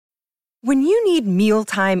When you need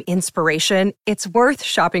mealtime inspiration, it's worth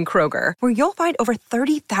shopping Kroger, where you'll find over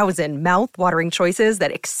 30,000 mouth-watering choices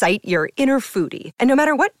that excite your inner foodie. And no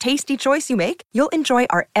matter what tasty choice you make, you'll enjoy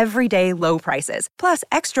our everyday low prices, plus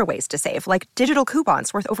extra ways to save, like digital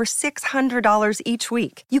coupons worth over $600 each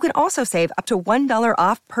week. You can also save up to $1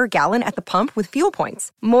 off per gallon at the pump with fuel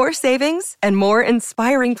points. More savings and more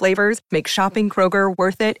inspiring flavors make shopping Kroger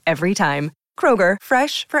worth it every time. Kroger,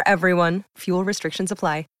 fresh for everyone. Fuel restrictions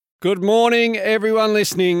apply. Good morning, everyone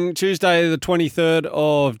listening. Tuesday, the 23rd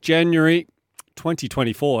of January,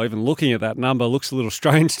 2024. Even looking at that number looks a little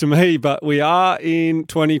strange to me, but we are in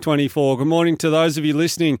 2024. Good morning to those of you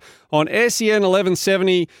listening on SEN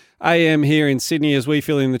 1170 AM here in Sydney as we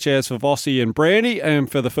fill in the chairs for Vossi and Brandy. And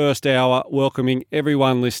for the first hour, welcoming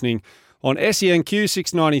everyone listening on SENQ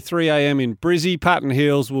 693 AM in Brizzy. Patton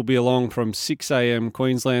Hills will be along from 6 AM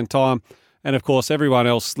Queensland time. And, of course, everyone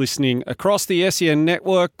else listening across the SEN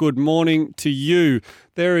network, good morning to you.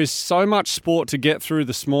 There is so much sport to get through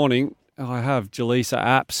this morning. I have Jelisa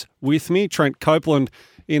Apps with me, Trent Copeland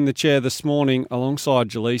in the chair this morning alongside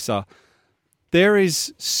Jelisa. There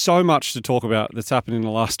is so much to talk about that's happened in the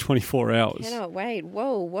last 24 hours. Cannot wait.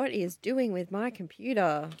 Whoa, what is doing with my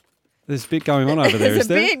computer? There's a bit going on over there, is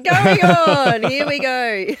there? There's a bit going on. Here we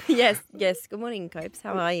go. Yes. Good morning, Copes.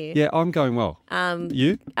 How are you? Yeah, I'm going well.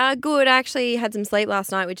 You? Good. I actually had some sleep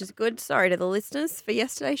last night, which is good. Sorry to the listeners for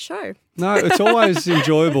yesterday's show. No, it's always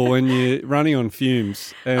enjoyable when you're running on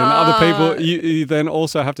fumes and other people, you then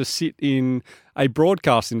also have to sit in a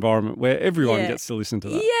broadcast environment where everyone gets to listen to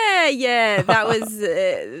that. Yeah. That was,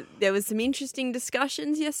 there was some interesting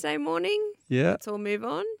discussions yesterday morning. Yeah. Let's all move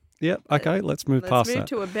on. Yep. Okay, let's move past that.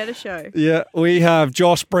 Let's move to a better show. Yeah, we have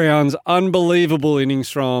Josh Brown's unbelievable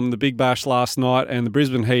innings from the Big Bash last night and the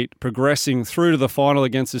Brisbane Heat progressing through to the final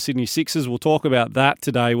against the Sydney Sixers. We'll talk about that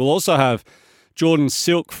today. We'll also have Jordan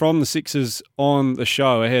Silk from the Sixers on the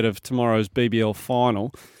show ahead of tomorrow's BBL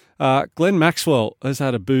final. Glenn Maxwell has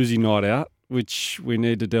had a boozy night out, which we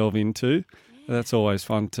need to delve into. That's always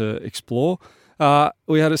fun to explore.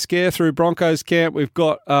 We had a scare through Broncos camp. We've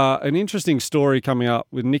got an interesting story coming up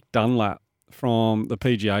with Nick Dunlap from the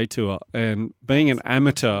PGA Tour and being an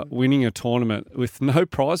amateur winning a tournament with no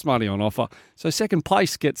prize money on offer. So second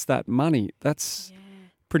place gets that money. That's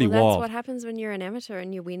pretty wild. That's what happens when you're an amateur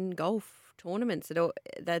and you win golf tournaments. The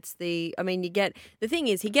thing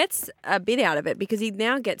is, he gets a bit out of it because he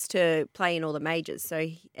now gets to play in all the majors.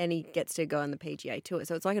 And he gets to go on the PGA Tour.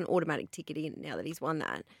 So it's like an automatic ticket in now that he's won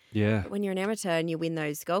that. Yeah. But when you're an amateur and you win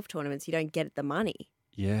those golf tournaments, you don't get the money.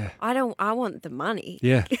 Yeah. I want the money.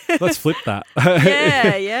 Yeah. Let's flip that.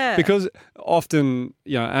 Yeah. Because often,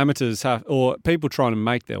 amateurs or people trying to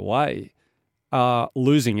make their way are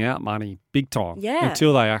losing out money big time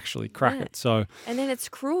until they actually crack it. So, and then it's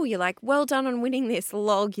cruel. You're like, well done on winning this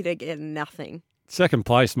log. You don't get nothing. Second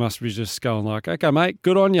place must be just going like, okay, mate,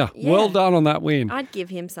 good on you. Yeah. Well done on that win. I'd give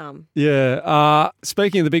him some. Yeah.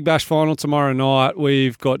 Speaking of the Big Bash final tomorrow night,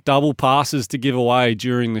 we've got double passes to give away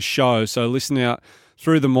during the show. So listen out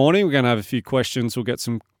through the morning. We're going to have a few questions. We'll get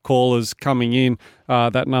some callers coming in.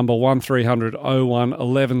 That number 1300 01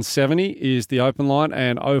 1170 is the open line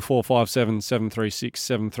and 0457 736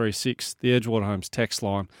 736 the Edgewater Homes text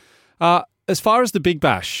line. As far as the Big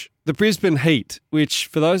Bash, the Brisbane Heat, which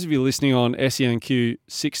for those of you listening on SENQ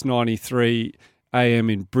 693 AM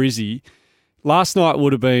in Brizzy, last night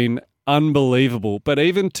would have been unbelievable. But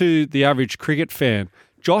even to the average cricket fan,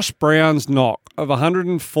 Josh Brown's knock of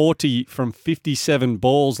 140 from 57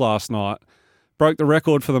 balls last night broke the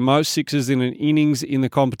record for the most sixes in an innings in the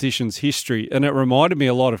competition's history. And it reminded me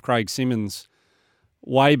a lot of Craig Simmons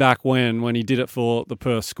way back when he did it for the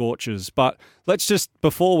Perth Scorchers. But let's just,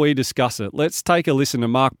 before we discuss it, let's take a listen to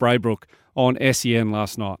Mark Braybrook on SEN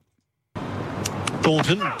last night.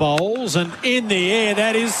 Thornton bowls and in the air,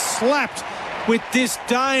 that is slapped with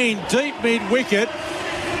disdain deep mid-wicket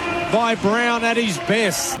by Brown at his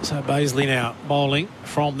best. So Baisley now bowling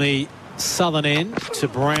from the southern end to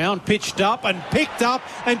Brown, pitched up and picked up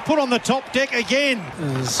and put on the top deck again.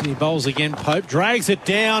 As he bowls again, Pope drags it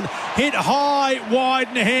down, hit high, wide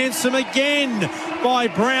and handsome again by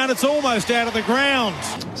Brown. It's almost out of the ground.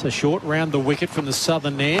 So short round the wicket from the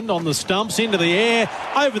southern end, on the stumps, into the air,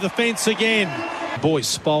 over the fence again.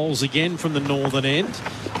 Boyce bowls again from the northern end.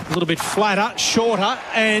 A little bit flatter, shorter,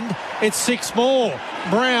 and it's six more.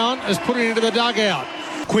 Brown has put it into the dugout.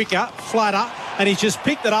 Quicker, flatter, and he's just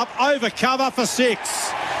picked it up over cover for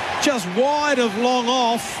six. Just wide of long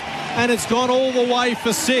off, and it's gone all the way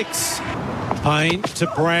for six. Payne to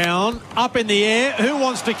Brown, up in the air. Who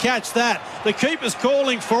wants to catch that? The keeper's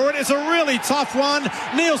calling for it. It's a really tough one.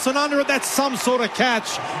 Nielsen under it. That's some sort of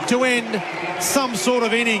catch to end some sort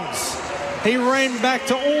of innings. He ran back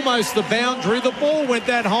to almost the boundary. The ball went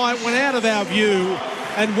that high, it went out of our view.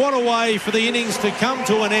 And what a way for the innings to come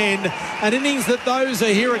to an end. An innings that those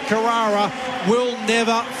are here at Carrara will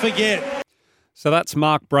never forget. So that's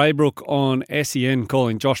Mark Braybrook on SEN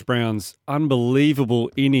calling Josh Brown's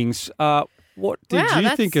unbelievable innings. What did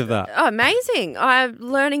you think of that? Amazing. I'm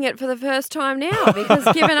learning it for the first time now because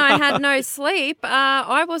given I had no sleep,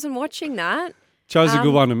 I wasn't watching that. Chose a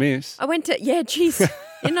good one to miss. I went to,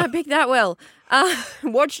 didn't I pick that well? I've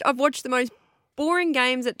watched the most boring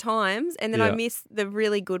games at times and then I miss the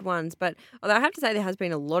really good ones. But although I have to say there has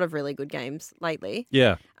been a lot of really good games lately.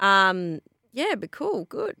 Yeah. But cool,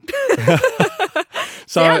 good.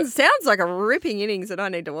 So, sounds like a ripping innings that I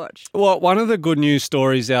need to watch. Well, one of the good news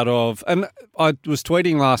stories out of, and I was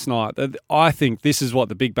tweeting last night that I think this is what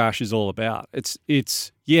the Big Bash is all about.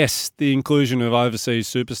 It's yes, the inclusion of overseas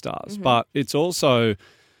superstars, but it's also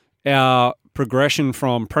our progression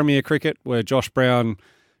from Premier Cricket, where Josh Brown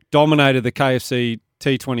dominated the KFC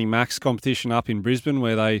T20 Max competition up in Brisbane,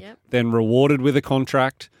 where they then rewarded with a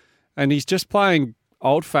contract, and he's just playing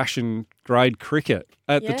old-fashioned grade cricket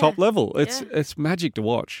at the top level. It's magic to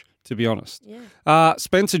watch, to be honest. Yeah.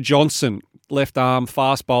 Spencer Johnson, left arm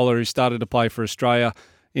fast bowler who started to play for Australia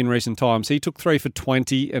in recent times. He took 3 for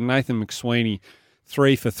 20 and Nathan McSweeney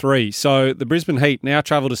 3 for 3. So the Brisbane Heat now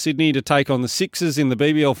travel to Sydney to take on the Sixers in the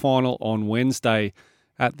BBL final on Wednesday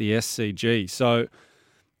at the SCG. So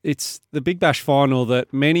it's the Big Bash final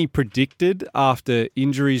that many predicted after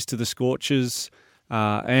injuries to the Scorchers.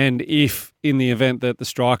 And if, in the event that the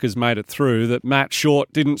Strikers made it through, that Matt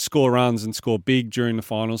Short didn't score runs and score big during the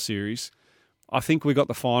final series, I think we got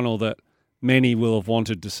the final that many will have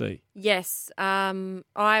wanted to see. Yes. I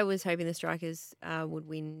was hoping the Strikers would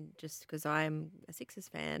win just because I am a Sixers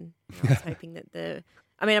fan. I was hoping that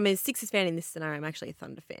I'm a Sixers fan in this scenario. I'm actually a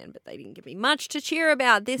Thunder fan, but they didn't give me much to cheer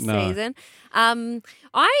about this season.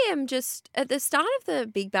 I am just, at the start of the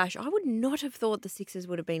Big Bash, I would not have thought the Sixers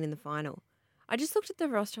would have been in the final. I just looked at the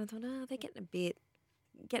roster and thought, they're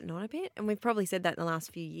getting on a bit. And we've probably said that in the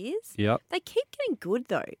last few years. Yep. They keep getting good,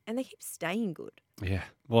 though, and they keep staying good. Yeah.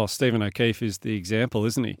 Well, Stephen O'Keefe is the example,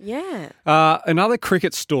 isn't he? Yeah. Another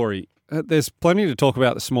cricket story. There's plenty to talk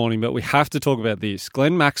about this morning, but we have to talk about this.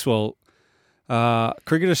 Glenn Maxwell,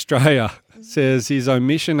 Cricket Australia, says his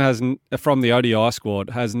omission from the ODI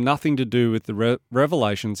squad has nothing to do with the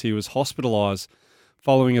revelations he was hospitalised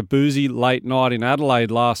following a boozy late night in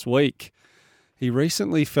Adelaide last week. He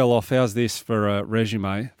recently fell off, how's this for a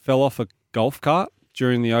resume, fell off a golf cart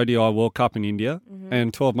during the ODI World Cup in India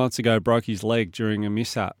and 12 months ago broke his leg during a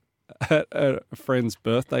mishap at a friend's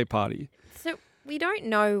birthday party. So we don't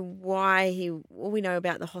know why all we know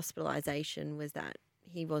about the hospitalisation was that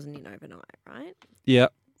he wasn't in overnight, right? Yeah,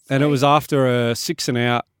 and it was after a 6 and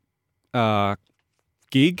out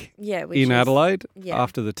gig in Adelaide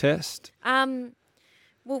after the test.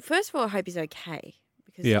 Well, first of all, I hope he's okay.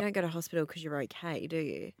 Because you don't go to hospital because you're okay, do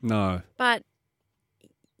you? No. But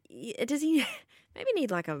does he maybe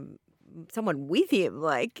need someone with him?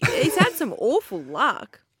 Like, he's had some awful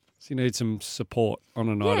luck. Does he need some support on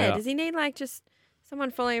a night out? Yeah, does he need just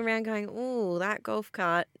someone following around going, oh, that golf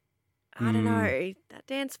cart, I don't know, that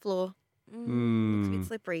dance floor, looks a bit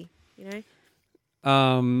slippery, you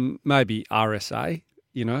know? Maybe RSA,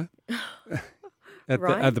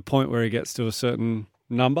 at the point where he gets to a certain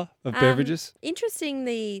number of beverages. Interesting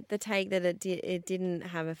the take that it didn't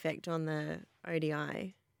have effect on the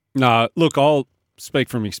ODI. No, look, I'll speak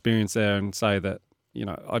from experience there and say that,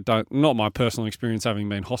 not my personal experience having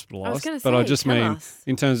been hospitalised, but I just mean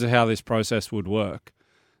in terms of how this process would work,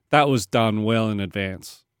 that was done well in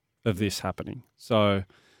advance of this happening. So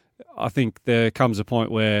I think there comes a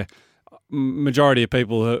point where majority of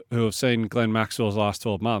people who have seen Glenn Maxwell's last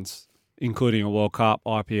 12 months, including a World Cup,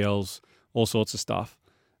 IPLs, all sorts of stuff,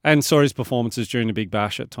 and saw his performances during the Big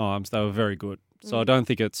Bash at times. They were very good. So I don't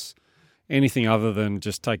think it's anything other than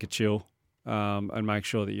just take a chill and make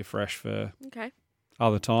sure that you're fresh for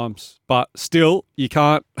other times. But still, you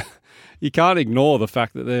can't ignore the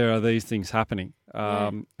fact that there are these things happening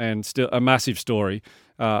and still a massive story.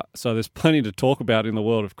 So there's plenty to talk about in the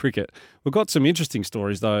world of cricket. We've got some interesting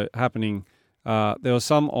stories, though, happening. There was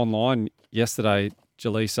some online yesterday,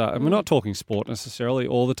 Jelisa, and we're not talking sport necessarily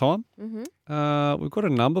all the time. We've got a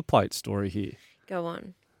number plate story here. Go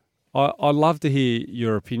on. I'd love to hear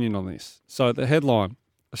your opinion on this. So the headline,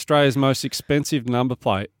 Australia's most expensive number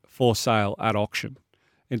plate for sale at auction.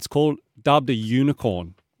 It's dubbed a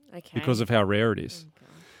unicorn because of how rare it is.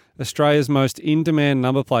 Australia's most in-demand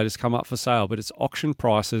number plate has come up for sale, but its auction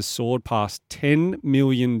price has soared past $10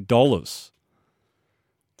 million. $10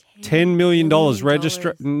 million.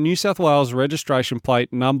 New South Wales registration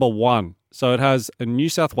plate number 1. So it has a New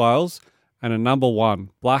South Wales and a number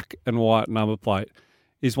 1 black and white number plate.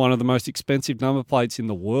 Is one of the most expensive number plates in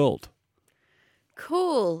the world.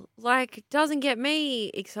 Cool. Like, doesn't get me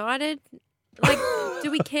excited. Like,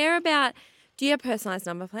 do we care about... Do you have personalised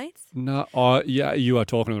number plates? No, yeah, you are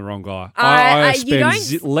talking to the wrong guy. I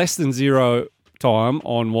spend less than zero time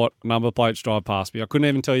on what number plates drive past me. I couldn't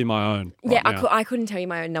even tell you my own. I couldn't tell you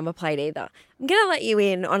my own number plate either. I'm going to let you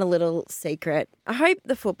in on a little secret. I hope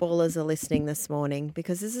the footballers are listening this morning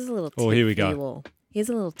because this is a little tip for you all. Here's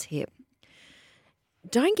a little tip.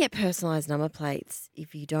 Don't get personalised number plates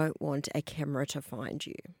if you don't want a camera to find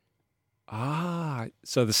you.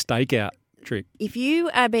 So the stakeout trick. If you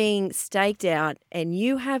are being staked out and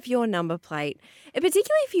you have your number plate, and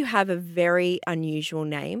particularly if you have a very unusual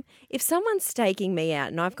name, if someone's staking me out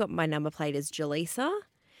and I've got my number plate as Jelisa,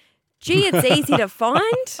 it's easy to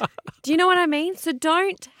find. Do you know what I mean? So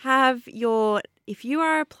don't have if you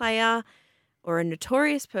are a player or a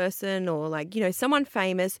notorious person or someone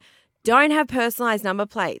famous, don't have personalised number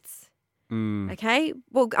plates. Okay?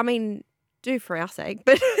 Well, I mean, do for our sake,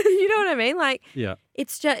 but you know what I mean?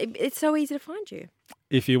 It's so easy to find you.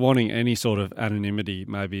 If you're wanting any sort of anonymity,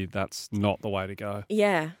 maybe that's not the way to go.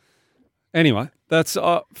 Yeah. Anyway,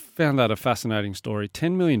 I found that a fascinating story.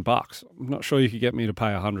 $10 million. I'm not sure you could get me to pay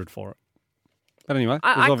 $100 for it. But anyway,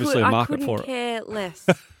 there's obviously a market for it. I couldn't care less.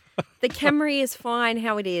 The Camry is fine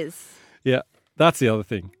how it is. Yeah, that's the other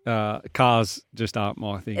thing. Cars just aren't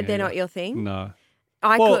my thing. They're not your thing? No.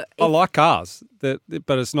 I like cars, but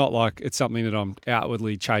it's not like it's something that I'm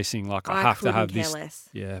outwardly chasing. Like I have to have this. Less.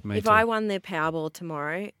 Yeah, me If too. I won the Powerball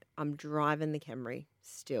tomorrow, I'm driving the Camry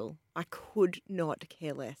still. I could not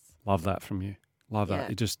care less. Love that from you. Love that.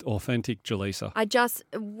 You're just authentic Jelisa.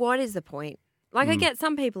 What is the point? I get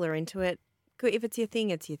some people are into it. If it's your thing,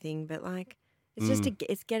 it's your thing. But it's just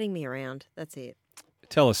it's getting me around. That's it.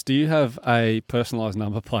 Tell us, do you have a personalised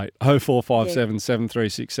number plate? 0457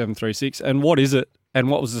 736 736. And what is it? And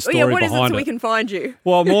what was the story behind it? What is it so we can find you?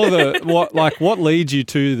 Well, more what leads you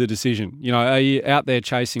to the decision? You know, are you out there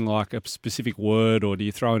chasing a specific word, or do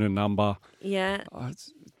you throw in a number? Yeah. I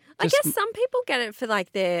guess some people get it for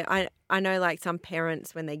their. I know some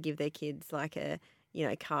parents when they give their kids a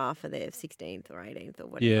car for their 16th or 18th or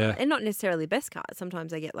whatever. Yeah. And not necessarily the best car.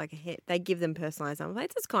 Sometimes they get they give them personalised number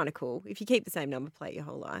plates. It's kind of cool if you keep the same number plate your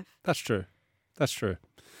whole life. That's true.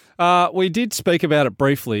 We did speak about it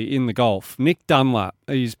briefly in the golf. Nick Dunlap,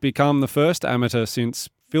 he's become the first amateur since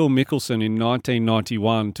Phil Mickelson in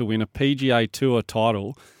 1991 to win a PGA Tour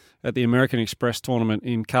title at the American Express tournament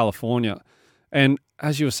in California. And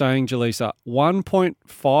as you were saying, Jelisa,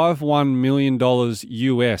 $1.51 million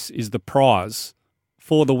US is the prize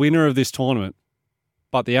for the winner of this tournament.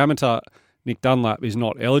 But the amateur, Nick Dunlap, is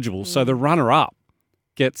not eligible. So the runner-up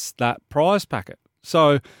gets that prize packet.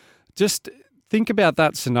 So just think about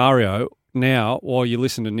that scenario now while you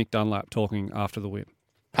listen to Nick Dunlap talking after the win.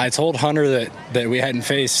 I told Hunter that we hadn't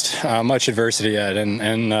faced much adversity yet, and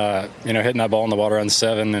hitting that ball in the water on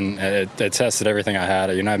 7, and it tested everything I had.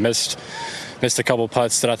 I missed a couple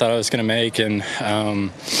putts that I thought I was going to make, and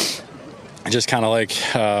just kind of like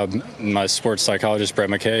my sports psychologist Brett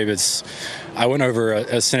McCabe, I went over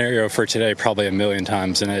a scenario for today probably a million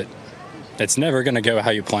times, and it's never going to go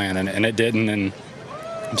how you plan, and it didn't, and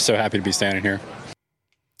I'm so happy to be standing here.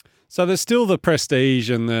 So there's still the prestige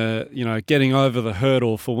and the, getting over the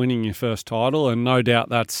hurdle for winning your first title, and no doubt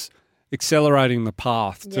that's accelerating the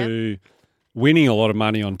path to winning a lot of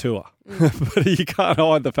money on tour. But you can't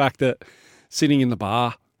hide the fact that sitting in the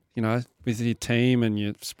bar, with your team and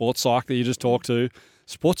your sports psych that you just talked to,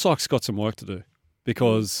 sports psych's got some work to do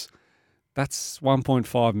because that's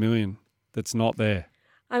 1.5 million that's not there.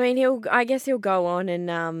 I mean, I guess he'll go on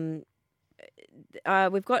and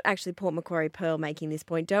we've got actually Port Macquarie Pearl making this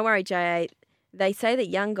point. Don't worry, J8. They say that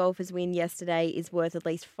young golfer's win yesterday is worth at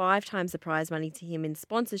least 5 times the prize money to him in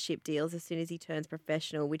sponsorship deals as soon as he turns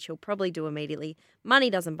professional, which he'll probably do immediately. Money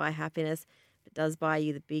doesn't buy happiness, but does buy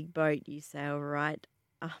you the big boat you sail right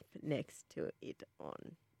up next to it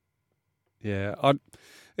on. Yeah, I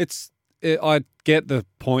get the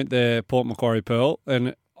point there, Port Macquarie Pearl,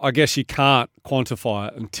 and I guess you can't quantify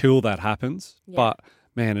it until that happens. Yeah. But,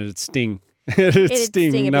 man, it'd sting. It'd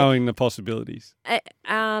sting knowing the possibilities.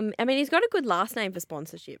 I mean, he's got a good last name for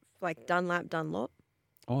sponsorship, like Dunlop.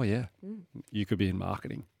 Oh, yeah. You could be in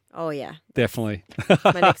marketing. Oh, yeah. Definitely.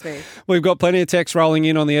 My next move. We've got plenty of text rolling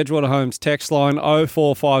in on the Edgewater Homes text line.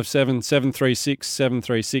 0457 736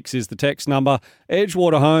 736 is the text number.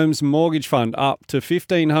 Edgewater Homes Mortgage Fund up to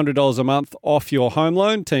 $1,500 a month off your home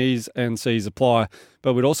loan. T's and C's apply.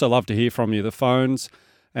 But we'd also love to hear from you. The phones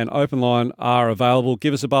and open line are available.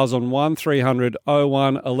 Give us a buzz on 1300 01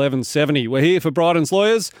 1170. We're here for Bryden's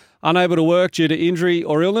Lawyers. Unable to work due to injury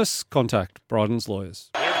or illness? Contact Bryden's Lawyers.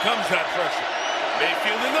 Here comes that pressure.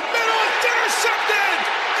 Mayfield in the middle, intercepted!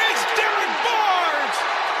 It's Derek Barnes!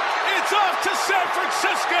 It's off to San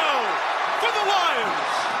Francisco for the Lions!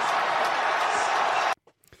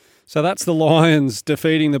 So that's the Lions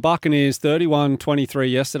defeating the Buccaneers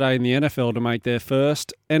 31-23 yesterday in the NFL to make their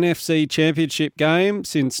first NFC Championship game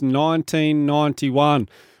since 1991.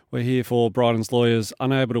 We're here for Bryden's Lawyers.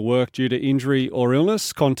 Unable to work due to injury or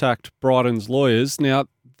illness? Contact Bryden's Lawyers. Now,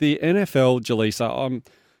 the NFL, Jelisa, I'm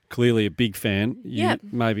clearly a big fan. You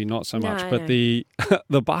maybe not so much. But the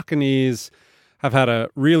Buccaneers have had a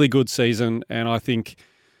really good season, and I think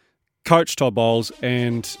Coach Todd Bowles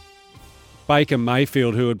and Baker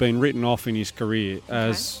Mayfield, who had been written off in his career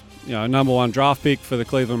as number one draft pick for the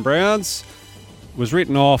Cleveland Browns, was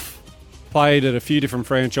written off, played at a few different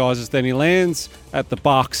franchises. Then he lands at the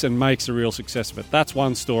Bucs and makes a real success of it. That's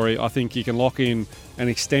one story. I think you can lock in an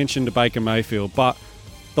extension to Baker Mayfield. But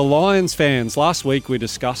the Lions fans, last week we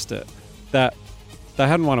discussed it, that they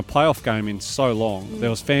hadn't won a playoff game in so long. There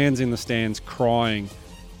was fans in the stands crying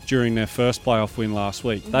during their first playoff win last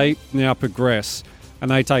week. They now progress and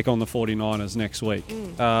they take on the 49ers next week.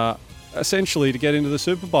 Essentially to get into the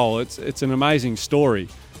Super Bowl. It's an amazing story.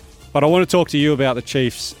 But I want to talk to you about the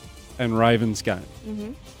Chiefs and Ravens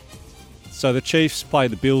game. So the Chiefs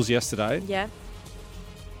played the Bills yesterday. Yeah.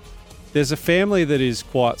 There's a family that is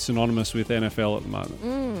quite synonymous with NFL at the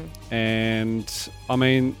moment. And, I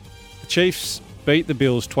mean, the Chiefs beat the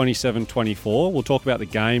Bills 27-24. We'll talk about the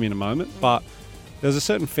game in a moment. But there's a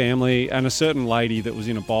certain family and a certain lady that was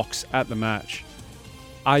in a box at the match.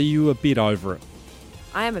 Are you a bit over it?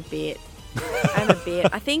 I am a bit.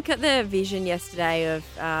 I think the vision yesterday of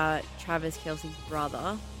Travis Kelce's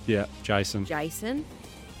brother. Yeah, Jason.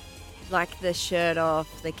 Like the shirt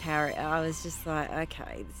off, the carrot. I was just like,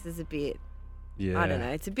 okay, this is a bit. Yeah. I don't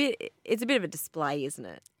know. It's a bit of a display, isn't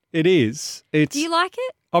it? It is. Do you like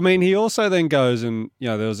it? I mean, he also then goes and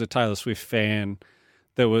there was a Taylor Swift fan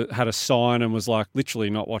that had a sign and was like literally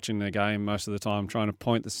not watching their game most of the time, trying to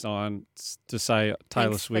point the sign to say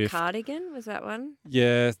Taylor Swift. Thanks for Cardigan, was that one?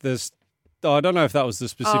 Yeah, I don't know if that was the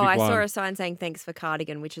specific one. I saw a sign saying Thanks for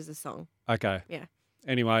Cardigan, which is a song. Okay. Yeah.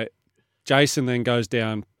 Anyway, Jason then goes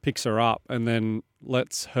down, picks her up, and then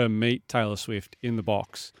lets her meet Taylor Swift in the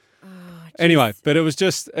box. Oh, anyway, but it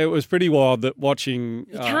was pretty wild that watching.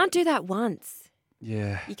 You can't do that once.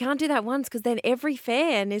 Yeah. You can't do that once because then every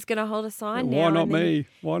fan is going to hold a sign now. Why not me?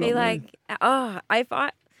 Why not be like, me? I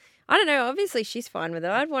don't know. Obviously, she's fine with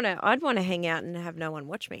it. I'd want to hang out and have no one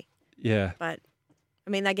watch me. Yeah. But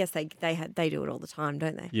I mean, I guess they do it all the time,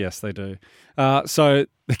 don't they? Yes, they do. So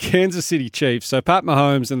the Kansas City Chiefs. So Pat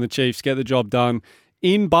Mahomes and the Chiefs get the job done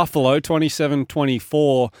in Buffalo,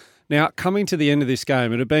 27-24. Now, coming to the end of this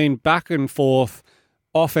game, it had been back and forth,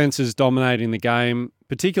 offenses dominating the game,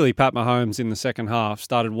 particularly Pat Mahomes in the second half,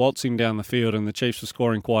 started waltzing down the field and the Chiefs were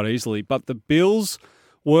scoring quite easily. But the Bills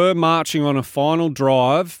were marching on a final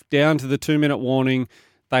drive down to the 2-minute warning.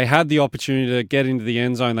 They had the opportunity to get into the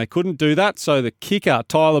end zone. They couldn't do that, so the kicker,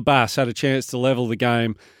 Tyler Bass, had a chance to level the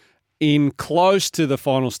game in close to the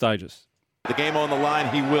final stages. The game on the line,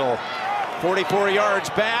 he will. 44 yards,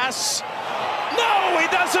 Bass. No, he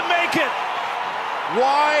doesn't make it.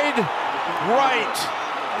 Wide right.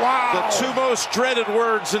 Wow. The two most dreaded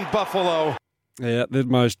words in Buffalo. Yeah, the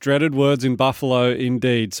most dreaded words in Buffalo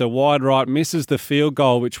indeed. So wide right misses the field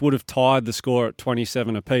goal, which would have tied the score at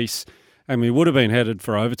 27 apiece. And we would have been headed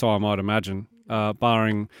for overtime, I'd imagine,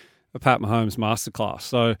 barring a Pat Mahomes masterclass.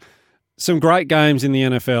 So some great games in the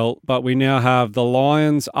NFL, but we now have the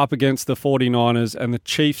Lions up against the 49ers and the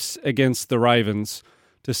Chiefs against the Ravens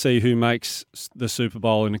to see who makes the Super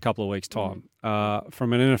Bowl in a couple of weeks' time.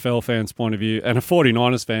 From an NFL fan's point of view and a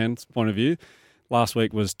 49ers fan's point of view, last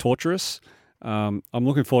week was torturous. I'm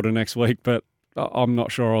looking forward to next week, but I'm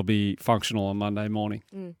not sure I'll be functional on Monday morning.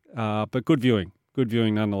 But good viewing. Good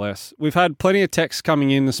viewing nonetheless. We've had plenty of texts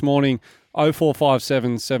coming in this morning,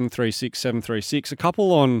 0457 736 736. A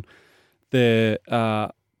couple on their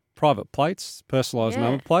private plates, personalised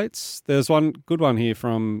number plates. There's one good one here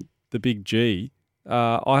from the Big G.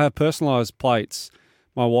 I have personalised plates.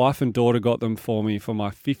 My wife and daughter got them for me for my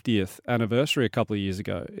 50th anniversary a couple of years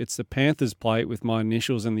ago. It's the Panthers plate with my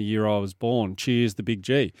initials and the year I was born. Cheers, the Big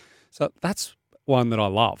G. So that's one that I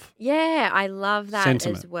love. Yeah, I love that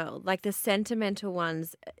Sentiment. as well. Like the sentimental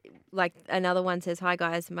ones, like another one says, "Hi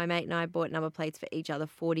guys, my mate and I bought number plates for each other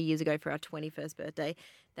 40 years ago for our 21st birthday.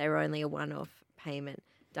 They were only a one-off payment.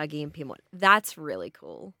 Dougie and Pimwat." That's really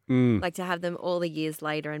cool. Like to have them all the years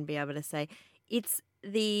later and be able to say, it's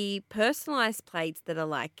the personalised plates that are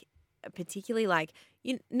like, particularly like,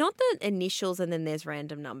 not the initials and then there's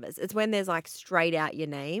random numbers. It's when there's like straight out your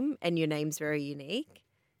name and your name's very unique.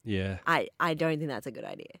 Yeah. I don't think that's a good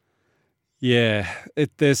idea. Yeah.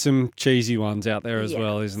 There's some cheesy ones out there as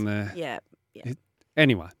well, isn't there? Yeah.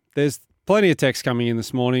 Anyway, there's plenty of texts coming in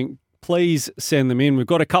this morning. Please send them in. We've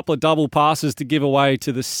got a couple of double passes to give away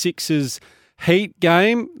to the Sixers Heat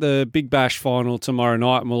game, the Big Bash final tomorrow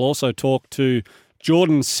night. And we'll also talk to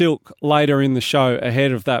Jordan Silk later in the show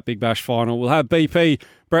ahead of that Big Bash final. We'll have BP,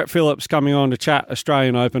 Brett Phillips, coming on to chat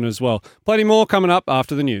Australian Open as well. Plenty more coming up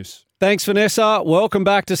after the news. Thanks, Vanessa. Welcome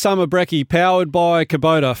back to Summer Brekkie, powered by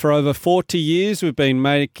Kubota. For over 40 years, we've been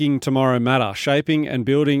making tomorrow matter, shaping and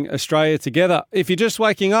building Australia together. If you're just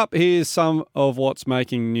waking up, here's some of what's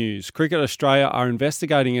making news. Cricket Australia are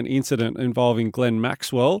investigating an incident involving Glenn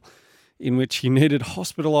Maxwell, in which he needed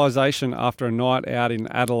hospitalisation after a night out in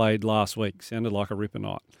Adelaide last week. Sounded like a ripper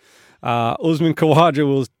night. Usman Khawaja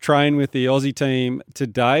will train with the Aussie team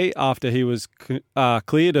today after he was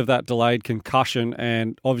cleared of that delayed concussion,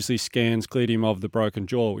 and obviously scans cleared him of the broken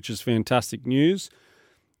jaw, which is fantastic news.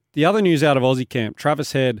 The other news out of Aussie camp,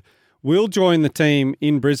 Travis Head will join the team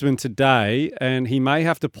in Brisbane today, and he may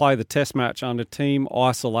have to play the test match under team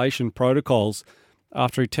isolation protocols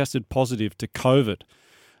after he tested positive to COVID.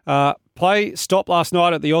 Play stopped last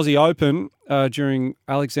night at the Aussie Open during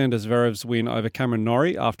Alexander Zverev's win over Cameron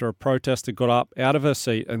Norrie after a protester got up out of her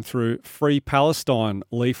seat and threw Free Palestine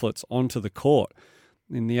leaflets onto the court.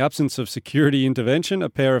 In the absence of security intervention, a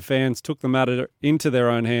pair of fans took the matter into their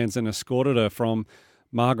own hands and escorted her from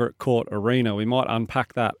Margaret Court Arena. We might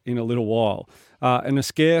unpack that in a little while. And a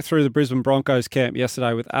scare through the Brisbane Broncos camp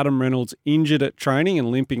yesterday with Adam Reynolds injured at training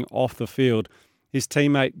and limping off the field. His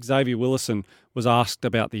teammate Xavier Willison was asked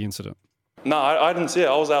about the incident. No, I didn't see it.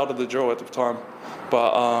 I was out of the draw at the time.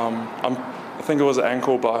 But I think it was an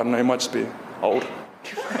ankle, but I don't know, he might just be old.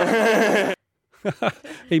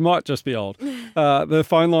 He might just be old. The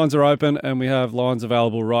phone lines are open and we have lines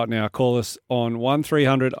available right now. Call us on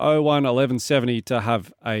 1300 01 1170 to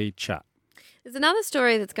have a chat. There's another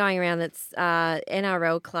story that's going around that's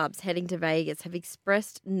NRL clubs heading to Vegas have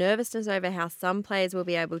expressed nervousness over how some players will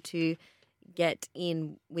be able to get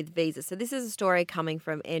in with visas. So this is a story coming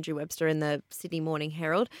from Andrew Webster in the Sydney Morning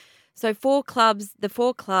Herald. So the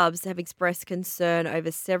four clubs have expressed concern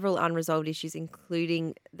over several unresolved issues,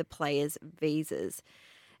 including the players' visas.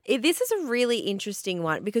 This is a really interesting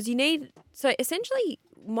one because essentially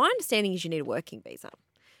my understanding is you need a working visa.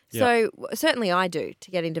 Yep. So certainly I do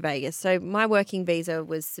to get into Vegas. So my working visa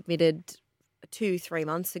was submitted 2-3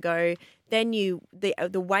 months ago. Then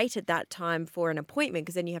the wait at that time for an appointment,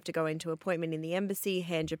 because then you have to go into appointment in the embassy,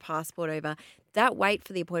 hand your passport over. That wait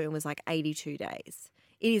for the appointment was like 82 days.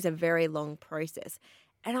 It is a very long process.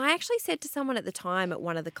 And I actually said to someone at the time at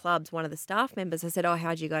one of the clubs, one of the staff members, I said, "Oh,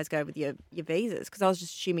 how'd you guys go with your visas?" Because I was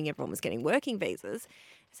just assuming everyone was getting working visas.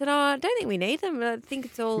 I said, "Oh, I don't think we need them. I think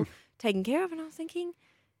it's all taken care of." And I was thinking,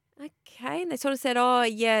 okay. And they sort of said, "Oh,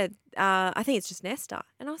 yeah, I think it's just Nesta."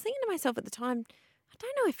 And I was thinking to myself at the time, I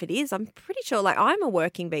don't know if it is. I'm pretty sure, like, I'm a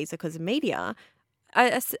working visa because of media.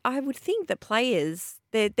 I would think that players,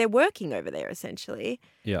 they're working over there essentially.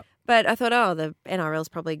 Yeah. But I thought, oh, the NRL's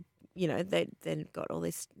probably, they've got all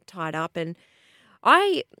this tied up. And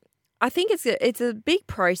I think it's a big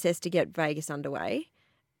process to get Vegas underway.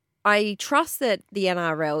 I trust that the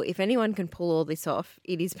NRL, if anyone can pull all this off,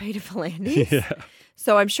 it is Peter V'landys. Yeah.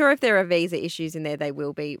 So I'm sure if there are visa issues in there, they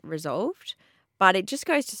will be resolved. But it just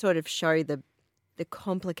goes to sort of show the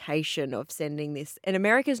complication of sending this. And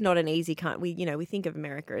America's not an easy country. We think of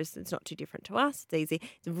America as it's not too different to us. It's easy.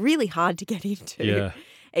 It's really hard to get into. Yeah.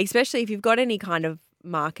 Especially if you've got any kind of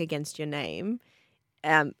mark against your name,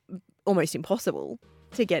 almost impossible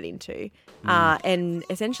to get into. And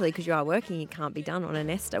essentially, because you are working, it can't be done on an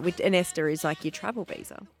ESTA. An ESTA is like your travel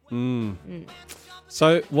visa.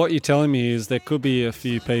 So what you're telling me is there could be a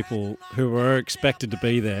few people who were expected to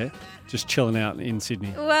be there just chilling out in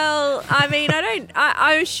Sydney. Well, I mean,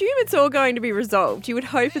 I assume it's all going to be resolved. You would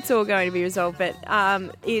hope it's all going to be resolved, but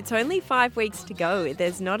it's only 5 weeks to go.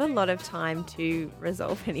 There's not a lot of time to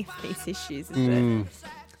resolve any of these issues, is there?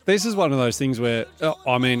 This is one of those things where,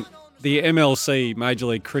 the MLC, Major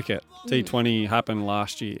League Cricket, T20 happened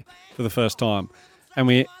last year for the first time. And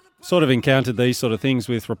we sort of encountered these sort of things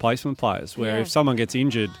with replacement players where if someone gets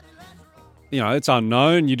injured, it's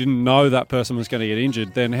unknown, you didn't know that person was going to get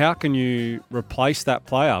injured, then how can you replace that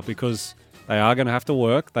player? Because they are going to have to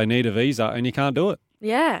work, they need a visa, and you can't do it.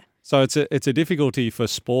 Yeah. So it's a difficulty for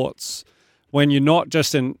sports when you're not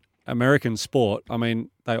just an American sport. I mean,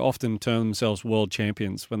 they often term themselves world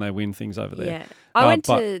champions when they win things over there. Yeah. I went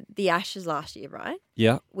to the Ashes last year, right?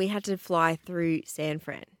 Yeah. We had to fly through San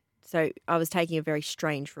Fran. So I was taking a very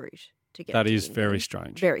strange route to get That to is England. very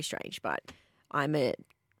strange. Very strange, but I'm a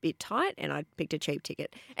bit tight and I picked a cheap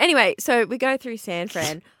ticket. Anyway, so we go through San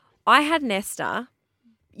Fran. I had an ESTA.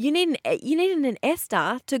 You need an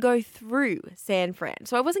ESTA to go through San Fran.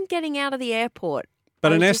 So I wasn't getting out of the airport.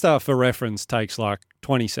 But an ESTA, for reference, takes like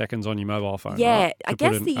 20 seconds on your mobile phone. Yeah, right, I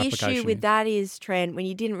guess the issue with that is, Trent, when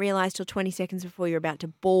you didn't realise till 20 seconds before you're about to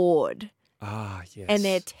board. Ah, yes. And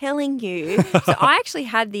they're telling you. So I actually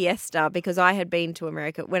had the ESTA because I had been to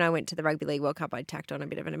America. When I went to the Rugby League World Cup, I tacked on a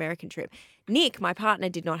bit of an American trip. Nick, my partner,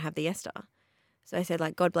 did not have the ESTA. So I said,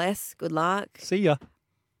 like, God bless, good luck. See ya.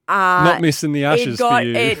 Not missing the Ashes for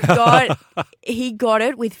you. He got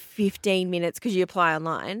it with 15 minutes because you apply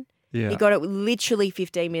online. Yeah. He got it literally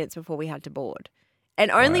 15 minutes before we had to board. And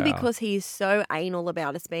only Wow. because he's so anal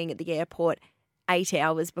about us being at the airport 8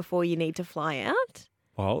 hours before you need to fly out.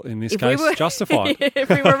 Well, in this case, justified. If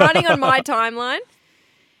we were running on my timeline.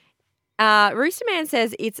 Rooster Man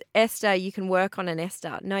says it's ESTA. You can work on an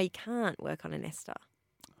ESTA. No, you can't work on an ESTA.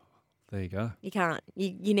 There you go. You can't.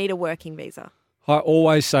 You need a working visa. I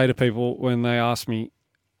always say to people when they ask me,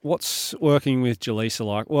 what's working with Jelisa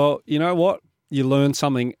like? Well, you know what? You learn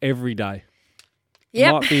something every day. Yep.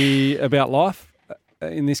 It might be about life.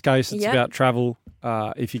 In this case, it's Yep. about travel.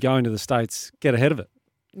 If you're going to the States, get ahead of it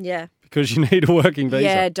Yeah. because you need a working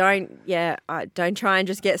visa. Don't try and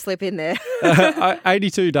just slip in there.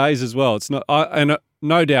 82 days as well. It's not, and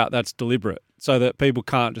no doubt that's deliberate so that people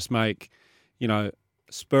can't just make,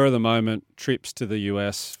 spur of the moment trips to the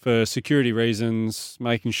US for security reasons,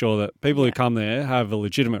 making sure that people who come there have a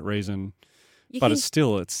legitimate reason.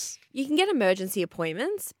 You can get emergency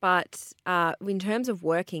appointments, but in terms of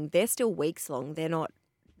working, they're still weeks long. They're not,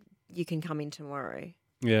 you can come in tomorrow.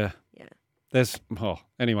 Yeah. Yeah.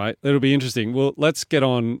 Anyway, it'll be interesting. Well, let's get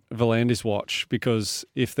on Volandis' watch because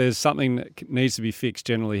if there's something that needs to be fixed,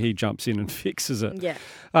 generally he jumps in and fixes it.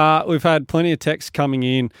 Yeah. We've had plenty of texts coming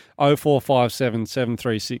in. 0457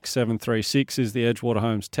 736 736 is the Edgewater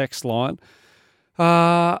Homes text line.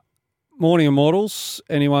 Morning, Immortals.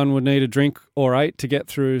 Anyone would need a drink or 8 to get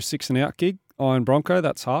through 6 and out gig. Iron Bronco,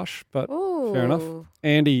 that's harsh, but fair enough.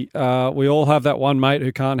 Andy, we all have that one mate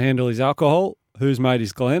who can't handle his alcohol. Whose mate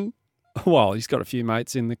is Glenn? Well, he's got a few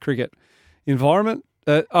mates in the cricket environment.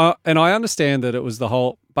 And I understand that it was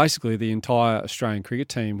basically the entire Australian cricket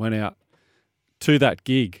team went out to that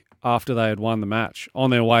gig after they had won the match on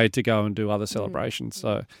their way to go and do other celebrations.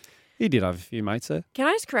 So he did have a few mates there. Can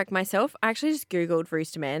I just correct myself? I actually just Googled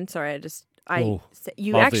Rooster Man. Sorry,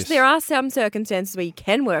 There are some circumstances where you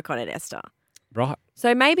can work on an ESTA. Right.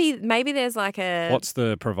 So maybe there's like a... What's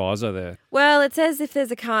the proviso there? Well, it says if there's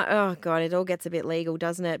a car... Oh, God, it all gets a bit legal,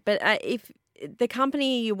 doesn't it? But if the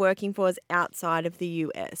company you're working for is outside of the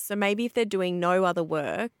US, so maybe if they're doing no other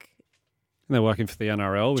work... And they're working for the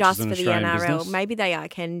NRL, which just is an for the Australian NRL, business. maybe they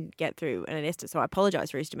can get through an ESTA. So I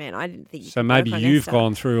apologise, Rooster Man. I didn't think you So could maybe work on you've ESTA.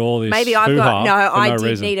 gone through all this Maybe I've got... No, I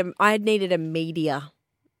I had needed a media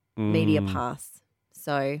pass.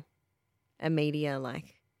 So a media,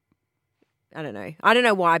 like... I don't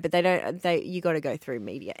know why, but you got to go through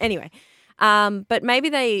media. Anyway, but maybe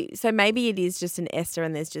it is just an ESTA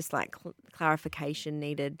and there's just like clarification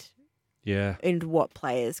needed. Yeah. And what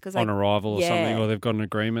players. Cause on arrival or something, or they've got an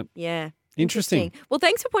agreement. Yeah. Interesting. Well,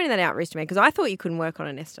 thanks for pointing that out, Rooster Man, because I thought you couldn't work on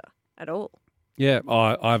an ESTA at all. Yeah,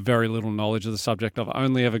 I have very little knowledge of the subject. I've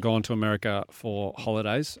only ever gone to America for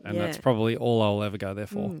holidays, and that's probably all I'll ever go there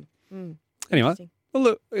for. Anyway. Well,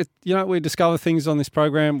 look, we discover things on this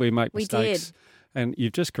program. We make mistakes. And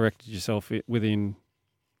you've just corrected yourself within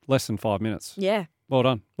less than 5 minutes. Yeah. Well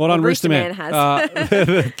done. Well done, Rooster Man. has.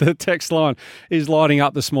 The text line is lighting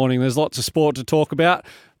up this morning. There's lots of sport to talk about.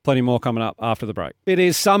 Plenty more coming up after the break. It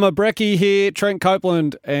is Summer Brekkie here. Trent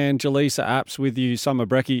Copeland and Jelisa Apps with you. Summer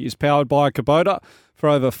Brekkie is powered by Kubota. For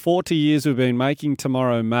over 40 years, we've been making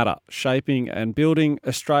tomorrow matter, shaping and building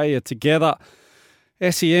Australia together.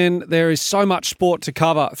 SEN, there is so much sport to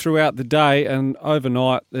cover throughout the day, and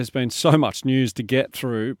overnight there's been so much news to get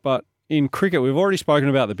through. But in cricket, we've already spoken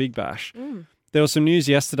about the Big Bash. There was some news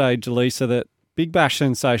yesterday, Jelisa, that Big Bash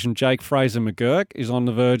sensation Jake Fraser-McGurk is on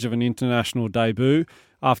the verge of an international debut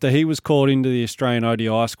after he was called into the Australian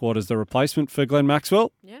ODI squad as the replacement for Glenn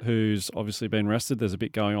Maxwell, Yep. who's obviously been rested. There's a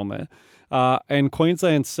bit going on there. And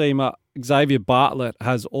Queensland seamer Xavier Bartlett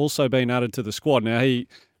has also been added to the squad. Now, he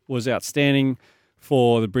was outstanding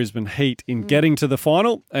for the Brisbane Heat in getting to the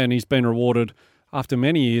final, and he's been rewarded after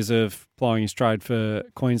many years of plying his trade for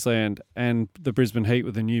Queensland and the Brisbane Heat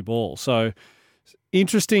with a new ball. So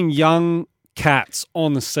interesting young cats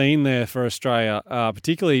on the scene there for Australia,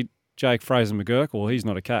 particularly Jake Fraser-McGurk. Well, he's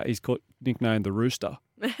not a cat. He's nicknamed the Rooster.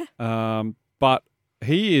 But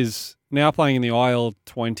he is now playing in the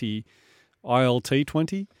ILT20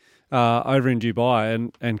 over in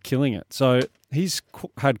Dubai and killing it. So he's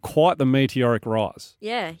had quite the meteoric rise.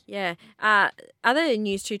 Yeah. Other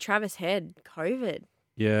news too, Travis Head, COVID.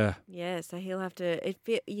 Yeah. Yeah, so he'll have to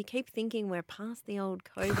you keep thinking we're past the old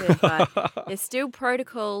COVID, but there's still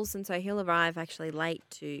protocols, and so he'll arrive actually late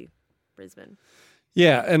to Brisbane.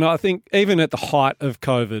 Yeah, and I think even at the height of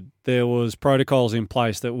COVID, there was protocols in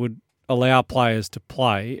place that would allow players to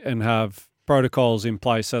play and have protocols in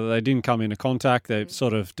place so that they didn't come into contact. They're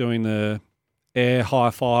sort of doing the air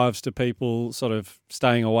high fives to people, sort of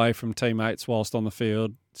staying away from teammates whilst on the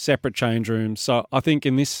field, separate change rooms. So I think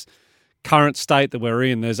in this current state that we're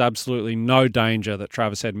in, there's absolutely no danger that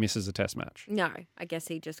Travis Head misses a test match. No, I guess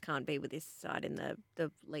he just can't be with his side in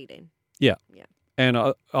the lead-in. Yeah. Yeah. And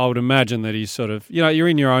I would imagine that he's sort of, you're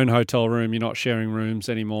in your own hotel room, you're not sharing rooms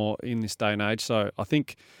anymore in this day and age. So I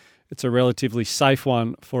think it's a relatively safe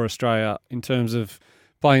one for Australia in terms of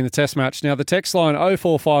playing the test match. Now, the text line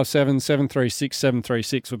 0457 736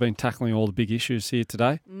 736. We've been tackling all the big issues here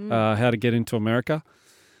today. How to get into America.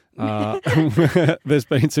 There's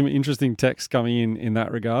been some interesting texts coming in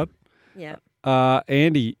that regard. Yeah.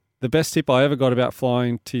 Andy, the best tip I ever got about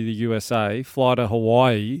flying to the USA, fly to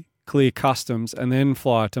Hawaii, clear customs, and then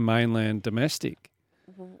fly to mainland domestic.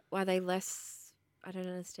 Are they less? I don't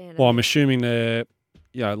understand. Well, I'm assuming they're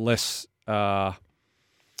less. I've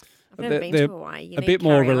never been to Hawaii. You a need bit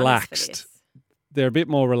more carry-ons for relaxed. this. They're a bit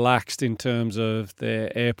more relaxed in terms of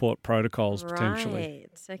their airport protocols, potentially.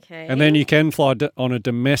 Right, okay. And then you can fly on a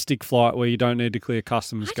domestic flight where you don't need to clear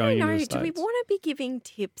customs going into the States. Do we want to be giving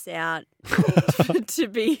tips out to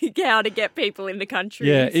be how to get people in the country?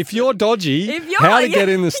 Yeah, if you're dodgy, how to get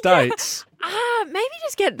in the States. Maybe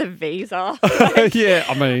just get the visa. Yeah,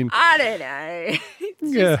 I mean. I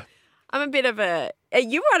don't know. I'm a bit of are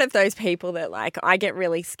you one of those people that I get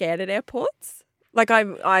really scared at airports?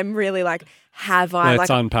 I'm really have I? Let's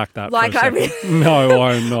unpack that for a I second. No,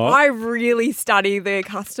 I'm not. I really study the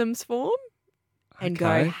customs form and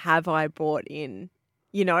go, have I brought in?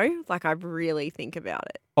 I really think about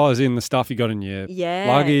it. Oh, as in the stuff you got in your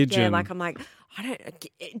luggage? Yeah, and... I'm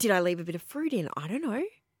did I leave a bit of fruit in? I don't know.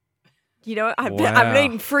 I haven't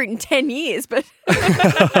eaten fruit in 10 years, but...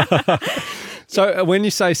 So when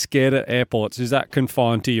you say scared at airports, is that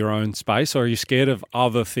confined to your own space, or are you scared of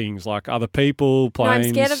other things, like other people,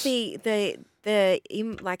 planes? No, I'm scared of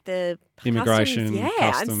the immigration. Yeah,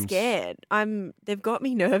 customs. I'm scared. They've got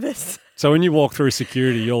me nervous. So when you walk through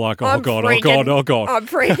security, you're like, oh God. I'm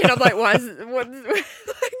freaking. I'm like,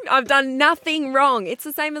 I've done nothing wrong. It's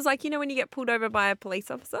the same as when you get pulled over by a police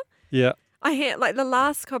officer. Yeah. I had the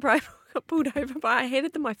last cop I got pulled over by. I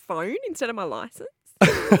handed them my phone instead of my license.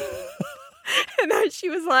 And then she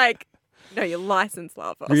was like, no, your license,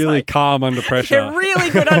 love. Really calm under pressure. You're really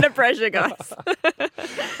good under pressure, guys.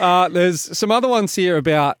 There's some other ones here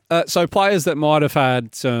about so players that might have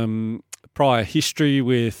had some prior history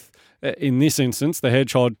with, in this instance, the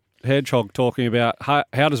Hedgehog talking about how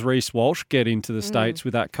does Reece Walsh get into the States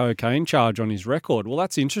with that cocaine charge on his record? Well,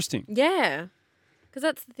 that's interesting. Yeah, because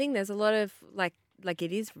that's the thing. There's a lot of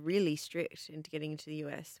it is really strict into getting into the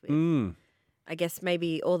US with. I guess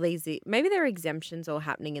maybe there are exemptions all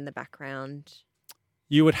happening in the background.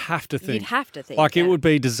 You would have to think. You'd have to think. It would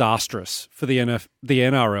be disastrous for the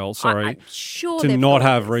NRL, I'm sure to not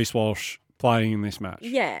have Reece Walsh playing in this match.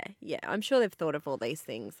 Yeah. I'm sure they've thought of all these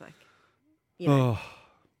things. It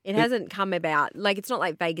hasn't come about. It's not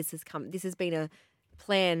like Vegas has come. This has been a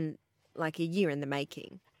plan a year in the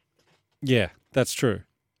making. Yeah, that's true.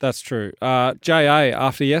 That's true. J.A.,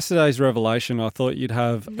 after yesterday's revelation, I thought you'd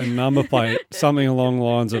have a number plate, something along the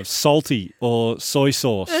lines of salty or soy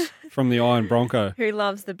sauce from the Iron Bronco. Who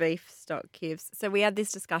loves the beef stock cubes? So we had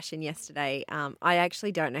this discussion yesterday. I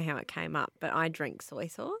actually don't know how it came up, but I drink soy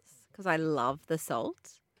sauce because I love the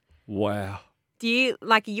salt. Wow. Do you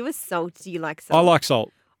are you a salt? Do you like salt? I like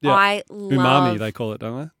salt. Yeah. I love... Umami, they call it,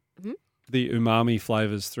 don't they? Mm-hmm. The umami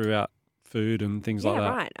flavours throughout food and things like that.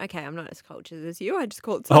 Yeah, right. Okay, I'm not as cultured as you. I just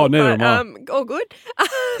call it salt. Oh, neither am I. All good.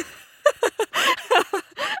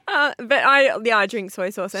 But I drink soy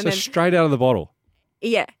sauce. And so straight out of the bottle?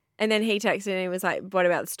 Yeah. And then he texted and he was like, what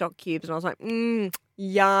about the stock cubes? And I was like,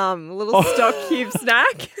 yum, a little stock cube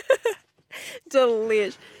snack.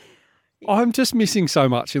 Delish. I'm just missing so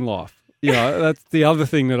much in life. That's the other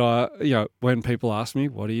thing that when people ask me,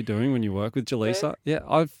 what are you doing when you work with Jelisa? Yeah,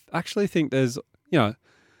 I actually think there's,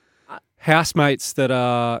 housemates that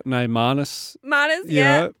are named Marnus. Marnus,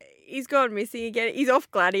 yeah. He's gone missing again. He's off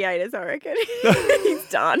Gladiators, I reckon. He's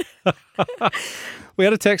done. We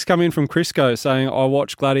had a text come in from Crisco saying, I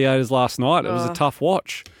watched Gladiators last night. It was a tough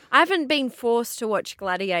watch. I haven't been forced to watch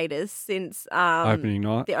Gladiators since opening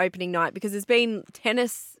night. The opening night, because there's been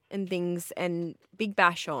tennis and things and Big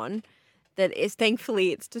Bash on that is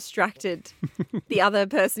thankfully it's distracted the other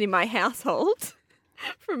person in my household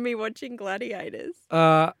from me watching Gladiators.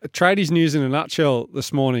 Tradies news in a nutshell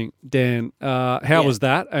this morning, Dan. How was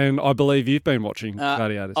that? And I believe you've been watching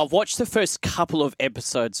Gladiators. I've watched the first couple of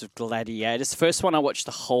episodes of Gladiators. The first one I watched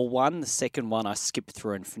the whole one. The second one I skipped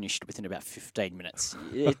through and finished within about 15 minutes.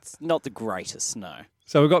 It's not the greatest, no.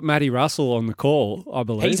 So we've got Matty Russell on the call, I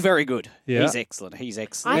believe. He's very good. Yeah. He's excellent.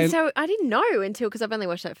 I didn't know until, because I've only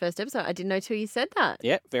watched that first episode. I didn't know till you said that.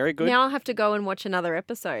 Yeah, very good. Now I'll have to go and watch another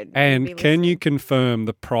episode. And can you confirm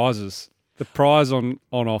the prizes? The prize on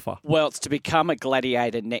offer? Well, it's to become a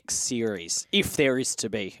Gladiator next series, if there is to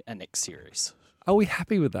be a next series. Are we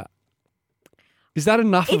happy with that? Is that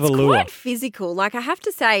enough of a lure? It's quite physical. Like, I have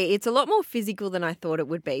to say, it's a lot more physical than I thought it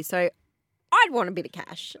would be. So I'd want a bit of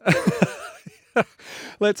cash.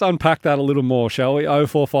 Let's unpack that a little more, shall we?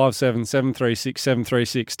 0457 736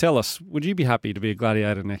 736. Tell us, would you be happy to be a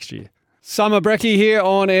Gladiator next year? Summer Brecky here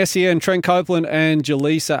on SEN. Trent Copeland and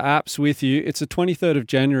Jelisa Apps with you. It's the 23rd of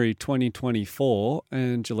January 2024,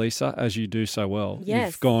 and Jelisa, as you do so well,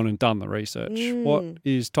 you've gone and done the research. What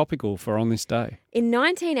is topical for on this day? In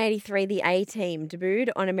 1983, the A-Team debuted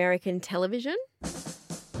on American television.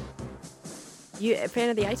 You a fan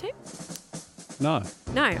of the A-Team? No,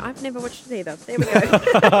 I've never watched it either. There we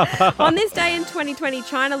go. On this day in 2020,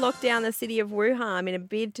 China locked down the city of Wuhan in a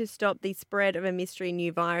bid to stop the spread of a mystery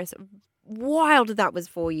new virus. Wild that was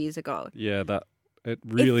 4 years ago. Yeah, it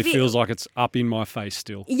really feels like it's up in my face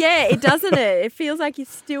still. Yeah, it doesn't it? It feels like you're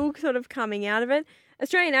still sort of coming out of it.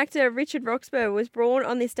 Australian actor Richard Roxburgh was born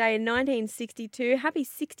on this day in 1962. Happy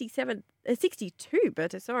 62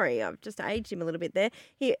 birthday. Sorry, I've just aged him a little bit there.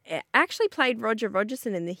 He actually played Roger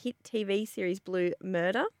Rogerson in the hit TV series Blue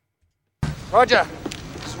Murder. Roger,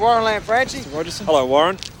 this is Warren Lanfranchi. Mr. Rogerson. Hello,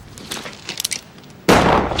 Warren.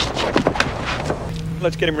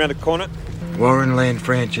 Let's get him round the corner. Warren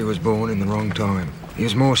Lanfranchi was born in the wrong time. He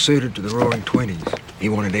was more suited to the roaring 20s. He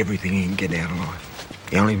wanted everything he can get out of life.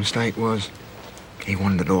 The only mistake was he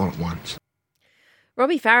wanted it all at once.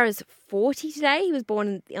 Robbie Farah's 40 today. He was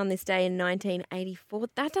born on this day in 1984.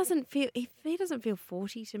 He doesn't feel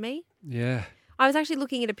 40 to me. Yeah. I was actually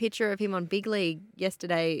looking at a picture of him on Big League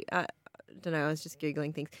yesterday. I don't know, I was just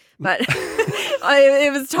Googling things. But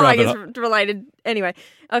it was Tigers related anyway,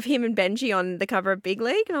 of him and Benji on the cover of Big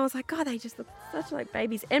League. And I was like, God, they just look such like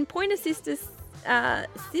babies. And Pointer Sisters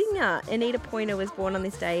singer Anita Pointer was born on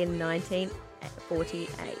this day in 1948.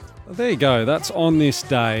 Well, there you go. That's on this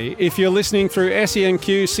day. If you're listening through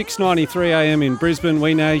SENQ 693 AM in Brisbane,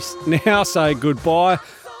 we now say goodbye.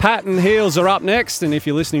 Pat and Heels are up next. And if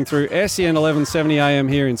you're listening through SEN 1170 AM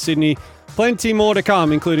here in Sydney, plenty more to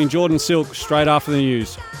come, including Jordan Silk straight after the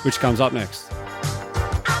news, which comes up next.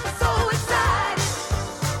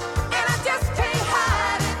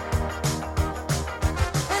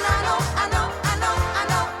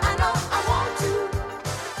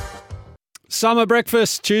 Summer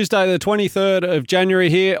Breakfast, Tuesday the 23rd of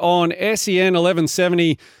January here on SEN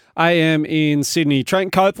 1170 AM in Sydney.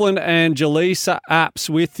 Trent Copeland and Jelisa Apps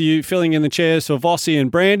with you, filling in the chairs for Vossi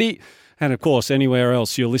and Brandy. And, of course, anywhere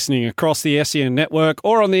else you're listening across the SEN network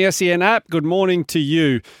or on the SEN app, good morning to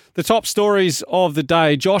you. The top stories of the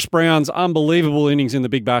day, Josh Brown's unbelievable innings in the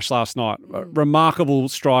Big Bash last night. Remarkable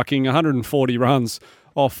striking, 140 runs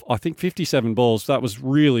off, I think, 57 balls. That was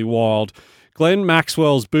really wild. Glenn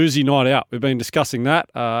Maxwell's boozy night out. We've been discussing that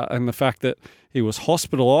and the fact that he was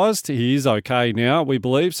hospitalised. He is okay now, we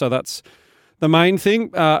believe, so that's the main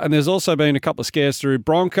thing. And there's also been a couple of scares through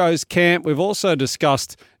Broncos camp. We've also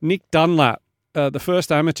discussed Nick Dunlap, the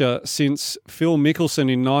first amateur since Phil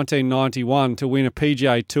Mickelson in 1991 to win a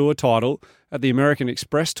PGA Tour title at the American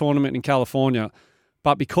Express tournament in California.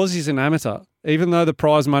 But because he's an amateur, even though the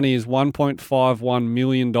prize money is $1.51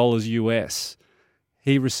 million US,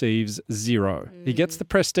 he receives zero. He gets the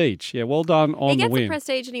prestige. Yeah, well done on the win. He gets the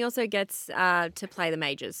prestige and he also gets to play the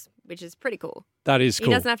majors, which is pretty cool. That is cool.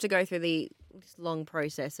 He doesn't have to go through this long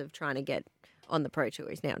process of trying to get on the Pro Tour.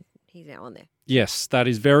 he's now on there. Yes, that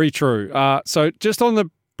is very true. So just on the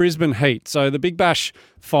Brisbane Heat, so the Big Bash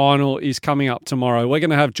final is coming up tomorrow. We're going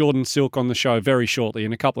to have Jordan Silk on the show very shortly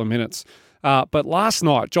in a couple of minutes. But last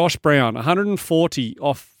night, Josh Brown, 140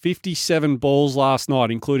 off 57 balls last night,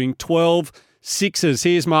 including 12 sixes.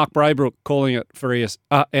 Here's Mark Braybrook calling it for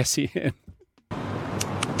SEN.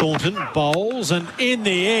 Thornton bowls and in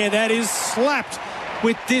the air, that is slapped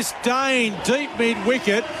with disdain. Deep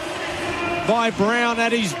mid-wicket by Brown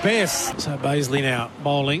at his best. So Bazley now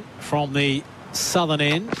bowling from the southern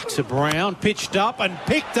end to Brown, pitched up and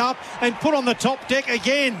picked up and put on the top deck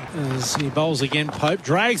again. As he bowls again, Pope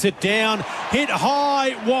drags it down, hit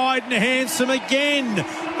high, wide and handsome again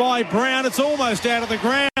by Brown. It's almost out of the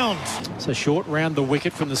ground. So short round the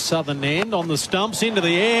wicket from the southern end, on the stumps, into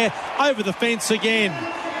the air, over the fence again.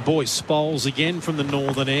 Boyce bowls again from the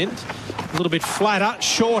northern end. A little bit flatter,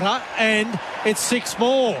 shorter, and it's 6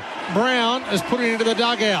 more. Brown has put it into the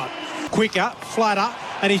dugout. Quicker, flatter,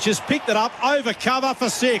 and he's just picked it up over cover for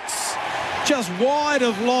 6. Just wide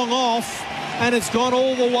of long off, and it's gone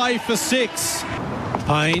all the way for 6.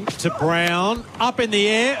 Payne to Brown, up in the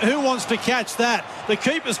air. Who wants to catch that? The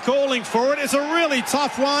keeper's calling for it. It's a really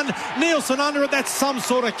tough one. Nielsen under it. That's some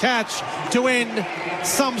sort of catch to end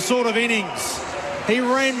some sort of innings. He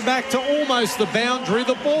ran back to almost the boundary.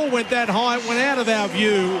 The ball went that high, it went out of our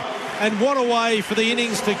view. And what a way for the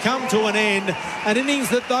innings to come to an end. An innings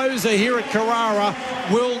that those here at Carrara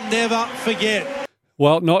will never forget.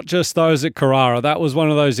 Well, not just those at Carrara. That was one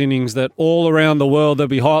of those innings that all around the world there'll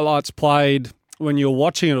be highlights played. When you're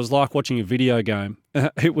watching it, it was like watching a video game.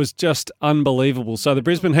 It was just unbelievable. So the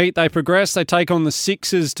Brisbane Heat, they progress. They take on the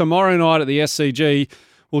Sixers tomorrow night at the SCG.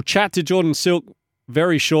 We'll chat to Jordan Silk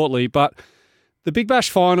very shortly. But the Big Bash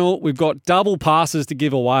final, we've got double passes to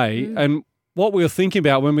give away. And what we were thinking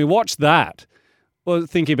about when we watched that, we were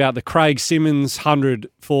thinking about the Craig Simmons 100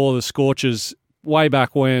 for the Scorchers way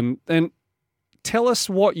back when. And tell us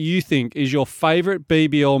what you think is your favourite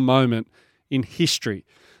BBL moment in history.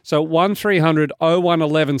 So 1300 01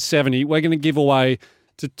 11 70, we're going to give away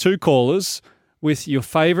to 2 callers with your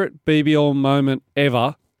favourite BBL moment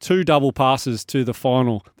ever, 2 double passes to the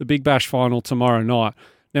final, the Big Bash final tomorrow night.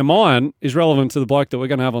 Now, mine is relevant to the bloke that we're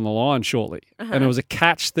going to have on the line shortly. And it was a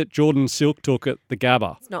catch that Jordan Silk took at the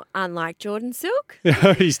Gabba. It's not unlike Jordan Silk.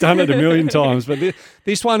 He's done it a million times. But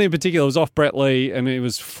this one in particular was off Brett Lee, and it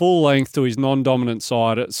was full length to his non-dominant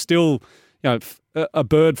side. It's still, a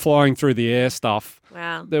bird flying through the air stuff.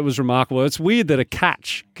 Wow. That was remarkable. It's weird that a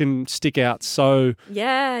catch can stick out so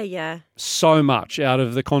much out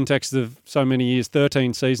of the context of so many years,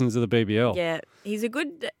 13 seasons of the BBL. Yeah, he's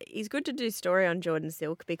good to do story on Jordan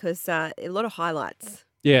Silk because a lot of highlights.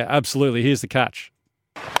 Yeah, absolutely. Here's the catch.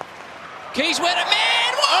 Keys went a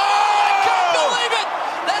man. Whoa! I can't believe it.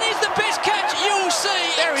 That is the best catch you'll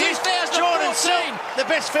see. There he is, Jordan Silk, the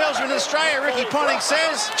best fielder in Australia, Ricky Ponting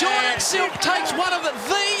says. Jordan Silk takes one of the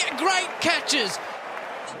great catches.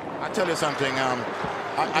 I tell you something,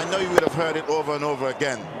 I know you would have heard it over and over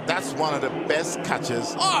again. That's one of the best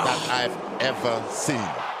catches that I've ever seen.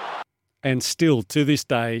 And still, to this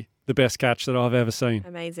day, the best catch that I've ever seen.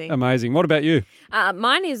 Amazing. What about you?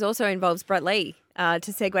 Mine also involves Brett Lee, to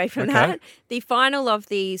segue from that. The final of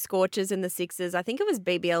the Scorchers and the Sixers, I think it was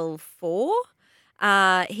BBL 4.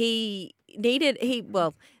 So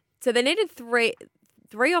they needed three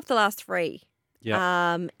off the last 3.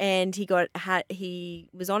 Yeah. And he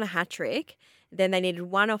was on a hat trick. Then they needed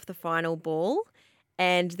 1 off the final ball,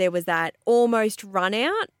 and there was that almost run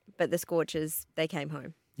out. But the Scorchers, they came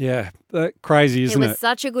home. Yeah, crazy, isn't it? It was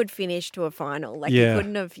such a good finish to a final. You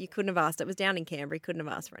couldn't have asked. It was down in Canberra. You couldn't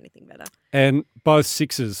have asked for anything better. And both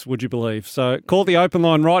Sixers, would you believe? So call the open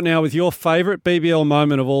line right now with your favourite BBL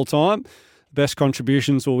moment of all time. Best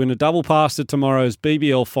contributions will win a double pass to tomorrow's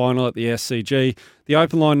BBL final at the SCG. The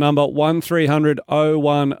open line number 1300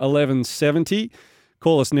 01 11 70.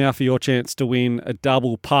 Call us now for your chance to win a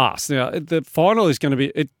double pass. Now, the final is going to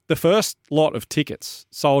be the first lot of tickets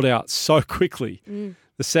sold out so quickly.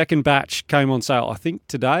 The second batch came on sale, I think,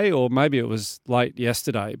 today, or maybe it was late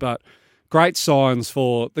yesterday. But great signs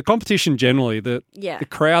for the competition generally. The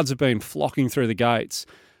crowds have been flocking through the gates.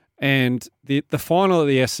 And the final at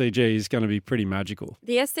the SCG is going to be pretty magical.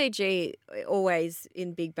 The SCG, always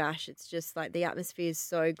in Big Bash, it's just like the atmosphere is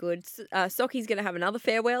so good. Socky's going to have another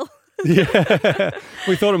farewell. Yeah.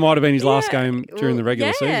 We thought it might have been his last game during the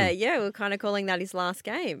regular season. Yeah, we're kind of calling that his last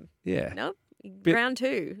game. Yeah. Nope. Round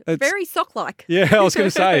 2. Very Sock-like. Yeah, I was going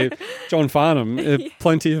to say, John Farnham,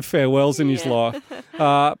 plenty of farewells in his life.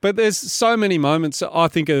 But there's so many moments I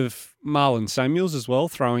think of Marlon Samuels as well,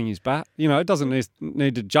 throwing his bat. It doesn't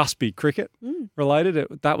need to just be cricket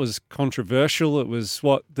related. That was controversial. It was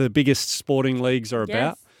what the biggest sporting leagues are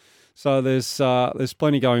about. Yes. So there's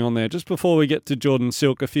plenty going on there. Just before we get to Jordan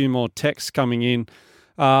Silk, a few more texts coming in.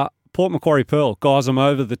 Port Macquarie Pearl, guys, I'm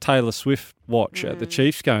over the Taylor Swift watch at the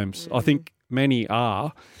Chiefs games. I think many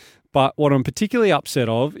are. But what I'm particularly upset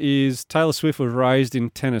of is Taylor Swift was raised in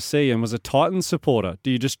Tennessee and was a Titans supporter. Do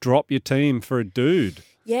you just drop your team for a dude?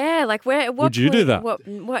 Yeah, like where? What Would you do that? What,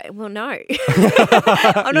 well, no.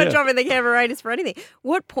 I'm not dropping the Canberra Raiders for anything.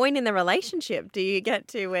 What point in the relationship do you get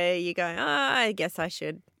to where you go, I guess I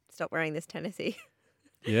should stop wearing this Tennessee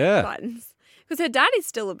Titans? Because her dad is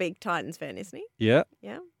still a big Titans fan, isn't he? Yeah.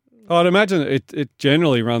 Yeah. I'd imagine it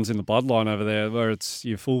generally runs in the bloodline over there, where it's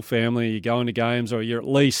your full family, you're going to games, or you're at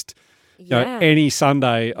least any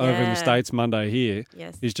Sunday over in the States, Monday here,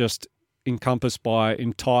 is just encompassed by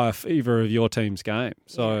entire fever of your team's game.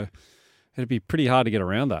 So it'd be pretty hard to get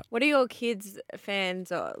around that. What are your kids'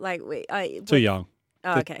 fans like? Too young.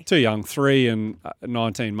 Oh, okay. Too young, 3 and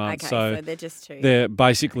 19 months. Okay, so they're just too. They're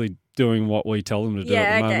basically doing what we tell them to do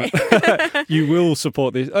at the moment. You will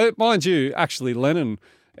support this. Mind you, actually, Lennon,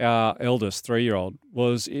 our eldest 3-year-old,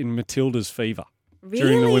 was in Matilda's fever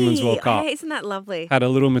during the Women's World Cup. Isn't that lovely? Had a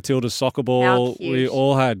little Matilda's soccer ball. How cute. We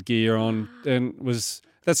all had gear on, and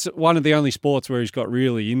that's one of the only sports where he's got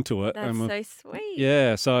really into it. That's so sweet.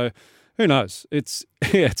 Yeah, so who knows? It's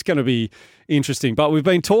going to be interesting. But we've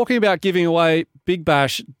been talking about giving away Big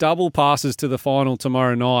Bash double passes to the final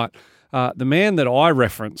tomorrow night. The man that I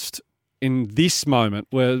referenced in this moment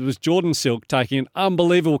was Jordan Silk taking an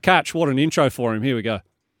unbelievable catch. What an intro for him. Here we go.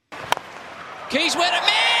 Keys went a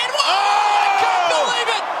man. I can't believe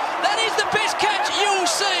it. That is the best catch you'll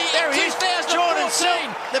see There in he is, 2014. Jordan Silk,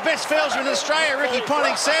 the best fielder in Australia, Ricky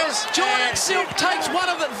Ponting says. Jordan Silk takes one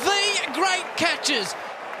of the great catches.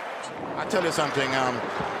 I tell you something,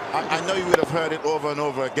 I know you would have heard it over and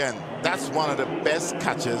over again. That's one of the best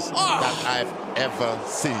catches that I've ever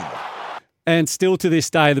seen. And still to this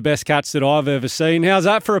day, the best catch that I've ever seen. How's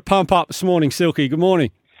that for a pump up this morning, Silky? Good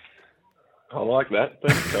morning. I like that.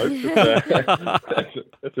 Thanks, Coach.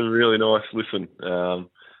 That's a really nice listen.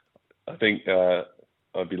 I think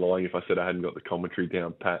I'd be lying if I said I hadn't got the commentary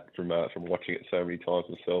down pat from watching it so many times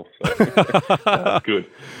myself. So it's good.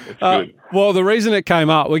 It's good. Well, the reason it came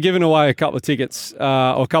up, we're giving away a couple of tickets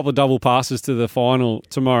or a couple of double passes to the final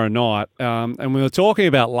tomorrow night. And we were talking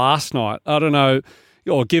about last night. I don't know,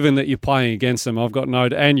 or given that you're playing against them,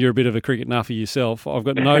 and you're a bit of a cricket nuffy yourself, I've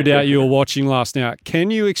got no doubt you were watching last night. Can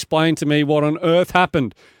you explain to me what on earth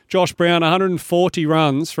happened? Josh Brown, 140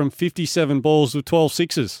 runs from 57 balls with 12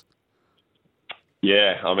 sixes.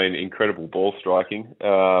 Yeah, I mean, incredible ball striking.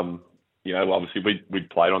 Obviously we'd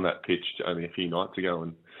played on that pitch only a few nights ago,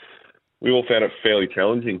 and we all found it fairly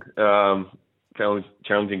challenging.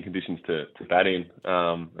 Challenging conditions to bat in,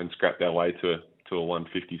 and scrapped our way to a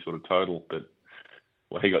 150 sort of total, but.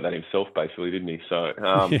 Well, he got that himself, basically, didn't he? So,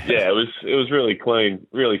 it was really clean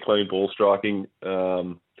ball striking.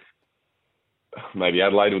 Maybe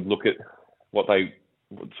Adelaide would look at what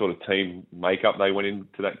sort of team makeup they went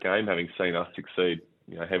into that game, having seen us succeed,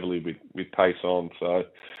 heavily with pace on. So,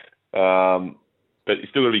 but he's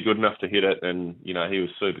still got to be good enough to hit it, and he was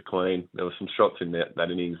super clean. There were some shots in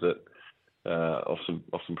that innings that off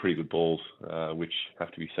some pretty good balls, which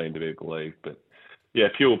have to be seen to be believed, but. Yeah,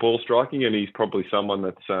 pure ball striking, and he's probably someone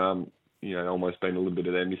that's almost been a little bit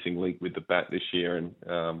of their missing link with the bat this year, and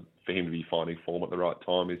for him to be finding form at the right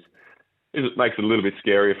time it makes it a little bit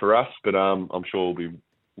scarier for us. But I'm sure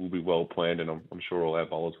we'll be well planned, and I'm sure all our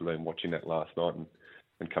bowlers will have been watching that last night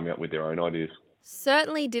and coming up with their own ideas.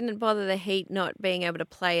 Certainly didn't bother the Heat not being able to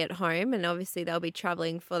play at home, and obviously they'll be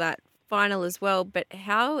travelling for that final as well. But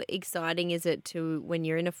how exciting is it when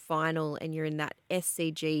you're in a final and you're in that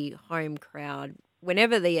SCG home crowd?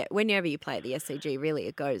 Whenever you play at the SCG, really,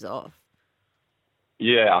 it goes off.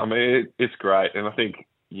 Yeah, I mean, it's great. And I think,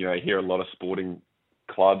 you hear a lot of sporting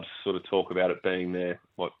clubs sort of talk about it being their,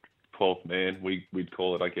 12th man, we'd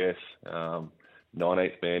call it, I guess,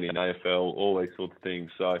 19th man in AFL, all these sorts of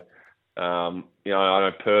things. So, I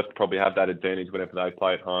know Perth probably have that advantage whenever they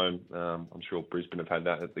play at home. I'm sure Brisbane have had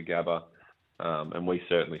that at the Gabba. And we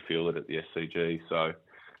certainly feel it at the SCG. So,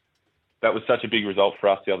 that was such a big result for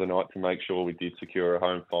us the other night to make sure we did secure a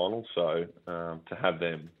home final. So to have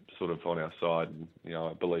them sort of on our side, and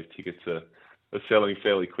I believe tickets are selling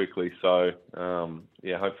fairly quickly. So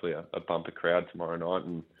hopefully a bumper crowd tomorrow night,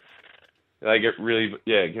 and they get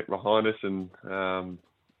behind us, and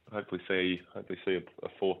hopefully see a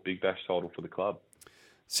fourth Big Bash title for the club.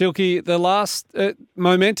 Silky, the last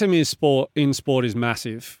momentum in sport is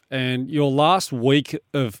massive, and your last week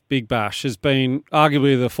of Big Bash has been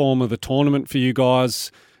arguably the form of the tournament for you guys.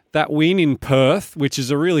 That win in Perth, which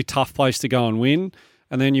is a really tough place to go and win,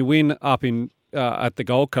 and then you win up in at the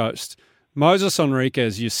Gold Coast. Moses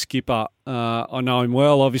Enriquez, your skipper, I know him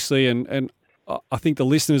well, obviously, and I think the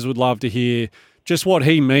listeners would love to hear just what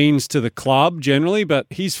he means to the club generally, but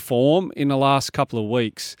his form in the last couple of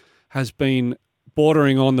weeks has been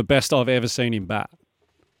bordering on the best I've ever seen him bat.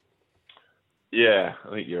 Yeah, I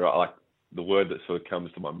think you're right. Like, the word that sort of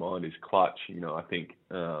comes to my mind is clutch. I think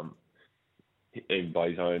even by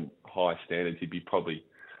his own high standards, he'd be probably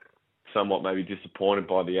somewhat maybe disappointed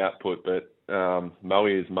by the output, but Moe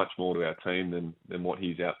is much more to our team than what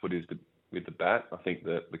his output is with the bat. I think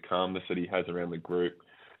that the calmness that he has around the group,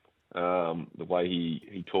 the way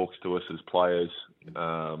he talks to us as players,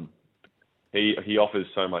 he offers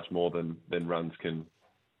so much more than runs can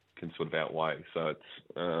sort of outweigh. So it's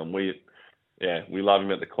we love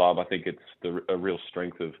him at the club. I think it's a real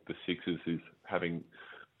strength of the Sixers is having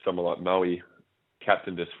someone like Moe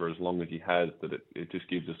captained us for as long as he has, that it just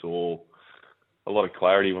gives us all a lot of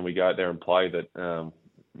clarity when we go out there and play that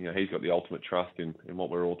he's got the ultimate trust in what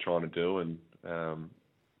we're all trying to do, and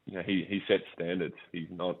he sets standards. He's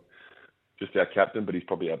not just our captain, but he's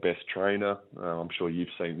probably our best trainer. I'm sure you've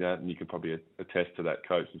seen that, and you can probably attest to that,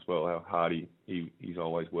 coach, as well, how hard he's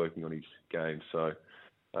always working on his game. So,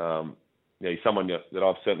 he's someone that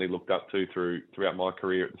I've certainly looked up to throughout my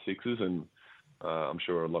career at the Sixers, and I'm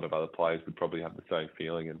sure a lot of other players would probably have the same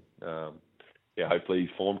feeling. And hopefully his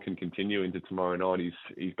form can continue into tomorrow night.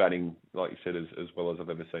 He's batting, like you said, as well as I've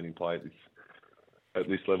ever seen him play at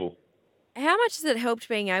this level. How much has it helped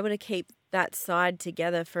being able to keep that side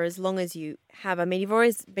together for as long as you have? I mean, you've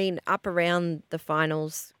always been up around the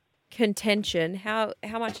finals contention. How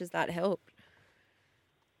much has that helped?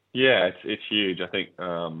 Yeah, it's huge. I think,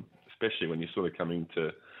 especially when you're sort of coming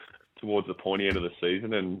towards the pointy end of the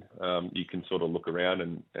season, and you can sort of look around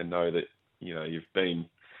and know that you've been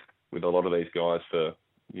with a lot of these guys for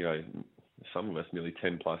some of us nearly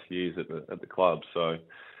 10 plus years at the club. So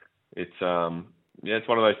it's it's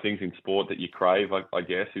one of those things in sport that you crave, I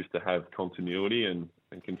guess, is to have continuity and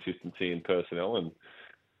consistency in personnel. And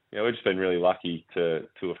we've just been really lucky to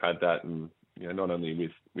have had that, and not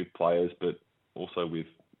only with players but also with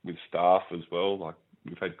staff as well. Like,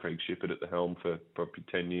 we've had Craig Shippert at the helm for probably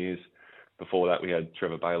 10 years. Before that, we had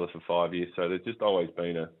Trevor Baylor for 5 years. So there's just always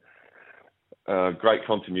been a great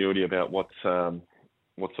continuity about what's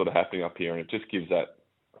sort of happening up here, and it just gives that.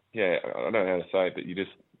 I don't know how to say it, but you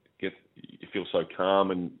feel so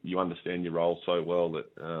calm and you understand your role so well that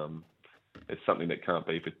it's something that can't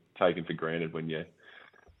be taken for granted when you're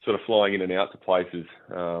sort of flying in and out to places.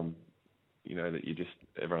 That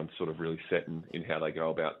everyone's sort of really set in how they go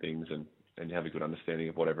about things, and you have a good understanding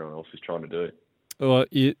of what everyone else is trying to do. Well,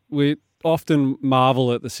 we often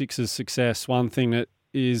marvel at the Sixers' success. One thing that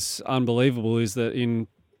is unbelievable is that in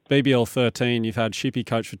BBL 13, you've had Shippy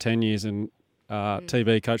coach for 10 years and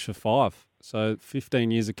TB coach for 5. So 15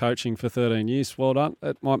 years of coaching for 13 years. Well done.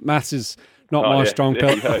 My maths is not my strong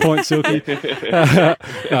point, Silky. No,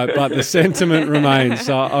 but the sentiment remains.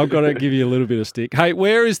 So I've got to give you a little bit of stick. Hey,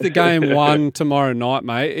 where is the game won tomorrow night,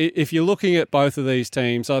 mate? If you're looking at both of these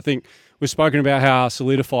teams, I think we've spoken about how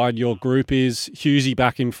solidified your group is. Hughesy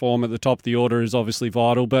back in form at the top of the order is obviously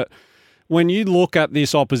vital. But when you look at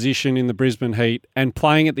this opposition in the Brisbane Heat and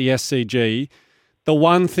playing at the SCG, the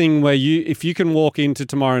one thing where if you can walk into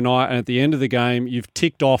tomorrow night and at the end of the game, you've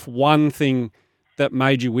ticked off one thing that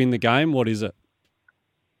made you win the game, what is it?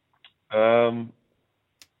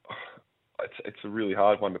 It's a really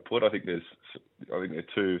hard one to put. I think they're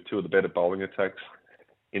two of the better bowling attacks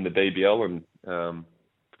in the BBL, and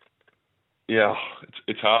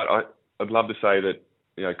it's hard. I'd love to say that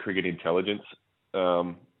cricket intelligence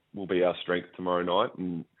will be our strength tomorrow night,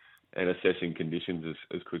 and assessing conditions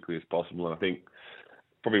as quickly as possible. And I think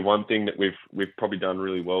probably one thing that we've probably done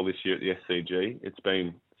really well this year at the SCG, it's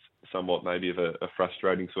been somewhat maybe of a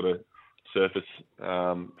frustrating sort of surface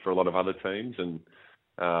for a lot of other teams, and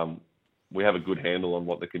we have a good handle on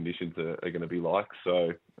what the conditions are going to be like.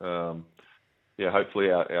 So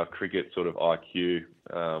hopefully our cricket sort of IQ,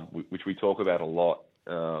 which we talk about a lot,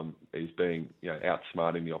 is being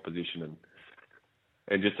outsmarting the opposition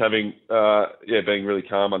and just having being really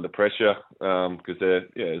calm under pressure, because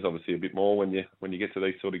there's obviously a bit more when you get to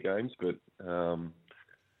these sort of games, but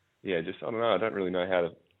just I don't know, I don't really know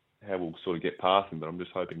how we'll sort of get past them, but I'm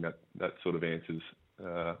just hoping that sort of answers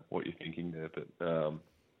what you're thinking there. But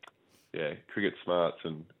cricket smarts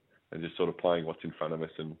and just sort of playing what's in front of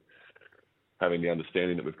us and having the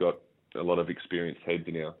understanding that we've got a lot of experienced heads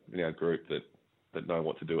in our group that know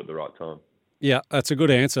what to do at the right time. Yeah, that's a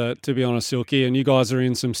good answer, to be honest, Silky. And you guys are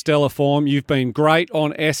in some stellar form. You've been great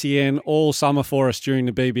on SEN all summer for us during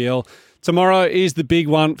the BBL. Tomorrow is the big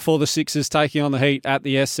one for the Sixers taking on the Heat at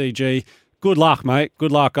the SCG. Good luck, mate.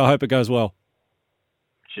 Good luck. I hope it goes well.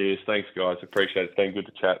 Cheers. Thanks, guys. Appreciate it. It's been good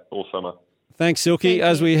to chat all summer. Thanks, Silky.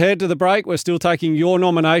 As we head to the break, we're still taking your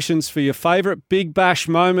nominations for your favourite Big Bash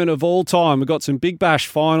moment of all time. We've got some Big Bash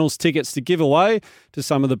finals tickets to give away to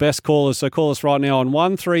some of the best callers. So call us right now on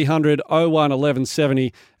 1300 01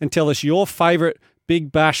 1170 and tell us your favourite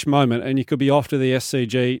Big Bash moment, and you could be off to the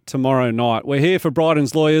SCG tomorrow night. We're here for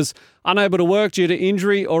Bryden's Lawyers. Unable to work due to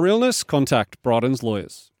injury or illness? Contact Bryden's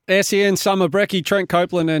Lawyers. SEN Summer Brecky, Trent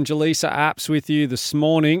Copeland and Jelisa Apps with you this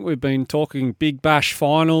morning. We've been talking Big Bash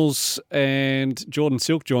finals, and Jordan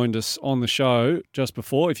Silk joined us on the show just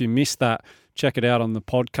before. If you missed that, check it out on the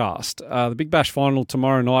podcast. The Big Bash final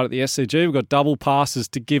tomorrow night at the SCG. We've got double passes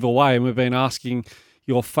to give away, and we've been asking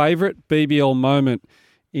your favourite BBL moment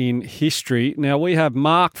in history. Now, we have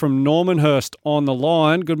Mark from Normanhurst on the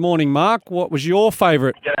line. Good morning, Mark. What was your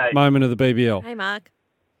favourite moment of the BBL? Hey, Mark.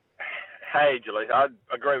 Hey, Jelisa. I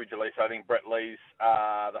agree with Jelisa. I think Brett Lee's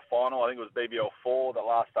the final, I think it was BBL 4, the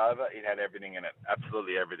last over, it had everything in it.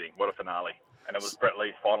 Absolutely everything. What a finale. And it was Brett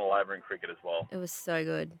Lee's final over in cricket as well. It was so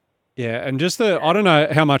good. Yeah, and just I don't know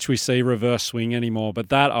how much we see reverse swing anymore, but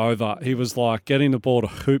that over, he was like getting the ball to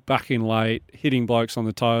hoop back in late, hitting blokes on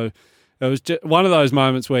the toe. It was just one of those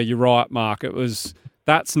moments where you're right, Mark.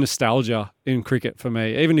 That's nostalgia in cricket for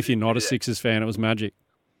me. Even if you're not a Sixers fan, it was magic.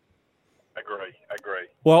 Agree.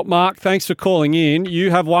 Well, Mark, thanks for calling in.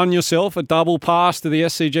 You have won yourself a double pass to the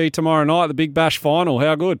SCG tomorrow night, the Big Bash final.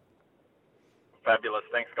 How good? Fabulous.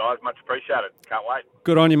 Thanks, guys. Much appreciated. Can't wait.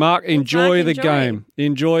 Good on you, Mark. Enjoy the game.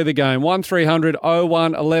 Enjoy the game. 1300 01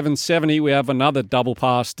 1170. We have another double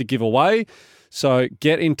pass to give away. So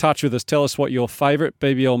get in touch with us. Tell us what your favourite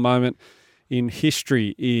BBL moment in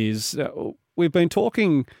history is. We've been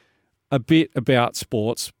talking a bit about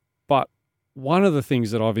sports, but one of the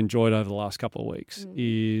things that I've enjoyed over the last couple of weeks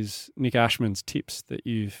is Nick Ashman's tips that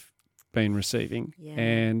you've been receiving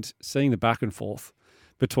and seeing the back and forth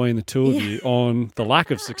between the two of you on the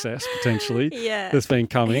lack of success, potentially, that's been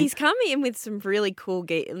coming. He's come in with some really cool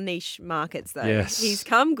niche markets, though. Yes. He's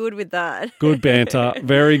come good with that. Good banter,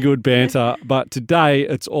 very good banter. But today,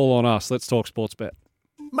 it's all on us. Let's talk Sportsbet.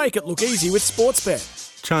 Make it look easy with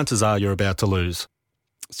Sportsbet. Chances are you're about to lose.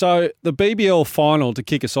 So the BBL final to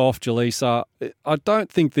kick us off, Jelisa, I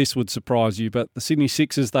don't think this would surprise you, but the Sydney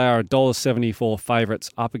Sixers, they are $1.74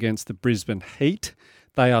 favourites up against the Brisbane Heat.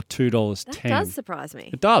 They are $2.10. That does surprise me.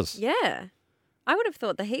 It does. Yeah. I would have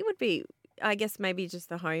thought the Heat would be, I guess, maybe just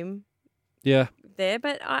the home there.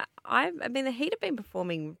 But I mean, the Heat have been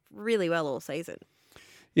performing really well all season.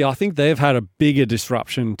 Yeah, I think they've had a bigger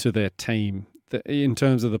disruption to their team in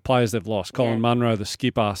terms of the players they've lost. Colin Munro, the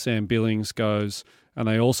skipper, Sam Billings goes, and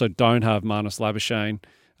they also don't have Marnus Labuschagne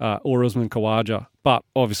or Usman Khawaja. But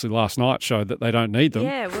obviously last night showed that they don't need them.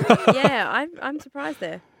 Yeah, well, I'm surprised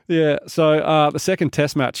there. Yeah, so the second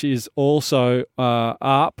test match is also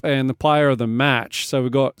up, and the player of the match, so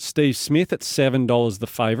we've got Steve Smith at $7 the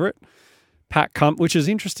favourite. Pat Cummins, which is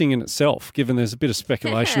interesting in itself, given there's a bit of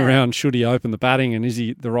speculation around should he open the batting and is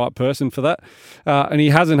he the right person for that. And he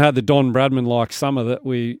hasn't had the Don Bradman-like summer that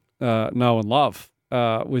we know and love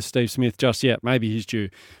with Steve Smith just yet. Maybe he's due.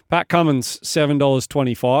 Pat Cummins,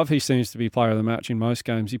 $7.25. He seems to be player of the match in most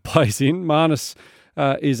games he plays in. Marnus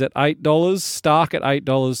is at $8, Stark at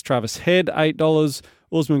 $8, Travis Head $8,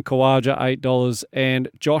 Usman Khawaja $8, and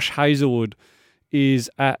Josh Hazlewood is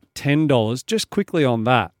at $10. Just quickly on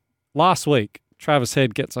that, last week Travis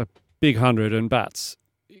Head gets a big 100 and bats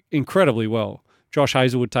incredibly well. Josh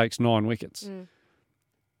Hazlewood takes 9 wickets.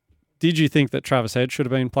 Did you think that Travis Head should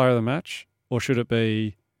have been player of the match, or should it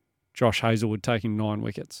be Josh Hazlewood taking 9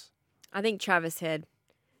 wickets? I think Travis Head.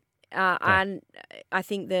 And I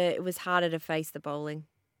think that it was harder to face the bowling.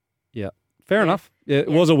 Yeah, fair enough. Yeah, it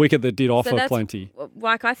was a wicket that did offer plenty.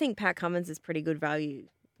 Like, I think Pat Cummins is pretty good value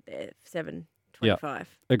there, $7.25.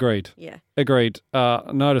 Agreed. Yeah. Agreed.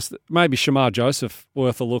 Notice that maybe Shamar Joseph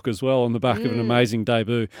worth a look as well on the back of an amazing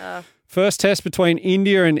debut. First test between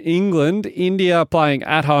India and England. India playing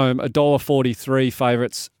at home, $1.43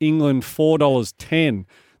 favourites. England, $4.10.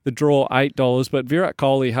 The draw, $8, but Virat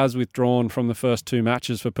Kohli has withdrawn from the first 2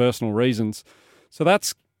 matches for personal reasons. So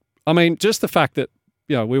that's, I mean, just the fact that,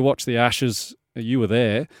 we watched the Ashes, you were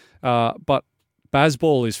there, but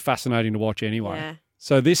Bazball is fascinating to watch anyway. Yeah.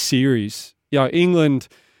 So this series, England,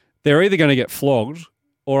 they're either going to get flogged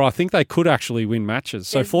or I think they could actually win matches.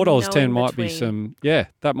 So $4.10 might be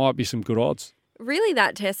that might be some good odds. really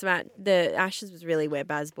that test match, the Ashes was really where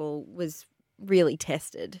Bazball was really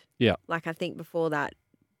tested. Yeah. Like I think before that,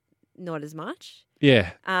 not as much.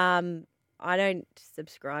 Yeah. I don't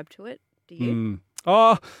subscribe to it. Do you?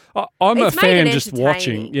 I'm a It's made fan it just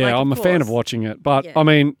watching. entertaining, Yeah, like, I'm a of fan of course. watching it. But, Yeah. I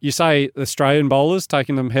mean, you say Australian bowlers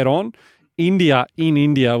taking them head on. India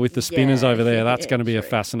with the spinners over there. That's going to be a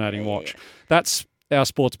fascinating watch. That's our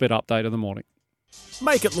sports bet update of the morning.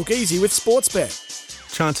 Make it look easy with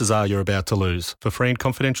Sportsbet. Chances are you're about to lose. For free and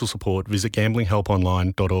confidential support, visit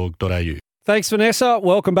gamblinghelponline.org.au. Thanks, Vanessa.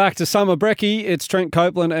 Welcome back to Summer Brekkie. It's Trent,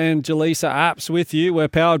 Copeland and Jelisa Apps with you. We're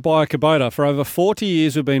powered by Kubota. For over 40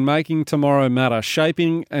 years, we've been making tomorrow matter,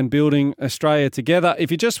 shaping and building Australia together. If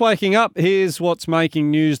you're just waking up, here's what's making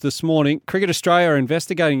news this morning. Cricket Australia are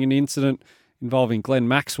investigating an incident involving Glenn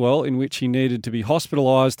Maxwell in which he needed to be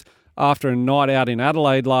hospitalised after a night out in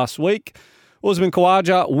Adelaide last week. Usman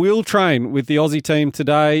Khawaja will train with the Aussie team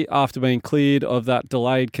today after being cleared of that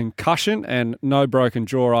delayed concussion and no broken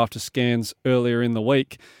jaw after scans earlier in the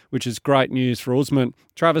week, which is great news for Usman.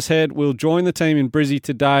 Travis Head will join the team in Brizzy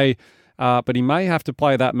today, but he may have to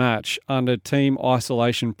play that match under team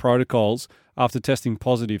isolation protocols after testing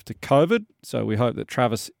positive to COVID. So we hope that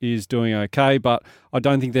Travis is doing okay, but I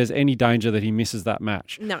don't think there's any danger that he misses that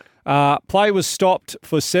match. No. Play was stopped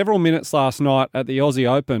for several minutes last night at the Aussie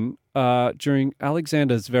Open during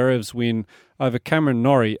Alexander Zverev's win over Cameron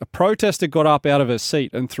Norrie. A protester got up out of her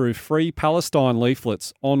seat and threw Free Palestine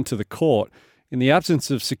leaflets onto the court. In the absence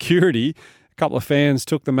of security, a couple of fans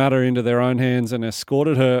took the matter into their own hands and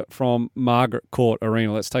escorted her from Margaret Court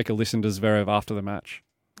Arena. Let's take a listen to Zverev after the match.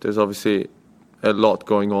 There's obviously a lot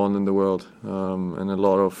going on in the world, and a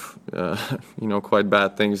lot of, quite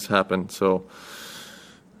bad things happen. So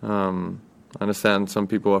I understand some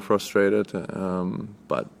people are frustrated,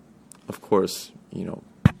 but of course,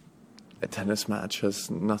 a tennis match has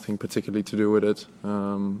nothing particularly to do with it.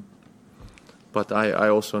 But I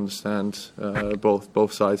also understand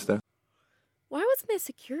both sides there. Why wasn't there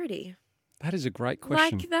security? That is a great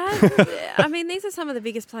question. Like that? I mean, these are some of the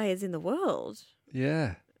biggest players in the world.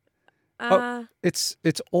 Yeah. It's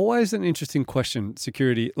always an interesting question,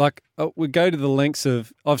 security. Like, we go to the lengths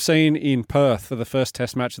of, I've seen in Perth for the first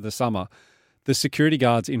test match of the summer, the security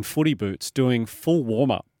guards in footy boots doing full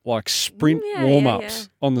warm-up, like sprint warm-ups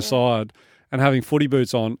on the side and having footy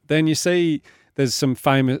boots on. Then you see there's a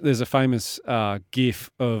famous gif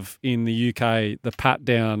of, in the UK, the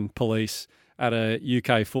pat-down police at a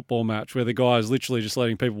UK football match where the guy is literally just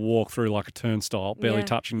letting people walk through like a turnstile, barely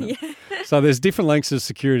touching them. Yeah. So there's different lengths of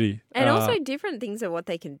security. And also different things of what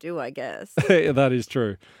they can do, I guess. That is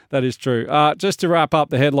true. That is true. Just to wrap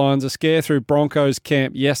up the headlines, a scare through Broncos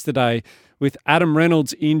camp yesterday with Adam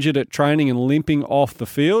Reynolds injured at training and limping off the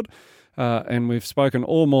field. And we've spoken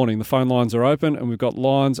all morning. The phone lines are open and we've got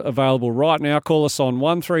lines available right now. Call us on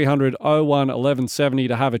 1300 01 1170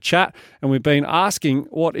 to have a chat. And we've been asking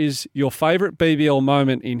what is your favourite BBL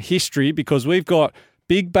moment in history, because we've got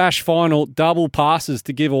Big Bash final double passes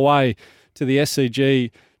to give away to the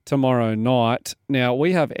SCG tomorrow night. Now,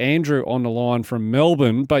 we have Andrew on the line from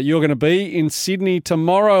Melbourne, but you're going to be in Sydney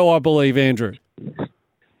tomorrow, I believe, Andrew.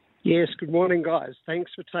 Yes, good morning, guys.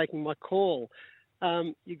 Thanks for taking my call.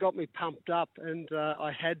 You got me pumped up, and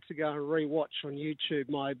I had to go and rewatch on YouTube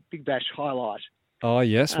my Big Bash highlight. Oh,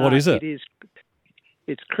 yes. What is it?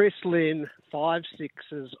 It's Chris Lynn, 5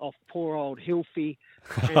 sixes off poor old Hilfy,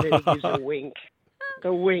 and then he gives a wink.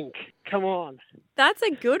 A wink. Come on. That's a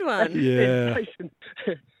good one. Yeah.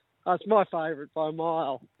 That's my favourite by a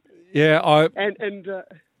mile. Yeah,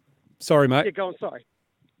 Sorry, mate. Yeah, go on, sorry.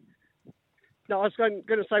 No, I was going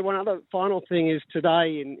to say one other final thing is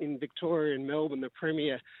today in Victoria and Melbourne, the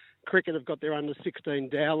Premier Cricket have got their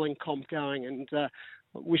under-16 Dowling comp going, and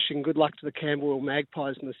wishing good luck to the Camberwell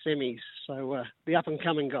Magpies in the semis. So the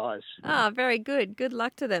up-and-coming guys. Very good. Good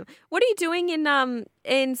luck to them. What are you doing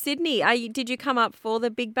in Sydney? Did you come up for the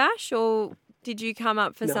Big Bash, or did you come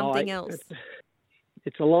up for something else?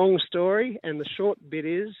 It's a long story, and the short bit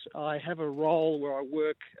is I have a role where I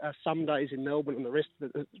work some days in Melbourne and the rest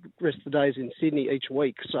of the days in Sydney each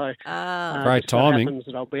week. So great timing. Happens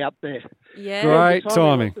that I'll be up there. Yeah, great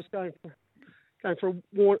timing. I was just going for a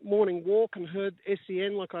morning walk and heard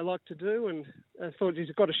SEN like I like to do, and I thought he's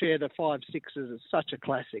got to share the 5 sixes. It's such a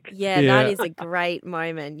classic. Yeah, that is a great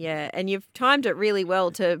moment. Yeah, and you've timed it really well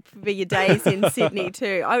to be your days in Sydney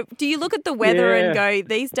too. Do you look at the weather and go,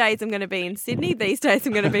 these days I'm going to be in Sydney, these days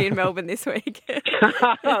I'm going to be in Melbourne this week?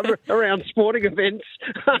 Around sporting events.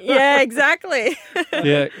 Yeah, exactly.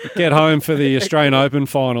 Yeah, get home for the Australian Open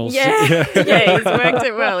finals. Yeah, he's worked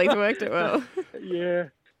it well. Yeah.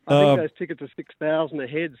 I think those tickets are 6,000 a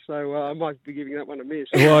head, so I might be giving that one a miss.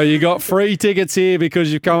 Well, you got free tickets here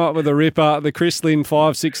because you've come up with a ripper. The Chris Lynn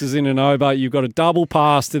 5-6s in and over. You've got a double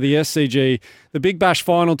pass to the SCG. The Big Bash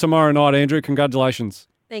final tomorrow night, Andrew. Congratulations.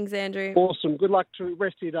 Thanks, Andrew. Awesome. Good luck to the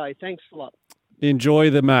rest of your day. Thanks a lot. Enjoy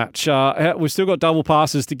the match. We've still got double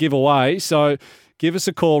passes to give away, so give us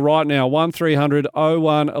a call right now, 1300 01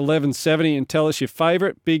 1170, and tell us your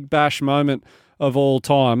favourite Big Bash moment of all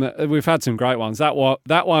time. We've had some great ones. That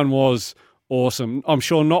one was awesome. I'm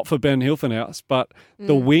sure not for Ben Hilfenhaus, but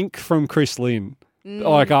the wink from Chris Lynn,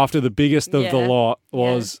 like after the biggest of the lot,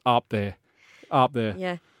 was up there. Up there.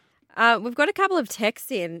 Yeah. We've got a couple of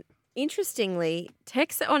texts in. Interestingly,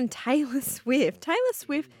 texts on Taylor Swift. Taylor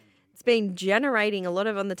Swift has been generating a lot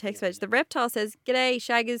of on the text page. The Reptile says, "G'day,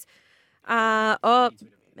 Shaggers."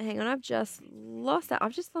 Hang on, I've just lost that.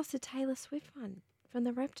 I've just lost a Taylor Swift one from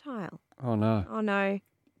the Reptile. Oh, no. Oh, no.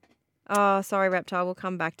 Oh, sorry, Reptile. We'll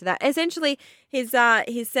come back to that. Essentially, his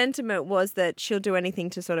sentiment was that she'll do anything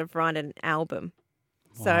to sort of write an album.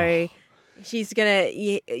 Wow. So she's going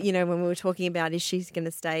to, when we were talking about is she's going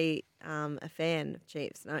to stay a fan of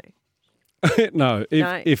Chiefs? No. No.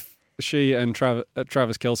 If she and Travis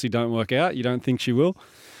Kelce don't work out, you don't think she will?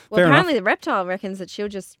 Well, Fair apparently enough. the Reptile reckons that she'll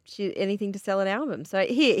anything to sell an album. So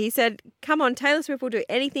here, he said, come on, Taylor Swift will do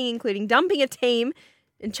anything, including dumping a team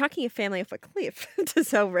and chucking a family off a cliff to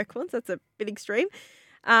sell records. That's a bit extreme.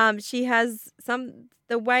 She has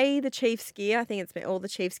the way the Chiefs gear, I think it's been all the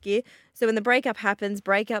Chiefs gear. So when the breakup happens,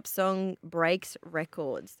 breakup song breaks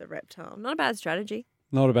records, the Reptile. Not a bad strategy.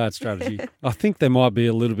 Not a bad strategy. I think there might be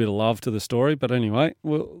a little bit of love to the story, but anyway.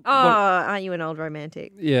 Aren't you an old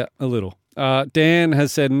romantic? Yeah, a little. Dan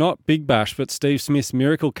has said not Big Bash, but Steve Smith's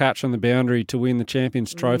miracle catch on the boundary to win the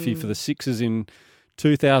Champions Trophy for the Sixers in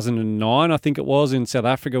 2009, I think it was, in South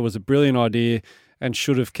Africa, was a brilliant idea and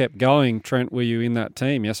should have kept going. Trent, were you in that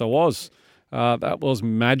team? Yes, I was. That was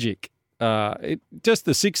magic. Just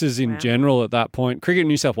the Sixers in general at that point. Cricket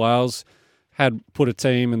New South Wales had put a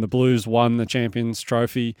team and the Blues won the Champions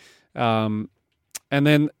Trophy. And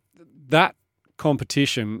then that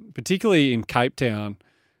competition, particularly in Cape Town,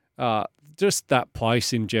 just that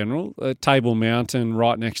place in general, Table Mountain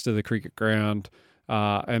right next to the cricket ground,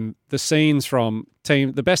 and the scenes from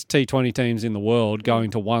the best T20 teams in the world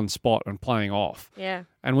going to one spot and playing off. Yeah.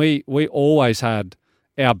 And we always had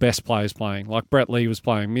our best players playing. Like Brett Lee was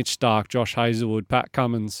playing, Mitch Starc, Josh Hazlewood, Pat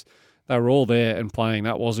Cummins. They were all there and playing.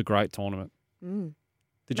 That was a great tournament. Do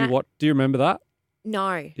you remember that?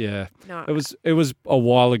 No. Yeah. No. It was a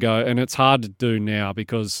while ago, and it's hard to do now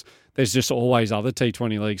because there's just always other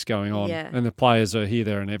T20 leagues going on, and the players are here,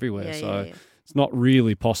 there, and everywhere. It's not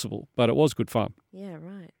really possible, but it was good fun. Yeah,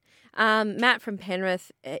 right. Matt from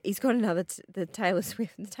Penrith, he's got another the Taylor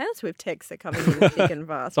Swift. The Taylor Swift texts are coming in thick and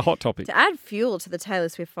fast. It's a hot topic. To add fuel to the Taylor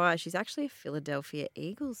Swift fire, she's actually a Philadelphia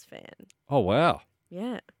Eagles fan. Oh wow!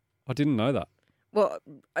 Yeah, I didn't know that. Well,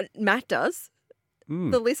 Matt does.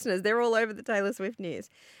 The listeners, they're all over the Taylor Swift news.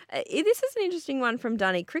 This is an interesting one from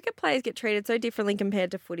Dunny. Cricket players get treated so differently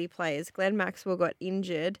compared to footy players. Glenn Maxwell got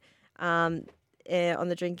injured on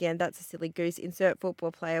the drinking end. That's a silly goose. Insert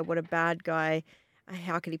football player. What a bad guy.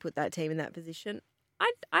 How could he put that team in that position? I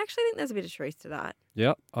actually think there's a bit of truth to that.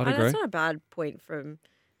 Yeah, I'd agree. That's not a bad point from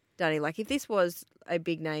Dunny. Like, if this was a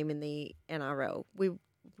big name in the NRL, we'd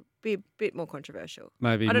be a bit more controversial.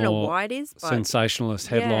 Maybe I don't know more why it is. But sensationalist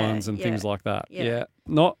headlines and things like that. Yeah.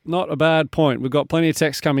 Not a bad point. We've got plenty of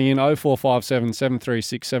texts coming in, 0457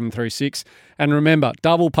 736 736. And remember,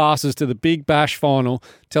 double passes to the Big Bash final.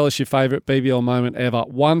 Tell us your favourite BBL moment ever.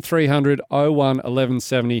 1300 01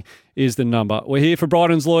 1170 is the number. We're here for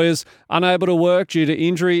Bryden's Lawyers. Unable to work due to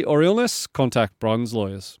injury or illness? Contact Bryden's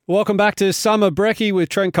Lawyers. Welcome back to Summer Brekkie with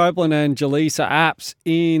Trent Copeland and Jelisa Apps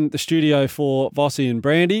in the studio for Vossi and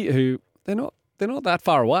Brandy, who they're not that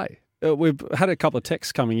far away. We've had a couple of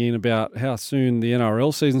texts coming in about how soon the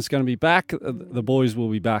NRL season's going to be back. The boys will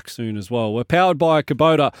be back soon as well. We're powered by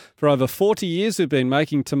Kubota. For over 40 years, we've been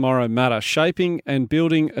making tomorrow matter, shaping and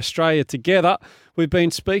building Australia together. We've been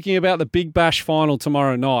speaking about the Big Bash final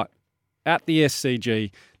tomorrow night at the SCG.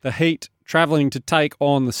 The Heat travelling to take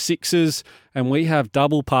on the Sixers, and we have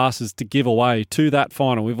double passes to give away to that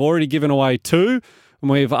final. We've already given away 2, and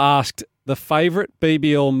we've asked the favourite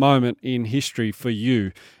BBL moment in history for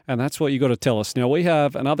you, and that's what you got to tell us. Now, we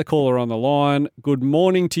have another caller on the line. Good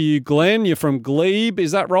morning to you, Glenn. You're from Glebe,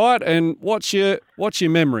 is that right? And what's your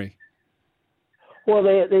memory? Well,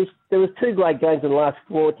 there was 2 great games in the last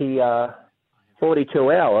 42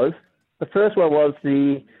 hours. The first one was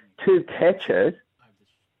the 2 catches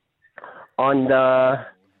on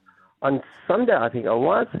Sunday, I think it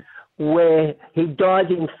was, where he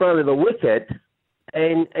dives in front of the wicket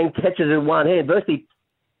and catches it in one hand. Firstly,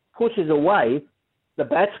 pushes away the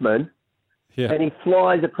batsman, and he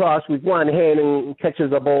flies across with one hand and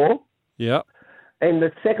catches the ball. Yeah. And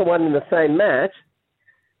the second one in the same match,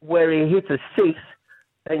 where he hits a six,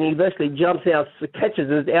 and he virtually jumps out, catches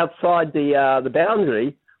it outside the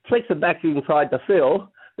boundary, flicks it back inside the field,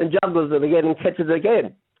 then juggles it again and catches it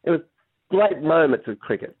again. It was great moments of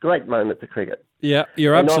cricket. Great moments of cricket. Yeah,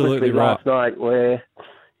 you're and absolutely obviously right. last night, where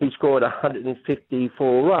he scored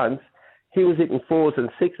 154 runs, he was hitting fours and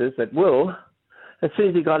sixes at will. As soon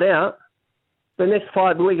as he got out, the next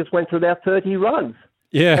 5 wickets went to about 30 runs.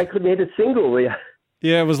 Yeah. They couldn't hit a single. Yeah,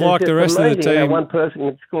 it was It's like the just rest of the amazing how team. one person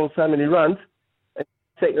can score so many runs. And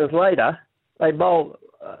seconds later, they bowl.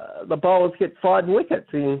 The bowlers get 5 wickets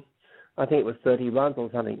in, I think it was 30 runs or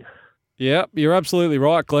something. Yeah, you're absolutely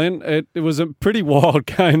right, Glenn. It was a pretty wild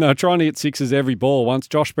game. They were trying to hit sixes every ball. Once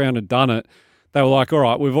Josh Brown had done it, they were like, all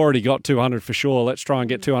right, we've already got 200 for sure. Let's try and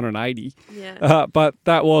get 280. Yeah. But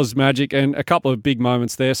that was magic and a couple of big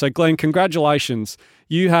moments there. So, Glenn, congratulations.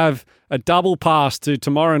 You have a double pass to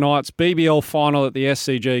tomorrow night's BBL final at the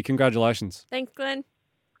SCG. Congratulations. Thanks, Glenn.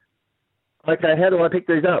 Okay, how do I pick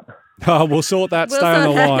these up? We'll sort that. Stay on the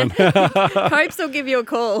line. Hopes will give you a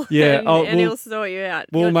call. Yeah, and he'll sort you out.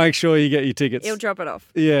 We'll make sure you get your tickets. He'll drop it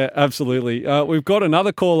off. Yeah, absolutely. We've got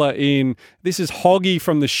another caller in. This is Hoggy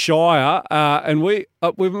from the Shire, and we've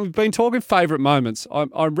been talking favourite moments.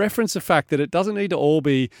 I reference the fact that it doesn't need to all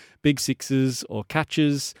be big sixes or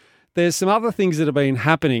catches. There's some other things that have been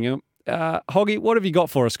happening. Hoggy, what have you got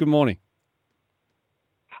for us? Good morning.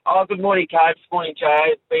 Oh, good morning, Coach. Morning,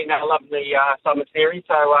 Jay. It's been a lovely summer series,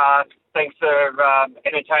 so thanks for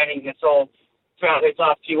entertaining us all throughout these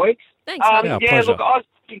last few weeks. Thanks. Pleasure. Look, I was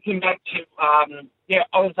thinking back to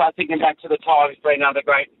the times when the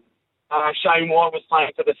great Shane Warne was playing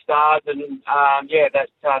for the Stars, and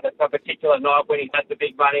that particular night when he had the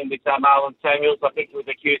big run-in with Marlon Samuels. I think he was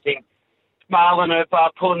accusing Marlon of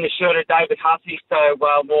pulling the shirt of David Hussey, so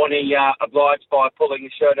Warne obliged by pulling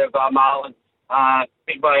the shirt of Marlon.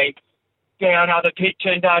 Big way down the pitch,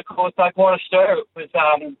 and of course, quite a stir.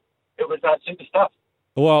 It was super stuff.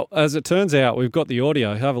 Well, as it turns out, we've got the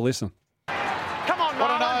audio. Have a listen. Come on,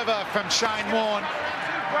 what an over from Shane Warne.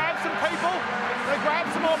 Grab some people. They grab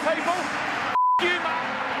some more people. You, mate.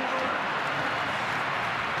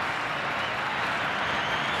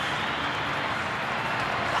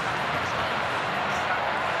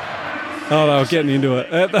 Oh, they were getting into it.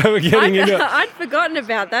 I'd forgotten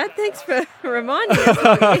about that. Thanks for reminding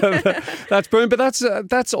us. That's brilliant, but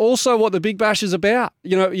that's also what the Big Bash is about.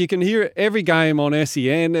 You know, you can hear it every game on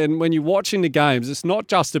SEN, and when you're watching the games, it's not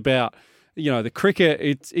just about, the cricket.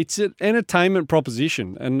 It's an entertainment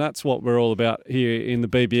proposition, and that's what we're all about here in the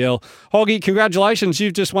BBL. Hoggy, congratulations.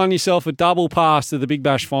 You've just won yourself a double pass to the Big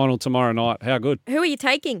Bash final tomorrow night. How good. Who are you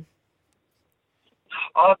taking?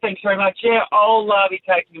 Oh, thanks very much. Yeah, I'll be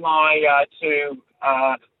taking my two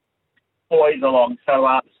boys along, so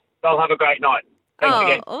they'll have a great night. Thanks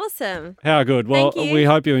again. Awesome. How good. Well, Thank you. we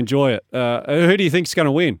hope you enjoy it. Who do you think's going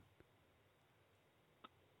to win?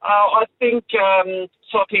 I think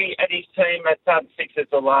Socky and his team at Sixers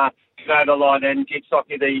will go the line and give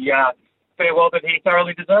Socky the farewell that he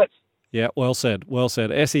thoroughly deserves. Yeah, well said. Well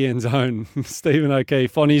said. SEN's own Stephen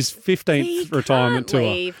O'Keefe on his 15th retirement tour.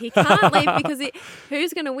 He can't leave because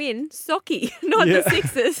who's going to win? Socky, not the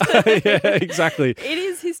Sixers. Yeah, exactly. It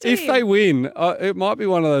is his team. If they win, it might be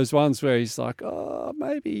one of those ones where he's like,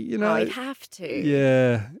 maybe, Oh, he'd have to.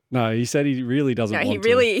 Yeah. No, he said he really doesn't want to.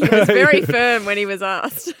 He was very firm when he was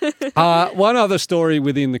asked. One other story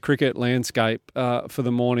within the cricket landscape for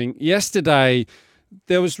the morning. Yesterday,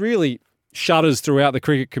 there was really shudders throughout the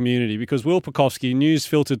cricket community because Will Pucovski, news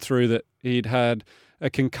filtered through that he'd had a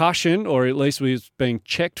concussion, or at least was being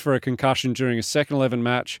checked for a concussion during a second 11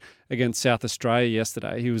 match against South Australia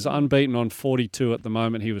yesterday. He was unbeaten on 42 at the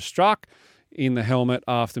moment he was struck in the helmet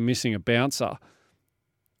after missing a bouncer.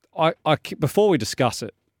 Before we discuss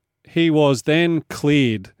it, he was then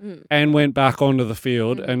cleared and went back onto the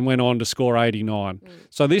field and went on to score 89.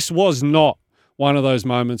 So this was not one of those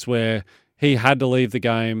moments where he had to leave the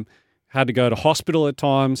game, had to go to hospital at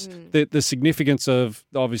times, the significance of,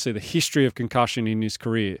 obviously, the history of concussion in his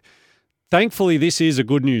career. Thankfully, this is a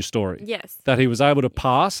good news story. Yes. That he was able to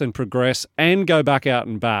pass and progress and go back out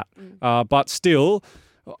and bat. But still,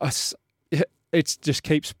 it just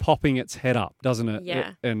keeps popping its head up, doesn't it?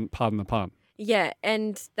 Yeah. And pardon the pun. Yeah,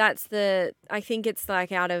 and I think it's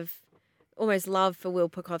like out of almost love for Will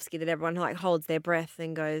Pucovski that everyone holds their breath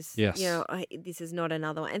and goes, yes, this is not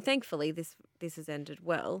another one. And thankfully, this has ended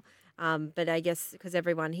well. But I guess because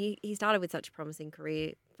he started with such a promising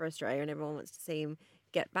career for Australia and everyone wants to see him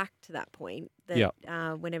get back to that point. That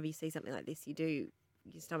whenever you see something like this,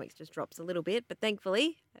 your stomach just drops a little bit. But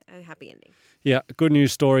thankfully, a happy ending. Yeah, good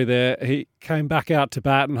news story there. He came back out to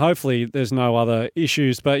bat, and hopefully there's no other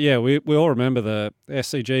issues. But yeah, we all remember the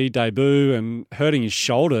SCG debut and hurting his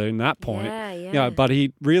shoulder in that point. Yeah. But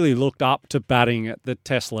he really looked up to batting at the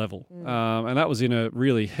Test level, and that was in a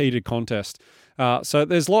really heated contest. So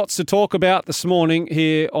there's lots to talk about this morning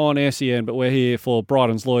here on SEN, but we're here for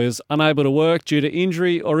Bryden's Lawyers. Unable to work due to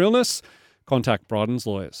injury or illness? Contact Bryden's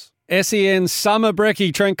Lawyers. SEN Summer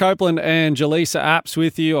Brekkie, Trent Copeland and Jelisa apps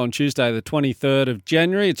with you on Tuesday the 23rd of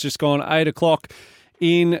January. It's just gone 8 o'clock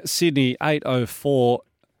in Sydney, 8:04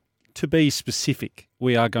 to be specific.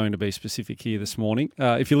 We are going to be specific here this morning.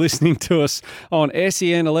 If you're listening to us on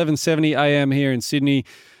SEN 1170 AM here in Sydney,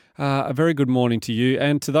 a very good morning to you.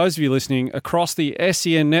 And to those of you listening across the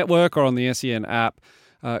SEN network or on the SEN app,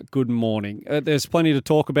 good morning. There's plenty to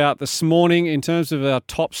talk about this morning in terms of our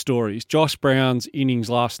top stories. Josh Brown's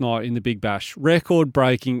innings last night in the Big Bash.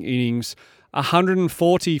 Record-breaking innings,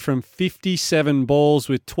 140 from 57 balls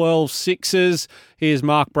with 12 sixes. Here's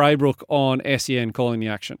Mark Braybrook on SEN calling the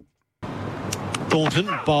action. Thornton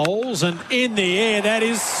bowls, and in the air, that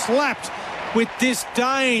is slapped with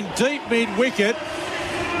disdain. Deep mid-wicket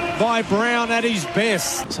by Brown at his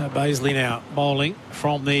best. So Bazley now bowling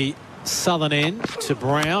from the southern end to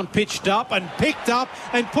Brown, pitched up and picked up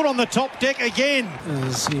and put on the top deck again.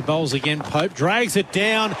 As he bowls again, Pope drags it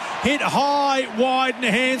down, hit high, wide and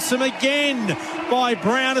handsome again by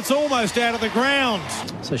Brown. It's almost out of the ground.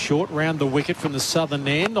 So short round the wicket from the southern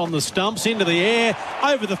end, on the stumps, into the air,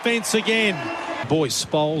 over the fence again. Boyce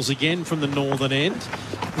bowls again from the northern end.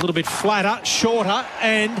 A little bit flatter, shorter,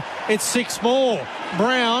 and it's 6 more.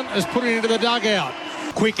 Brown has put it into the dugout.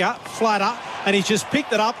 Quicker, flatter, and he's just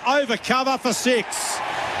picked it up over cover for 6.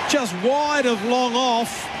 Just wide of long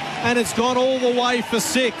off, and it's gone all the way for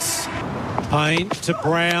 6. Payne to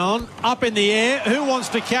Brown, up in the air. Who wants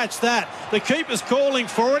to catch that? The keeper's calling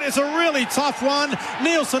for it. It's a really tough one.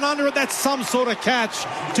 Nielsen under it. That's some sort of catch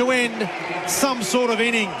to end some sort of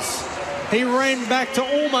innings. He ran back to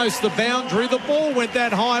almost the boundary. The ball went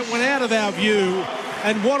that high, it went out of our view.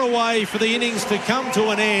 And what a way for the innings to come to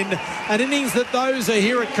an end. An innings that those are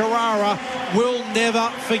here at Carrara will never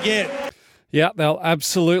forget. Yeah, they'll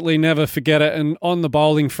absolutely never forget it. And on the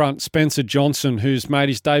bowling front, Spencer Johnson, who's made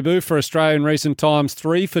his debut for Australia in recent times,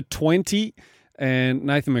 3 for 20. And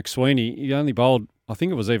Nathan McSweeney, he only bowled, I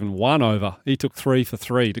think it was even 1 over. He took 3 for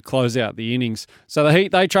 3 to close out the innings. So the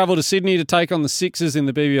Heat, they travel to Sydney to take on the Sixers in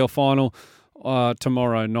the BBL final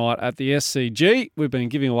tomorrow night at the SCG. We've been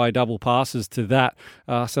giving away double passes to that.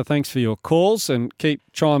 So thanks for your calls and keep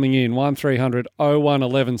chiming in. 1300 01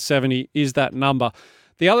 1170 is that number.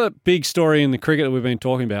 The other big story in the cricket that we've been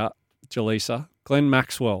talking about, Jelisa, Glenn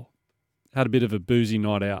Maxwell had a bit of a boozy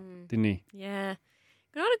night out, didn't he? Yeah.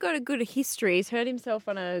 Not got a good history. He's hurt himself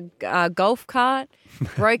on a golf cart,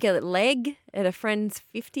 broke a leg at a friend's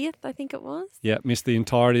 50th, I think it was. Yeah, missed the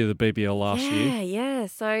entirety of the BBL last year. Yeah.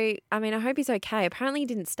 So, I mean, I hope he's okay. Apparently he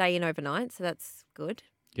didn't stay in overnight, so that's good.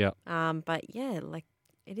 Yeah. But, yeah, like,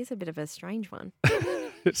 it is a bit of a strange one.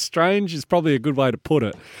 Strange is probably a good way to put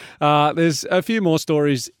it. There's a few more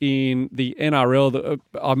stories in the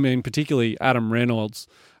NRL. Particularly Adam Reynolds,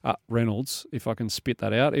 if I can spit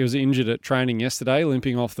that out. He was injured at training yesterday,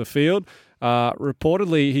 limping off the field.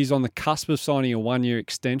 Reportedly, he's on the cusp of signing a 1-year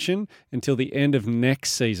extension until the end of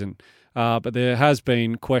next season. But there has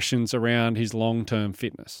been questions around his long-term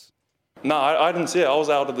fitness. No, I didn't see it. I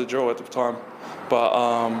was out of the drill at the time. But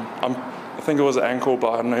I think it was an ankle,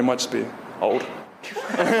 but I don't know, he might just be old.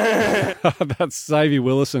 That's Xavier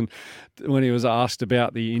Willison when he was asked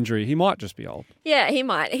about the injury. He might just be old. Yeah, he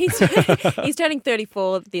might. He's turning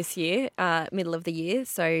 34 this year, middle of the year,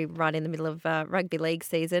 so right in the middle of rugby league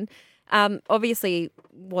season. Obviously,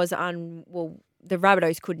 the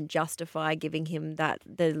Rabbitohs couldn't justify giving him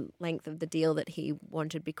the length of the deal that he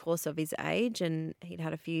wanted because of his age, and he'd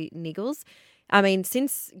had a few niggles. I mean,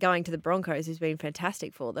 since going to the Broncos, he's been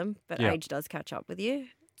fantastic for them, but age does catch up with you.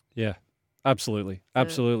 Yeah. Absolutely.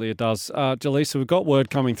 Absolutely it does. Jelisa, we've got word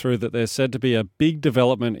coming through that there's said to be a big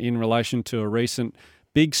development in relation to a recent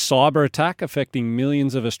big cyber attack affecting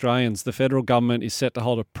millions of Australians. The federal government is set to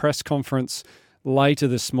hold a press conference later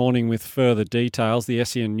this morning with further details. The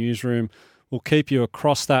SEN newsroom will keep you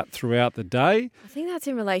across that throughout the day. I think that's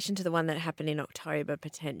in relation to the one that happened in October,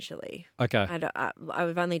 potentially. Okay.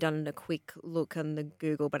 I've only done a quick look on the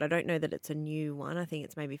Google, but I don't know that it's a new one. I think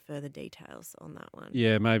it's maybe further details on that one.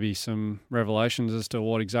 Yeah, maybe some revelations as to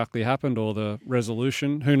what exactly happened or the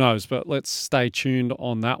resolution. Who knows? But let's stay tuned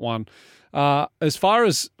on that one. As far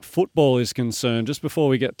as football is concerned, just before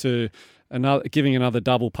we get to giving another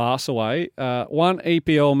double pass away. One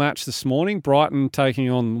EPL match this morning, Brighton taking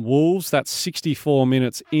on Wolves. That's 64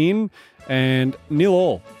 minutes in, and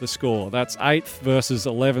 0-0 the score. That's 8th versus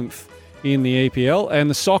 11th in the EPL. And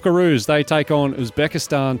the Socceroos, they take on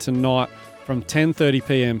Uzbekistan tonight from 10:30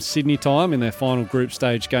 p.m. Sydney time in their final group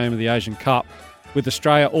stage game of the Asian Cup, with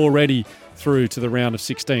Australia already through to the round of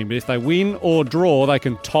 16. But if they win or draw, they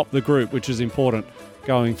can top the group, which is important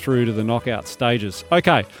going through to the knockout stages.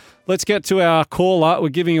 Okay, let's get to our caller. We're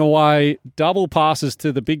giving away double passes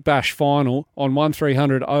to the Big Bash final on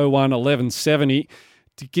 1300 01 1170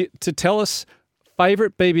 to tell us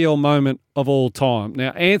favourite BBL moment of all time.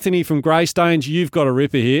 Now, Anthony from Greystanes, you've got a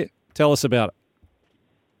ripper here. Tell us about it.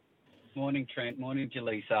 Morning, Trent. Morning,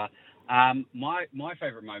 Jelisa. My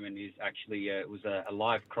favourite moment is actually it was a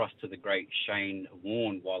live cross to the great Shane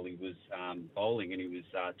Warne while he was bowling, and he was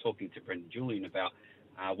talking to Brendan Julian about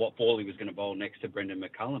what ball he was going to bowl next to Brendan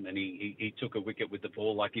McCullum, and he took a wicket with the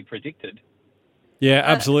ball like he predicted. Yeah,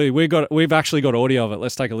 absolutely. We've actually got audio of it.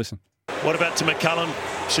 Let's take a listen. What about to McCullum,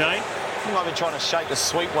 Shane? He might be trying to shape a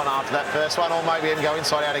sweep one after that first one, or maybe even go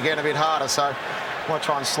inside out again a bit harder. So might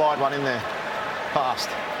try and slide one in there past.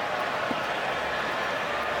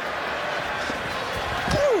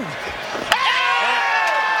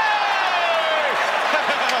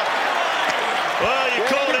 Well, you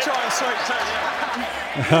called it. Try and sweep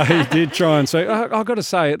too. He did try and sweep. I've got to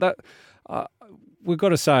say that we've got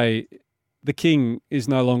to say the king is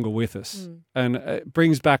no longer with us, and it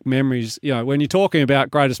brings back memories. You know, when you're talking about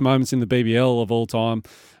greatest moments in the BBL of all time,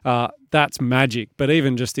 that's magic. But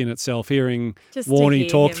even just in itself, hearing Warney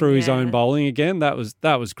talk through his own bowling again, that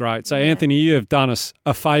was great. So Anthony, you have done us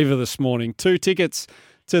a favour this morning. 2 tickets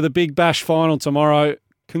to the Big Bash final tomorrow.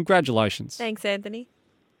 Congratulations. Thanks, Anthony.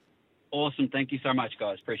 Awesome. Thank you so much,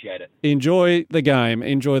 guys. Appreciate it. Enjoy the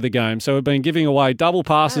game. So we've been giving away double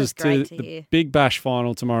passes to the Big Bash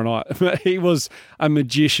final tomorrow night. He was a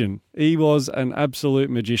magician. He was an absolute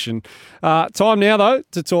magician. Time now, though,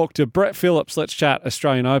 to talk to Brett Phillips. Let's chat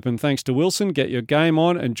Australian Open. Thanks to Wilson. Get your game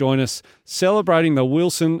on and join us celebrating the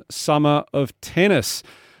Wilson Summer of Tennis.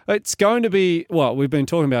 It's going to be, well, we've been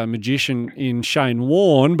talking about a magician in Shane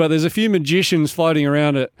Warne, but there's a few magicians floating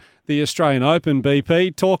around at the Australian Open.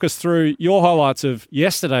 BP, talk us through your highlights of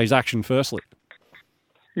yesterday's action firstly.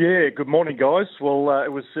 Yeah, good morning, guys. Well,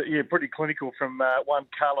 it was pretty clinical from one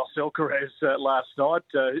Carlos Alcaraz last night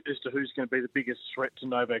as to who's going to be the biggest threat to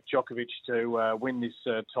Novak Djokovic to win this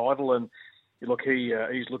title. And look,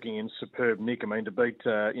 he's looking in superb nick. I mean, to beat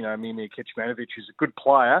Mimir Kecmanovic, who's a good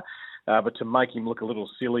player, but to make him look a little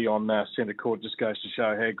silly on centre court just goes to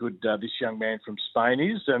show how good this young man from Spain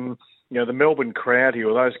is. And the Melbourne crowd here,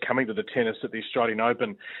 or those coming to the tennis at the Australian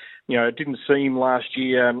Open, it didn't seem last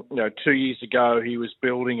year, 2 years ago he was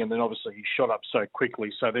building, and then obviously he shot up so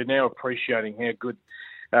quickly. So they're now appreciating how good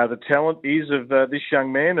the talent is of this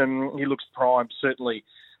young man, and he looks primed, certainly,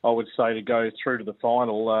 I would say, to go through to the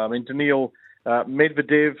final. Daniil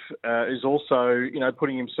Medvedev is also,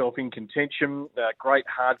 putting himself in contention. Great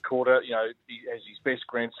hard quarter, he has his best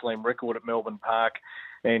Grand Slam record at Melbourne Park,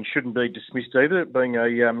 and shouldn't be dismissed either, being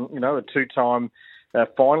a two-time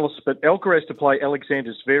finalist. But Alcaraz to play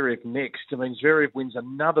Alexander Zverev next. I mean, Zverev wins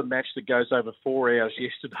another match that goes over 4 hours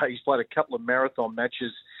yesterday. He's played a couple of marathon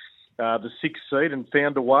matches, the 6th seed, and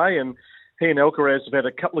found a way. And he and Alcaraz have had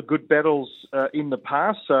a couple of good battles in the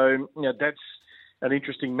past. So, that's an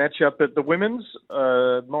interesting matchup. But the women's,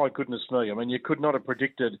 my goodness me, I mean, you could not have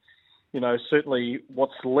predicted certainly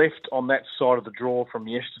what's left on that side of the draw from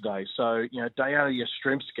yesterday. So, Diana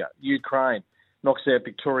Yastremska, Ukraine, knocks out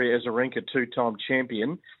Victoria Azarenka, 2-time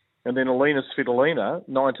champion. And then Alina Svitolina,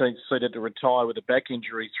 19th seed, had to retire with a back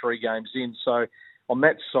injury 3 games in. So on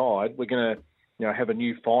that side, we're going to have a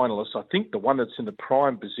new finalist. I think the one that's in the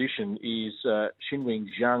prime position is Xinwing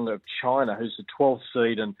Zhang of China, who's the 12th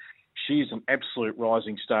seed, and she's an absolute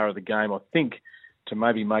rising star of the game, I think, to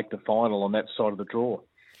maybe make the final on that side of the draw.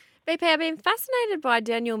 BP, I've been fascinated by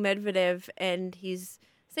Daniil Medvedev and his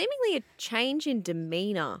seemingly a change in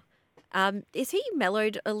demeanour. Is he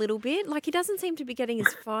mellowed a little bit? Like, he doesn't seem to be getting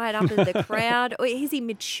as fired up as the crowd. Or has he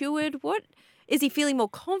matured? What is he feeling more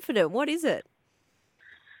confident? What is it?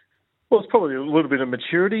 Well, it's probably a little bit of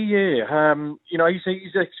maturity, yeah.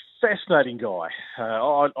 He's a fascinating guy.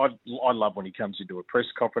 I love when he comes into a press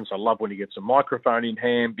conference. I love when he gets a microphone in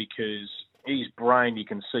hand, because his brain, you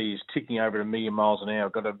can see, is ticking over 1 million miles an hour.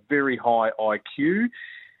 Got a very high IQ,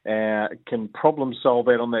 can problem solve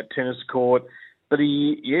out on that tennis court. But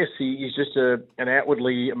he's just an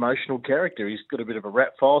outwardly emotional character. He's got a bit of a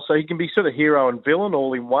rap file, so he can be sort of hero and villain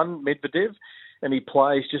all in one, Medvedev, and he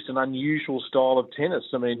plays just an unusual style of tennis.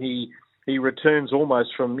 I mean, he returns almost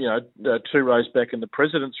from, 2 rows back in the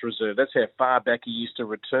President's Reserve. That's how far back he used to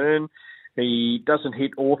return. He doesn't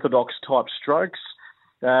hit orthodox-type strokes.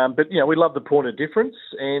 But we love the point of difference.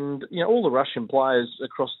 And, all the Russian players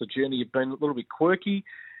across the journey have been a little bit quirky.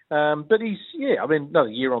 But he's, another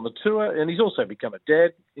year on the tour, and he's also become a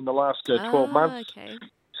dad in the last 12 months. Okay.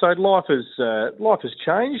 So life has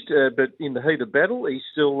changed, but in the heat of battle, he's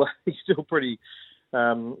still pretty,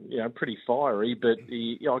 pretty fiery. But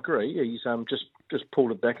I agree, he's just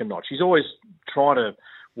pulled it back a notch. He's always trying to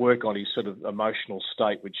work on his sort of emotional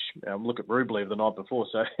state, which look at Rublev the night before.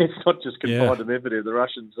 So it's not just confined to Medvedev. The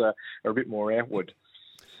Russians are a bit more outward.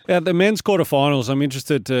 Yeah, the men's quarterfinals, I'm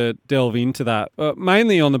interested to delve into that.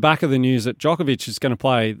 Mainly on the back of the news that Djokovic is going to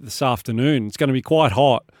play this afternoon. It's going to be quite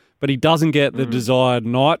hot, but he doesn't get the desired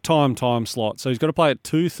nighttime time slot. So he's got to play at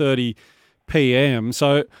 2:30 p.m.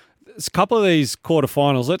 So there's a couple of these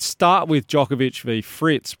quarterfinals. Let's start with Djokovic v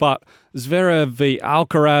Fritz, but Zverev v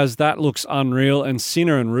Alcaraz, that looks unreal. And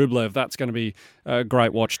Sinner and Rublev, that's going to be a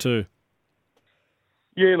great watch too.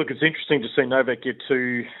 Yeah, look, it's interesting to see Novak get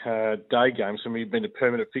 2 day games, and we've been a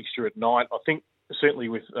permanent fixture at night. I think certainly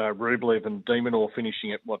with Rublev and Demonor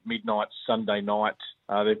finishing at, midnight Sunday night,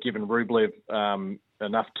 they've given Rublev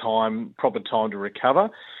enough time, proper time to recover,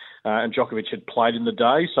 and Djokovic had played in the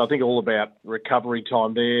day, so I think all about recovery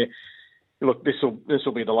time there. Look, this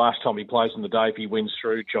will be the last time he plays in the day if he wins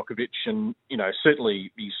through Djokovic, and,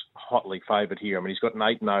 certainly he's hotly favoured here. I mean, he's got an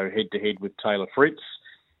 8-0 head-to-head with Taylor Fritz.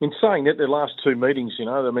 In saying that, their last 2 meetings,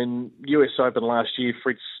 US Open last year,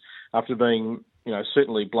 Fritz, after being,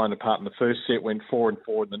 certainly blown apart in the first set, went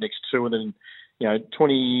 4-4 in the next 2. And then,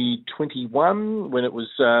 2021, when it was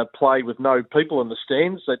played with no people in the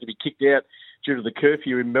stands, they had to be kicked out due to the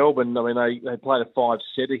curfew in Melbourne. I mean, they played a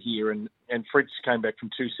 5-setter here, and Fritz came back from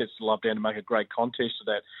 2 sets to love down to make a great contest of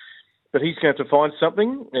that. But he's going to have to find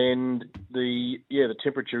something, and the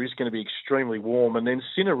temperature is going to be extremely warm. And then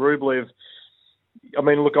Sinner Rublev, I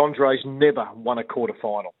mean, look, Andre's never won a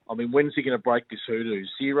quarterfinal. I mean, when's he going to break this hoodoo?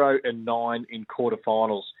 0-9 in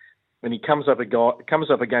quarterfinals. When he comes up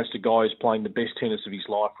against a guy who's playing the best tennis of his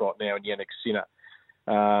life right now, in Jannik Sinner.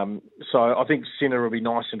 So I think Sinner will be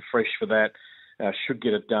nice and fresh for that. Should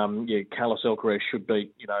get it done. Yeah, Carlos Alcaraz should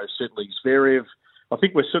beat, certainly Zverev. I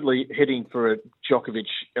think we're certainly heading for a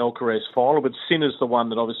Djokovic-Alcaraz final, but Sinner's the one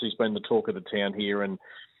that obviously has been the talk of the town here, and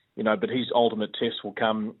but his ultimate test will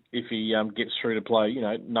come if he gets through to play,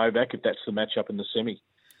 Novak, if that's the matchup in the semi.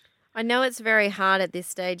 I know it's very hard at this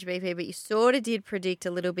stage, BP, but you sort of did predict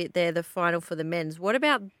a little bit there, the final for the men's. What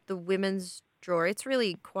about the women's draw? It's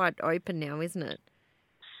really quite open now, isn't it?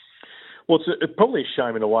 Well, it's probably a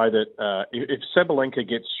shame in a way that if Sabalenka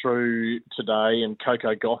gets through today and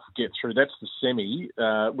Coco Gauff gets through, that's the semi.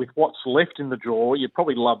 With what's left in the draw, you'd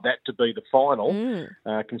probably love that to be the final,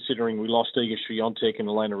 considering we lost Iga Swiatek and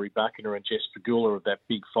Elena Rybakina and Jess Pegula of that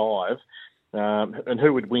big 5. And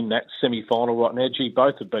who would win that semi-final right now? Gee,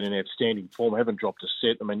 both have been in outstanding form, haven't dropped a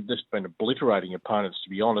set. I mean, just been obliterating opponents, to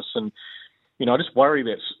be honest. And I just worry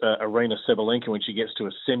about Arena Sabalenka when she gets to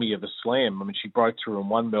a semi of a slam. I mean, she broke through and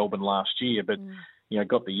won Melbourne last year, but,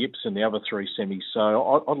 got the yips in the other 3 semis.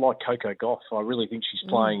 So I like Coco Gauff. I really think she's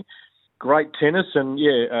playing great tennis. And,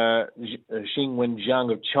 Xing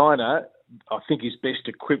Wenjiang of China, I think is best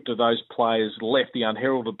equipped of those players left, the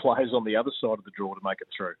unheralded players on the other side of the draw to make it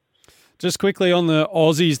through. Just quickly on the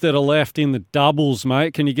Aussies that are left in the doubles,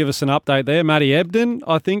 mate, can you give us an update there? Matty Ebden,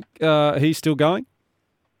 I think he's still going?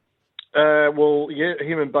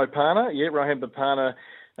 Him and Bopana. Yeah, Rohan Bopana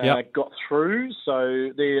got through,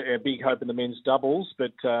 so they're our big hope in the men's doubles.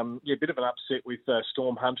 But, a bit of an upset with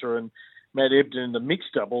Storm Hunter and Matt Ebden in the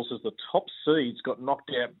mixed doubles as the top seeds got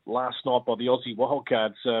knocked out last night by the Aussie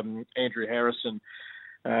wildcards, Andrew Harris and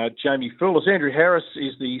Jamie Fullis. Andrew Harris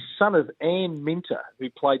is the son of Anne Minter, who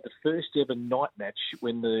played the first ever night match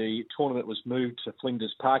when the tournament was moved to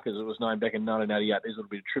Flinders Park, as it was known back in 1988. There's a little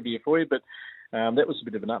bit of trivia for you, but that was a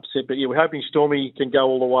bit of an upset. But, we're hoping Stormy can go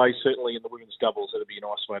all the way, certainly in the women's doubles. That'd be a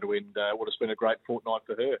nice way to end what has been a great fortnight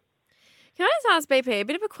for her. Can I just ask BP a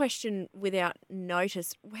bit of a question without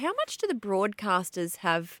notice? How much do the broadcasters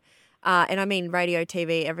have, and I mean radio,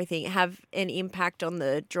 TV, everything, have an impact on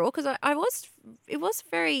the draw? Because it was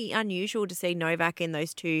very unusual to see Novak in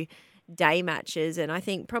those 2 day matches, and I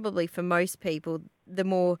think probably for most people the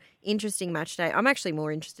more interesting match day. I'm actually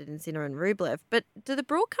more interested in Sinner and Rublev, but do the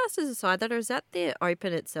broadcasters decide that, or is that the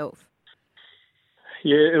Open itself?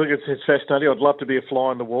 Yeah, look, it's fascinating. I'd love to be a fly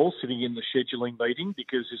on the wall sitting in the scheduling meeting,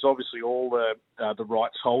 because there's obviously all the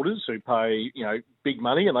rights holders who pay big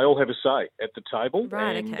money, and they all have a say at the table.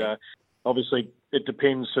 Right, and okay. Obviously, it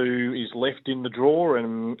depends who is left in the draw,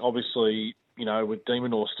 and obviously with De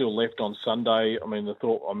Minaur still left on Sunday, I mean, the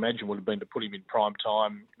thought, I imagine, would have been to put him in prime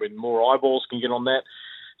time when more eyeballs can get on that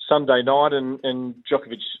Sunday night. And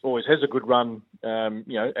Djokovic always has a good run,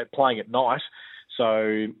 at playing at night.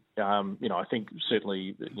 So, I think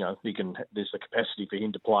certainly, there's the capacity for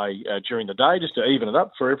him to play during the day just to even it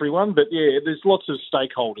up for everyone. But, yeah, there's lots of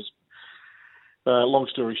stakeholders, long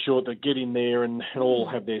story short, that get in there and all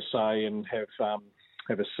have their say and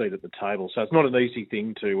have a seat at the table. So it's not an easy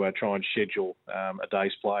thing to try and schedule a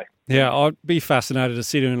day's play. Yeah, I'd be fascinated to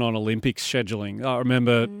sit in on Olympics scheduling. I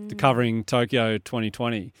remember covering Tokyo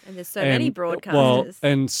 2020. And there's so many broadcasters. Well,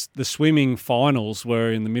 and the swimming finals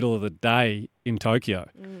were in the middle of the day in Tokyo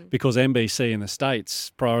because NBC in the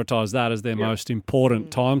States prioritised that as their most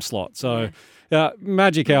important time slot. So,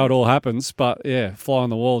 magic how it all happens. But, fly on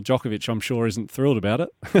the wall, Djokovic, I'm sure, isn't thrilled about it,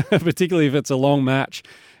 particularly if it's a long match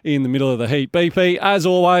in the middle of the heat. BP, as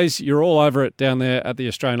always, you're all over it down there at the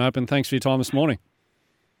Australian Open. Thanks for your time this morning.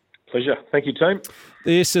 Pleasure. Thank you, team.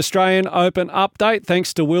 This Australian Open update,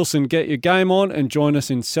 thanks to Wilson. Get your game on and join us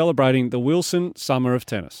in celebrating the Wilson Summer of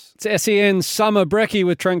Tennis. It's SEN Summer Brekkie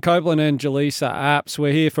with Trent Copeland and Jelisa Apps.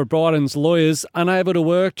 We're here for Bryden's Lawyers. Unable to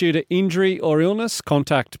work due to injury or illness?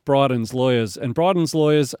 Contact Bryden's Lawyers. And Bryden's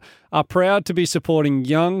Lawyers are proud to be supporting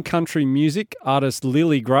young country music artist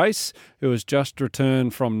Lily Grace, who has just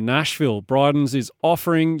returned from Nashville. Bryden's is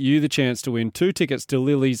offering you the chance to win 2 tickets to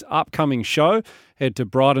Lily's upcoming show. Head to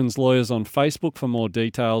Bryden's Lawyers on Facebook for more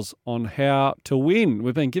details on how to win.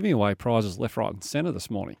 We've been giving away prizes left, right and centre this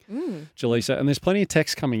morning, Jelisa, and there's plenty of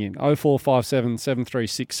text coming in, 0457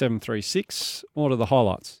 736 736. What are the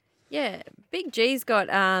highlights? Yeah, Big G's got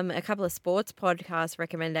a couple of sports podcast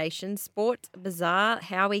recommendations. Sport Bazaar,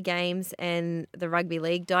 Howie Games and the Rugby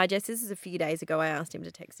League Digest. This is a few days ago I asked him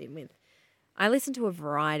to text in with. I listen to a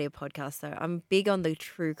variety of podcasts, though. I'm big on the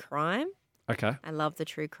true crime. Okay. I love the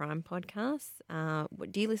true crime podcasts.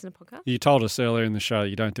 Do you listen to podcasts? You told us earlier in the show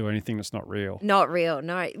you don't do anything that's not real. Not real,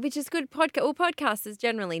 no. Which is good. Podcasters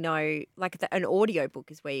generally know, like an audio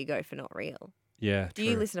book is where you go for not real. Yeah, Do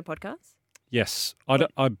you listen to podcasts? Yes.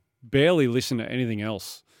 I barely listen to anything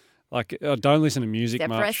else. Like, I don't listen to music Except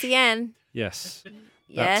much. for SEN. Yes.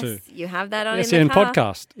 Yes, too. you have that on SEN in the car.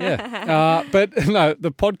 podcast, yeah. But no,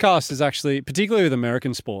 the podcast is actually, particularly with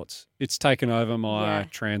American sports, it's taken over my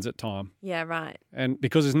transit time. Yeah, right. And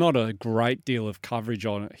because there's not a great deal of coverage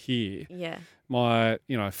on it here, my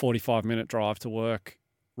 45-minute drive to work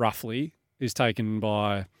roughly is taken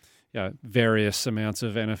by various amounts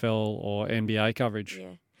of NFL or NBA coverage.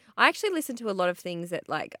 Yeah. I actually listen to a lot of things that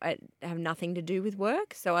I have nothing to do with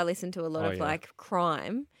work. So I listen to a lot of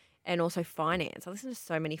crime and also finance. I listen to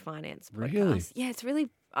so many finance podcasts. Really? Yeah, it's really,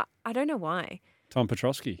 I don't know why. Tom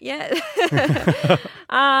Petrosky. Yeah.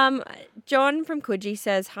 John from Coogee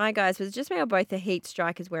says, hi guys, was it just me or both the Heat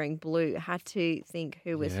strikers wearing blue? Had to think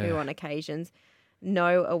who was who on occasions.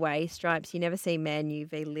 No away stripes. You never see Man U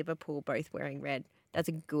v Liverpool both wearing red. That's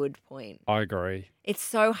a good point. I agree. It's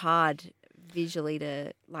so hard visually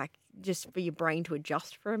to just for your brain to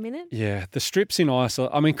adjust for a minute. Yeah, the strips in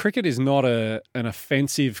isolation. I mean, cricket is not an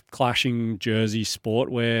offensive clashing jersey sport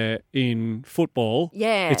where in football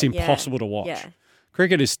it's impossible to watch. Yeah.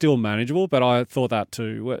 Cricket is still manageable, but I thought that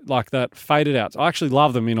too. Like that faded out. I actually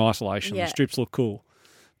love them in isolation. Yeah. The strips look cool.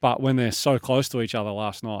 But when they're so close to each other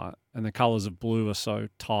last night and the colours of blue are so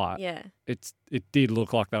tight, it did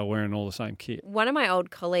look like they were wearing all the same kit. One of my old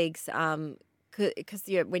colleagues, because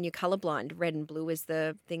when you're colourblind, red and blue is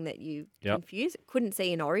the thing that you confuse. Couldn't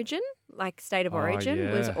see in Origin, State of Origin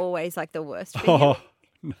was always the worst for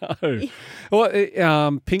you. No.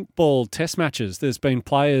 Well, pink ball test matches, there's been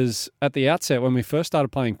players at the outset when we first started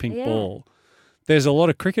playing pink ball, there's a lot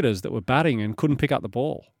of cricketers that were batting and couldn't pick up the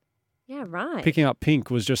ball. Yeah, right. Picking up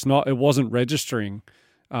pink was just it wasn't registering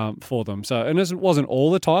for them. So, and it wasn't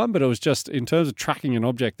all the time, but it was just in terms of tracking an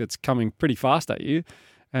object that's coming pretty fast at you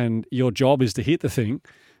and your job is to hit the thing.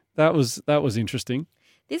 That was interesting.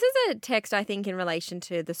 This is a text, I think, in relation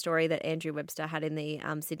to the story that Andrew Webster had in the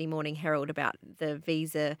Sydney Morning Herald about the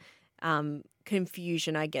visa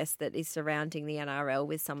confusion, I guess, that is surrounding the NRL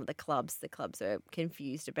with some of the clubs. The clubs are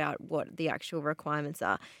confused about what the actual requirements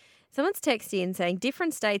are. Someone's texted in saying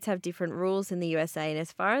different states have different rules in the USA, and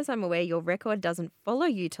as far as I'm aware, your record doesn't follow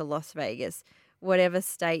you to Las Vegas, whatever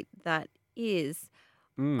state that is.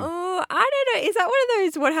 Oh, I don't know. Is that one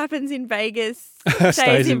of those what happens in Vegas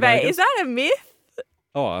stays in Vegas? Is that a myth?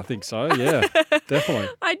 Oh, I think so. Yeah, definitely.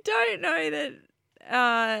 I don't know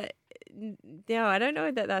that. No, I don't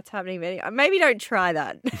know that that's happening. Maybe don't try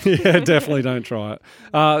that. Yeah, definitely don't try it.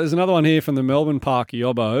 There's another one here from the Melbourne Park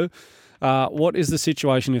Yobbo. What is the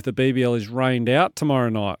situation if the BBL is rained out tomorrow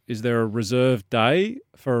night? Is there a reserve day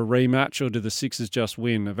for a rematch, or do the Sixers just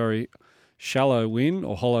win? A very shallow win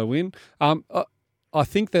or hollow win? I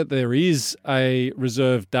think that there is a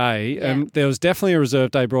reserve day, and there was definitely a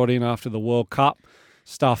reserve day brought in after the World Cup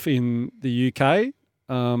stuff in the UK.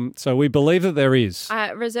 So we believe that there is.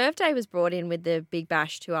 Reserve day was brought in with the Big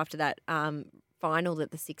Bash too after that final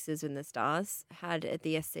that the Sixers and the Stars had at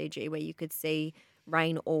the SCG, where you could see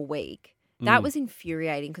rain all week. That was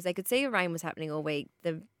infuriating because they could see the rain was happening all week.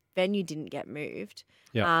 The venue didn't get moved.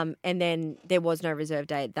 And then there was no reserve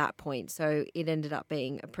day at that point. So it ended up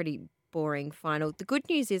being a pretty boring final. The good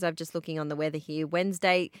news is, I'm just looking on the weather here.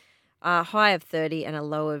 Wednesday, high of 30 and a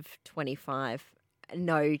low of 25.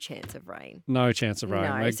 No chance of rain. No chance of rain.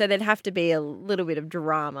 No. So there'd have to be a little bit of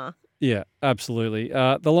drama. Yeah, absolutely.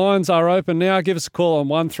 The lines are open now. Give us a call on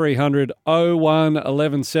 1300 01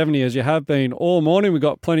 1170 as you have been all morning. We've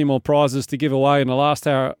got plenty more prizes to give away in the last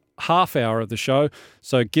half hour of the show.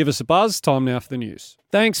 So give us a buzz. Time now for the news.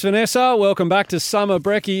 Thanks, Vanessa. Welcome back to Summer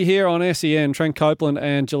Brekkie here on SEN. Trent Copeland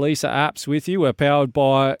and Jelisa apps with you. We're powered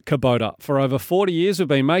by Kubota. For over 40 years, we've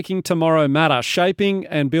been making tomorrow matter, shaping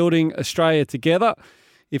and building Australia together.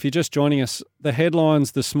 If you're just joining us, the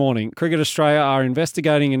headlines this morning. Cricket Australia are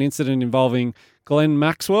investigating an incident involving Glenn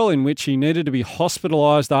Maxwell in which he needed to be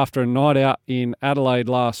hospitalised after a night out in Adelaide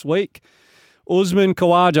last week. Usman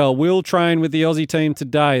Khawaja will train with the Aussie team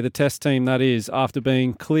today, the test team that is, after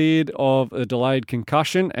being cleared of a delayed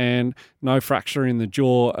concussion and no fracture in the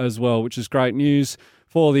jaw as well, which is great news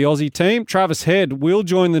for the Aussie team. Travis Head will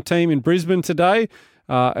join the team in Brisbane today,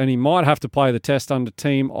 and he might have to play the test under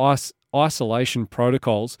team isolation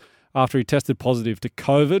protocols after he tested positive to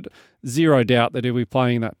COVID. Zero doubt that he'll be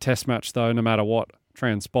playing that test match, though, no matter what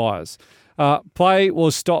transpires. Play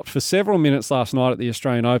was stopped for several minutes last night at the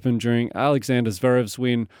Australian Open during Alexander Zverev's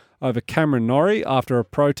win over Cameron Norrie after a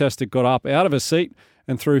protester got up out of a seat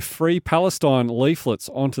and threw Free Palestine leaflets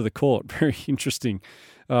onto the court. Very interesting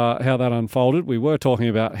how that unfolded. We were talking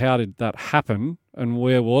about how did that happen and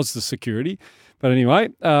where was the security. But anyway,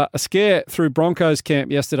 a scare through Broncos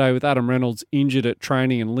camp yesterday with Adam Reynolds injured at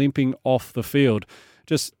training and limping off the field.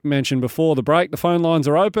 Just mentioned before the break, the phone lines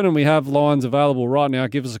are open and we have lines available right now.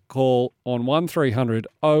 Give us a call on 1300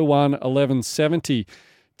 01 1170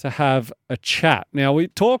 to have a chat. Now, we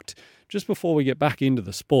talked just before we get back into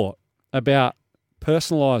the sport about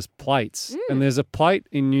personalised plates. And there's a plate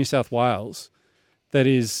in New South Wales that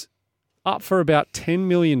is up for about $10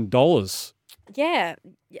 million. Yeah.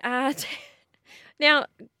 Now,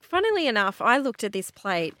 funnily enough, I looked at this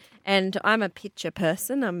plate and I'm a picture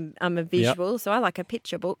person. I'm a visual, so I like a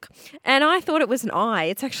picture book. And I thought it was an eye.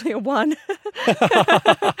 It's actually a 1,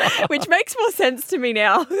 which makes more sense to me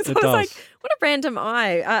now. So I was like, what a random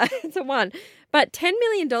eye. It's a 1. But $10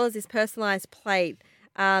 million is personalised plate,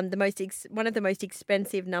 one of the most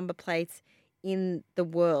expensive number plates in the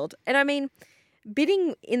world. And I mean,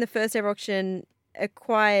 bidding in the first ever auction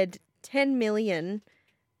acquired $10 million.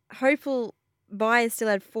 Hopeful buyers still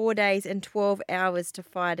had 4 days and 12 hours to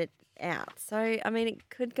fight it out. So, I mean, it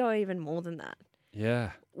could go even more than that.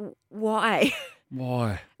 Yeah. Why?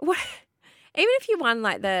 Why? What? Even if you won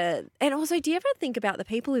like and also, do you ever think about the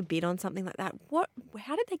people who bid on something like that?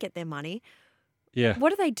 How did they get their money? Yeah.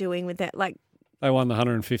 What are they doing with that? Like, they won the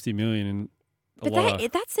 $150 million in the lotto.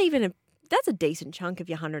 That's a decent chunk of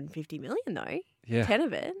your $150 million, though. Yeah. 10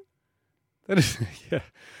 of it. That is, yeah.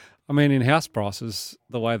 I mean, in house prices,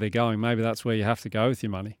 the way they're going, maybe that's where you have to go with your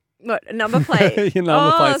money. What, a number plate? Your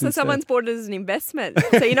number plates so instead. Someone's bought it as an investment.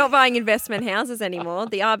 So you're not buying investment houses anymore.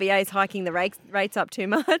 The RBA is hiking the rates up too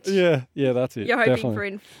much. Yeah, that's it. You're hoping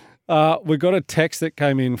definitely. for we got a text that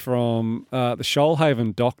came in from the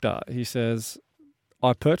Shoalhaven doctor. He says,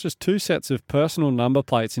 I purchased 2 sets of personal number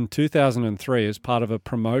plates in 2003 as part of a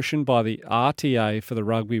promotion by the RTA for the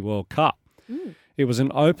Rugby World Cup. It was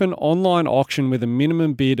an open online auction with a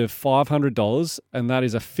minimum bid of $500, and that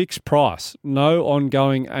is a fixed price, no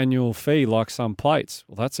ongoing annual fee like some plates.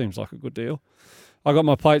 Well, that seems like a good deal. I got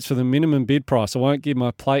my plates for the minimum bid price. I won't give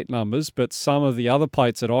my plate numbers, but some of the other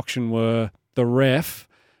plates at auction were the ref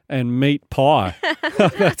and meat pie.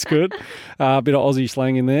 That's good. A bit of Aussie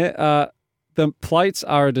slang in there. The plates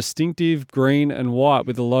are a distinctive green and white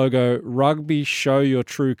with the logo Rugby Show Your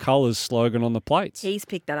True Colours slogan on the plates. He's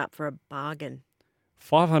picked that up for a bargain.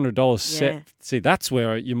 $500 set. See, that's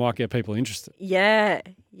where you might get people interested. Yeah.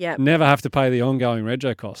 Never have to pay the ongoing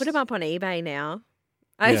rego costs. Put them up on eBay now.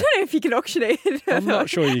 I don't know if you can auction it. I'm not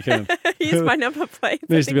sure you can. Use my number plate.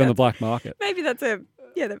 Needs to be on the black market. Maybe that's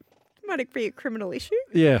Might be a criminal issue.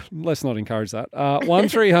 Yeah, let's not encourage that.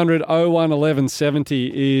 1300 01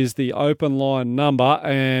 1170 is the open line number,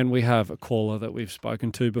 and we have a caller that we've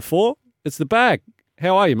spoken to before. It's the Bag.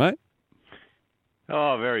 How are you, mate?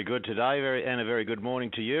 Oh, very good today, and a very good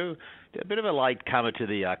morning to you. A bit of a late comer to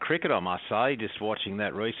the cricket, I must say, just watching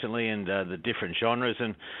that recently and the different genres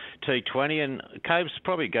and T20. And Cobes,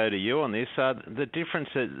 probably go to you on this. The difference,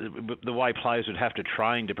 the way players would have to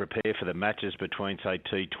train to prepare for the matches between, say,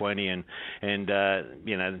 T20 and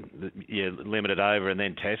limited over and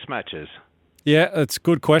then Test matches. Yeah, it's a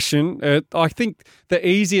good question. I think the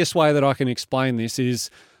easiest way that I can explain this is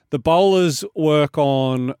the bowlers work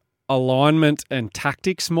on alignment and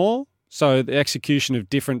tactics more. So the execution of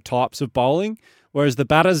different types of bowling, whereas the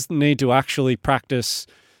batters need to actually practice,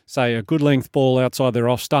 say, a good length ball outside their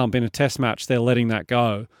off stump. In a Test match, they're letting that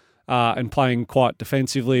go and playing quite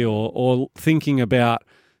defensively or thinking about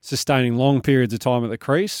sustaining long periods of time at the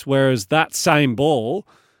crease, whereas that same ball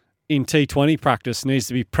in T20 practice needs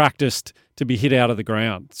to be practiced to be hit out of the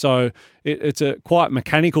ground. So it's a quite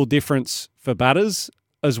mechanical difference for batters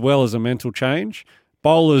as well as a mental change.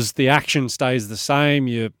 Bowlers, the action stays the same,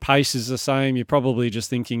 your pace is the same. You're probably just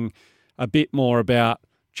thinking a bit more about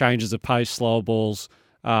changes of pace, slower balls,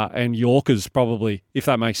 and Yorkers probably, if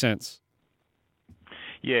that makes sense.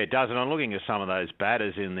 Yeah, it does. And I'm looking at some of those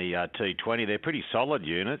batters in the T20. They're pretty solid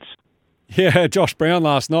units. Yeah, Josh Brown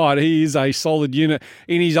last night, he is a solid unit.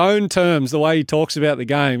 In his own terms, the way he talks about the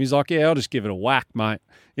game, he's like, yeah, I'll just give it a whack, mate.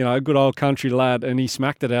 You know, good old country lad, and he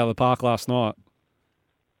smacked it out of the park last night.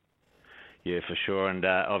 Yeah, for sure. And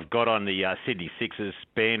I've got on the Sydney Sixers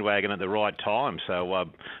bandwagon at the right time. So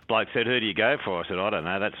bloke said, who do you go for? I said, I don't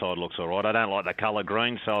know. That side looks all right. I don't like the colour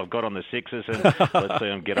green, so I've got on the Sixers, and let's see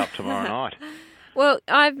them get up tomorrow night. Well,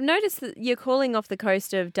 I've noticed that you're calling off the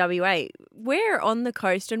coast of WA. Where on the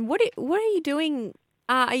coast, and what are you doing?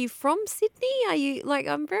 Are you from Sydney? Are you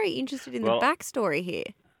I'm very interested in the backstory here.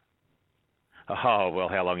 Oh, well,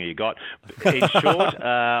 how long have you got? In short,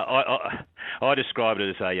 I describe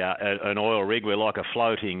it as an oil rig. We're like a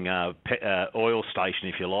floating oil station,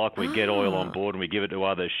 if you like. We get oil on board and we give it to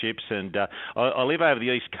other ships. And I live over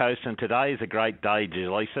the East Coast, and today is a great day,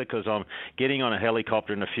 Jelisa, because I'm getting on a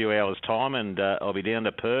helicopter in a few hours' time, and I'll be down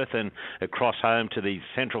to Perth and across home to the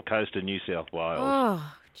central coast of New South Wales.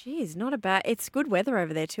 Oh, geez, not a bad... It's good weather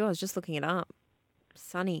over there too. I was just looking it up.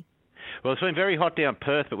 Sunny. Well, it's been very hot down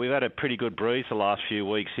Perth, but we've had a pretty good breeze the last few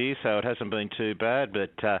weeks here, so it hasn't been too bad.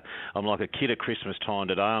 But I'm like a kid at Christmas time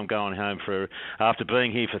today. I'm going home after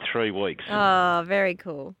being here for 3 weeks. Oh, very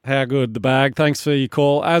cool. How good, the Bag. Thanks for your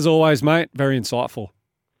call. As always, mate, very insightful.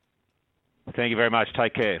 Thank you very much.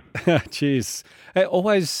 Take care. Cheers.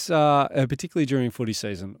 Always, particularly during footy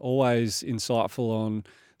season, always insightful on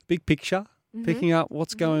the big picture, picking up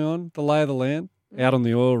what's going on, the lay of the land, out on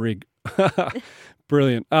the oil rig.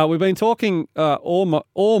 Brilliant. We've been talking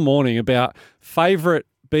all morning about favourite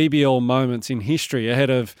BBL moments in history ahead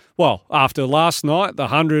of, after last night, the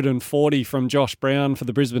 140 from Josh Brown for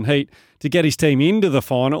the Brisbane Heat to get his team into the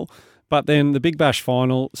final. But then the Big Bash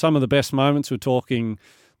final, some of the best moments, we're talking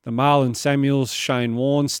the Marlon Samuels, Shane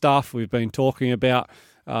Warne stuff. We've been talking about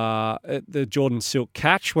the Jordan Silk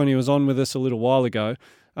catch when he was on with us a little while ago.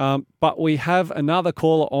 But we have another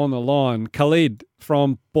caller on the line, Khalid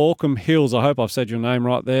from Borkham Hills. I hope I've said your name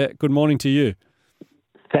right there. Good morning to you.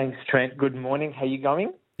 Thanks, Trent. Good morning. How you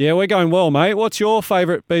going? Yeah, we're going well, mate. What's your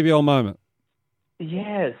favourite BBL moment?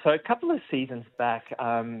 Yeah, so a couple of seasons back,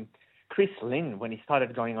 Chris Lynn, when he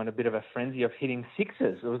started going on a bit of a frenzy of hitting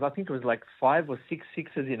sixes, I think it was like 5 or 6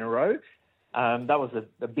 sixes in a row. That was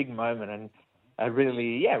a big moment and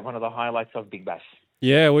really, one of the highlights of Big Bash.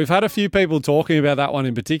 Yeah, we've had a few people talking about that one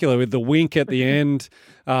in particular with the wink at the end.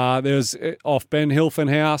 There's off Ben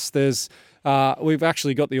Hilfenhaus. We've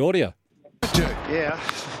actually got the audio. Yeah.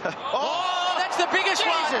 Oh, that's the biggest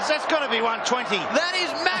one. Jesus, that's got to be 120. That is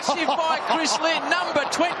massive by Chris Lynn. Number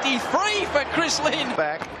 23 for Chris Lynn.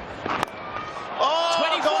 Back. Oh,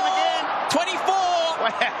 24 gone again. 24. Wow.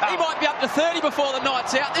 He might be up to 30 before the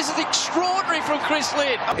night's out. This is extraordinary from Chris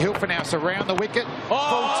Lynn. Hilfenhaus around the wicket.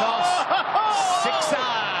 Full toss. Sixer.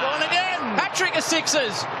 Gone again. Hat-trick of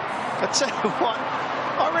sixes. I tell you what,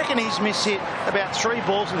 I reckon he's mishit about 3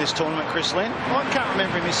 balls in this tournament, Chris Lynn. I can't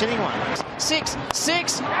remember him missing one. 6.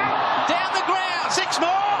 Down the ground. 6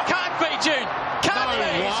 more. Can't be, June. Can't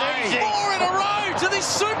be. 4 in a row to this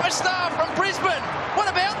superstar from Brisbane. What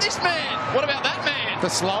about this man? What about that man? The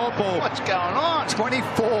slower ball. What's going on?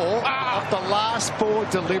 24 of the last 4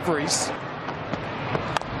 deliveries.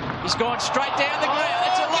 He's gone straight down the ground.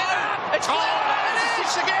 It's a low. It's flat. It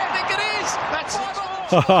is. Again. I think it is. That's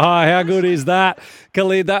How good is that?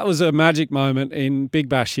 Khalid, that was a magic moment in Big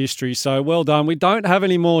Bash history, so well done. We don't have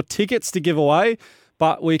any more tickets to give away,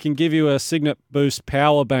 but we can give you a Signet Boost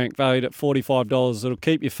power bank valued at $45. It'll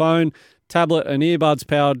keep your phone, tablet and earbuds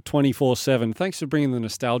powered 24/7. Thanks for bringing the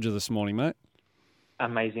nostalgia this morning, mate.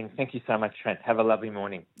 Amazing. Thank you so much, Trent. Have a lovely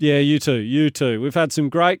morning. Yeah, you too. You too. We've had some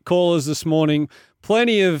great callers this morning.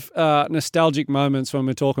 Plenty of nostalgic moments when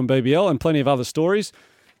we're talking BBL and plenty of other stories.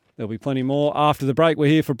 There'll be plenty more after the break. We're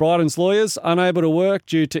here for Bryden's Lawyers. Unable to work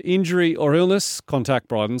due to injury or illness? Contact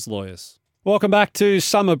Bryden's Lawyers. Welcome back to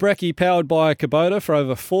Summer Brekkie, powered by Kubota. For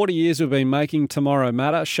over 40 years, we've been making tomorrow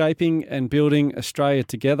matter, shaping and building Australia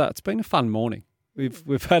together. It's been a fun morning.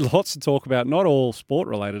 We've had lots to talk about, not all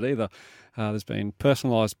sport-related either. There's been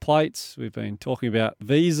personalised plates. We've been talking about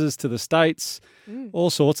visas to the States, all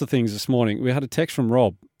sorts of things this morning. We had a text from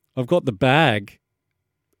Rob. I've got the bag,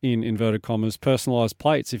 in inverted commas, personalised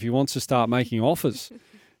plates if he wants to start making offers.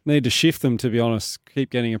 Need to shift them, to be honest. Keep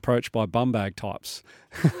getting approached by bum bag types.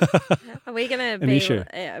 Are we going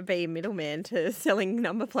to be a middleman to selling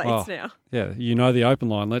number plates now? Yeah, you know the open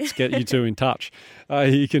line. Let's get you two in touch.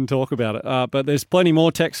 You can talk about it. But there's plenty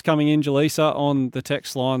more texts coming in, Jelisa, on the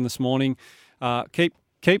text line this morning.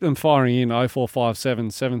 Keep them firing in, 0457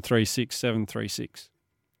 736 736.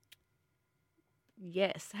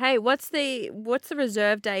 Yes. Hey, what's the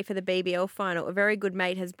reserve day for the BBL final? A very good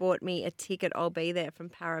mate has bought me a ticket. I'll be there from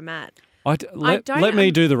Parramatta. Let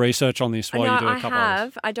me do the research on this while you do a couple of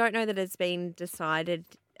others. I don't know that it's been decided.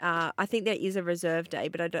 I think there is a reserve day,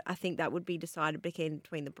 but I think that would be decided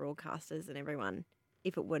between the broadcasters and everyone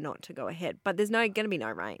if it were not to go ahead. But there's going to be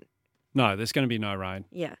no rain. No, there's going to be no rain.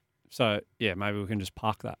 Yeah. So, yeah, maybe we can just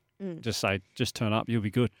park that. Just turn up. You'll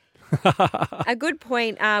be good. A good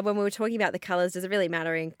point when we were talking about the colours, does it really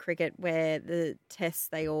matter in cricket where the tests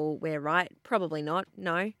they all wear right? Probably not,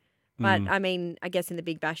 no. But, I mean, I guess in the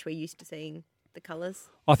Big Bash we're used to seeing the colours.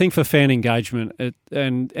 I think for fan engagement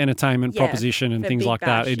and entertainment proposition and things like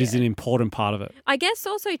that, it is an important part of it. I guess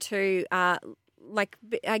also too, I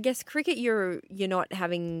guess cricket you're not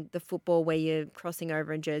having the football where you're crossing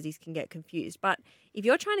over and jerseys can get confused. But if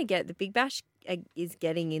you're trying to get the Big Bash is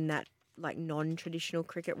getting in that like non-traditional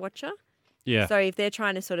cricket watcher. Yeah. So if they're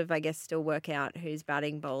trying to sort of, I guess, still work out who's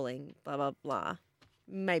batting, bowling, blah, blah, blah,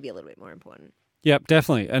 maybe a little bit more important. Yep,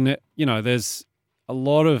 definitely. And, there's a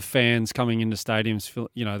lot of fans coming into stadiums,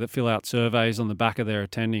 that fill out surveys on the back of their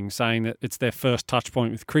attending saying that it's their first touch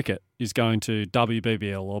point with cricket is going to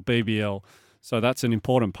WBBL or BBL. So that's an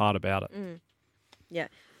important part about it. Yeah.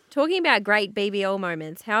 Talking about great BBL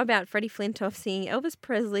moments, how about Freddie Flintoff singing Elvis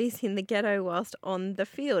Presley's In the Ghetto whilst on the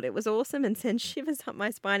field? It was awesome and sends shivers up my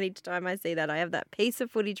spine each time I see that. I have that piece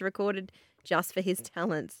of footage recorded just for his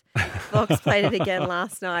talents. Fox played it again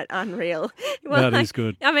last night. Unreal. That is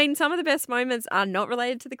good. I mean, some of the best moments are not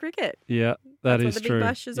related to the cricket. Yeah, that's what the true. Big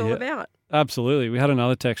Bash is all about. Absolutely. We had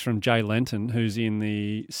another text from Jay Lenton, who's in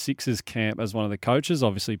the Sixers camp as one of the coaches,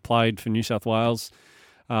 obviously played for New South Wales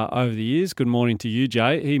over the years. Good morning to you,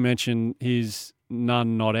 Jay. He mentioned his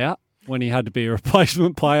none not out when he had to be a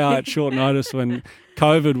replacement player at short notice when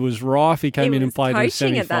COVID was rife. He came in and played in the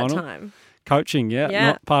semi-final. At that time. Coaching, yeah,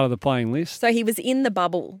 not part of the playing list. So he was in the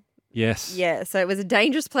bubble. Yes. Yeah, so it was a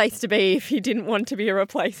dangerous place to be if you didn't want to be a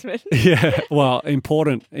replacement. Yeah, well,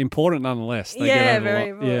 important nonetheless. They get over very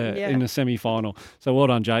important. Yeah, in the semi-final. So well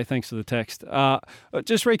done, Jay. Thanks for the text.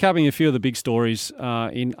 Just recapping a few of the big stories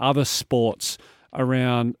in other sports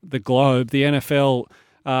around the globe. The NFL,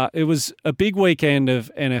 it was a big weekend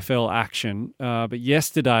of NFL action, but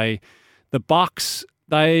yesterday the Bucs,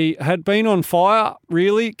 they had been on fire,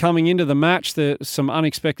 really, coming into the match. There's some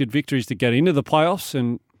unexpected victories to get into the playoffs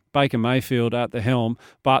and Baker Mayfield at the helm.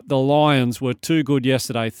 But the Lions were too good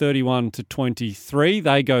yesterday, 31-23.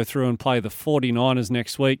 They go through and play the 49ers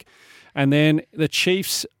next week. And then the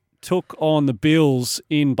Chiefs took on the Bills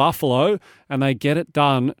in Buffalo and they get it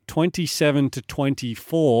done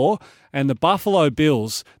 27-24. And the Buffalo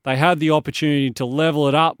Bills, they had the opportunity to level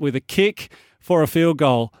it up with a kick for a field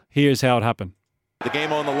goal. Here's how it happened. The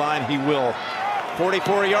game on the line, he will.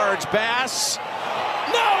 44 yards, Bass.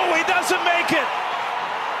 No, he doesn't make it.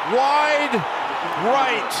 Wide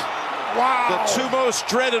right. Wow. The two most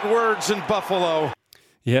dreaded words in Buffalo.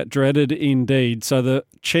 Yeah, dreaded indeed. So the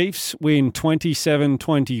Chiefs win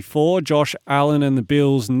 27-24. Josh Allen and the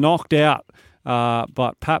Bills knocked out,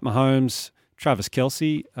 but Pat Mahomes, Travis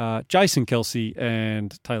Kelce, Jason Kelce,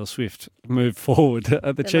 and Taylor Swift moved forward.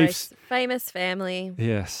 The Chiefs, most famous family.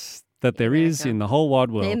 Yes, that there is in the whole wide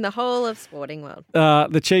world. In the whole of sporting world.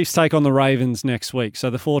 The Chiefs take on the Ravens next week. So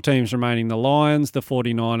the four teams remaining, the Lions, the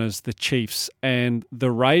 49ers, the Chiefs, and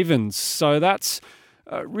the Ravens. So that's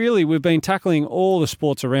really, we've been tackling all the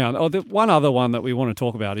sports around. Oh, the one other one that we want to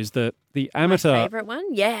talk about is the amateur. My favourite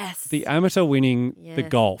one? Yes. The amateur winning the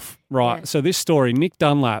golf. Right. Yes. So this story, Nick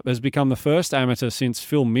Dunlap has become the first amateur since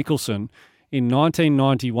Phil Mickelson in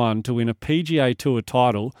 1991 to win a PGA Tour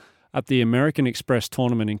title at the American Express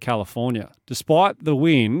tournament in California. Despite the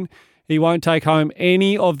win, he won't take home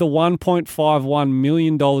any of the $1.51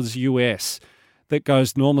 million US that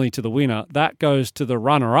goes normally to the winner. That goes to the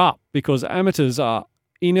runner-up because amateurs are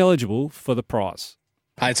ineligible for the prize.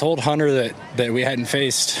 I told Hunter that we hadn't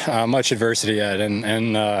faced much adversity yet, and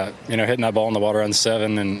hitting that ball in the water on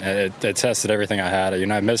 7, and it tested everything I had.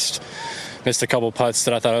 I missed a couple putts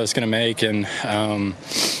that I thought I was going to make, and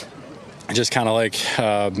just kind of like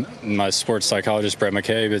my sports psychologist Brett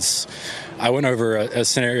McCabe, I went over a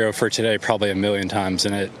scenario for today probably a million times,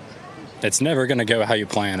 and it's never going to go how you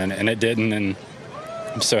plan, and it didn't, and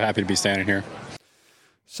I'm so happy to be standing here.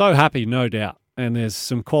 So happy, no doubt. And there's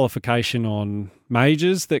some qualification on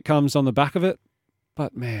majors that comes on the back of it.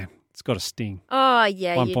 But, man, it's got a sting. Oh,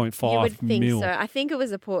 yeah. 1.5 you would think mil. so. I think it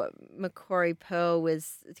was Macquarie Pearl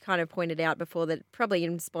was kind of pointed out before that probably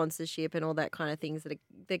in sponsorship and all that kind of things that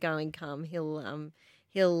are going to come,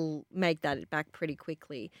 he'll make that back pretty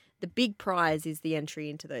quickly. The big prize is the entry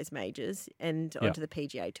into those majors and onto the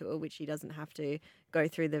PGA Tour, which he doesn't have to go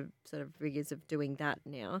through the sort of rigors of doing that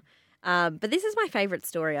now. But this is my favourite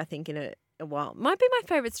story, I think, in a while. Might be my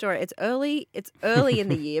favourite story. It's early in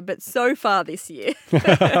the year, but so far this year.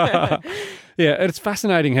 Yeah, it's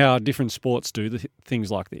fascinating how different sports do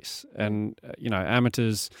things like this. And,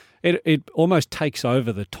 amateurs, it almost takes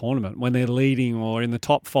over the tournament when they're leading or in the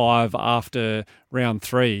top 5 after round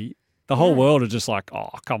 3. The whole world are just like, oh,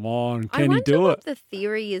 come on, can he do I wonder it? what the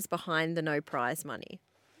theory is behind the no prize money.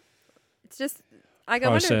 It's just...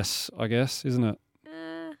 Process, I guess, isn't it?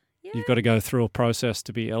 Yeah. You've got to go through a process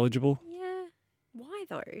to be eligible. Yeah. Why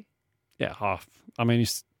though? Yeah,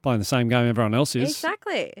 he's playing the same game everyone else is.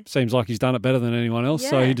 Exactly. Seems like he's done it better than anyone else,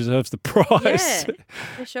 so he deserves the prize. Yeah,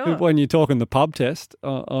 for sure. When you're talking the pub test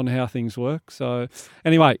on how things work. So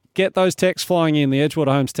anyway, get those texts flying in. The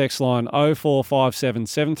Edgewater Homes text line 0457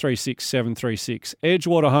 736 736.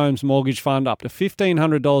 Edgewater Homes Mortgage Fund up to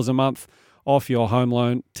 $1,500 a month off your home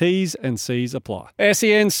loan. T's and C's apply.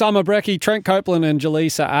 SEN Summer Brekkie, Trent Copeland and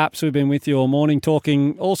Jelisa Apps. We've been with you all morning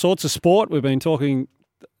talking all sorts of sport. We've been talking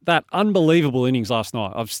that unbelievable innings last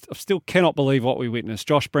night. I still cannot believe what we witnessed.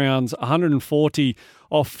 Josh Brown's 140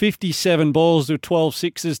 off 57 balls with 12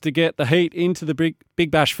 sixes to get the Heat into the Big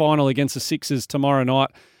Bash final against the Sixers tomorrow night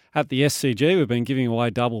at the SCG. We've been giving away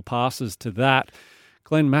double passes to that.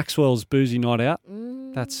 Glenn Maxwell's boozy night out.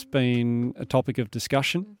 That's been a topic of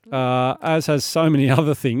discussion, as has so many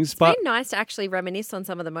other things. It's been nice to actually reminisce on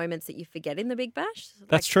some of the moments that you forget in the Big Bash.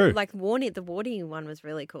 That's true. Like the Warnie one was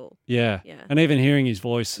really cool. Yeah. And even hearing his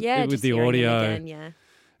voice with the audio. Again,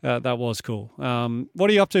 that was cool. What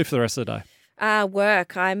are you up to for the rest of the day?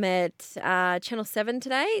 Work. I'm at Channel 7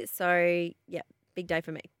 today. So, yeah, big day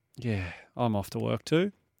for me. Yeah, I'm off to work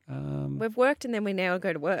too. We've worked and then we now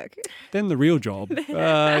go to work. Then the real job.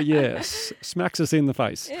 Yes, smacks us in the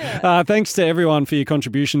face. Yeah. Thanks to everyone for your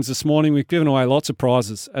contributions this morning. We've given away lots of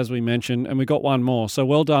prizes, as we mentioned, and we got one more. So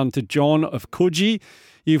well done to John of Coogee.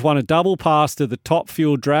 You've won a double pass to the Top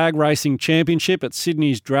Fuel Drag Racing Championship at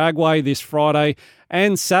Sydney's Dragway this Friday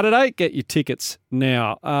and Saturday. Get your tickets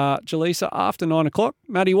now. Jelisa, after 9 o'clock,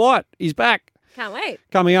 Matty White is back. Can't wait.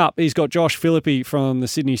 Coming up, he's got Josh Philippi from the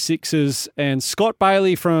Sydney Sixers and Scott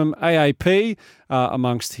Bailey from AAP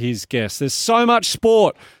amongst his guests. There's so much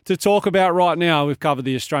sport to talk about right now. We've covered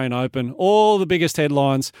the Australian Open, all the biggest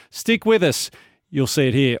headlines. Stick with us. You'll see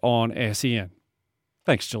it here on SEN.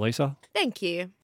 Thanks, Jelisa. Thank you.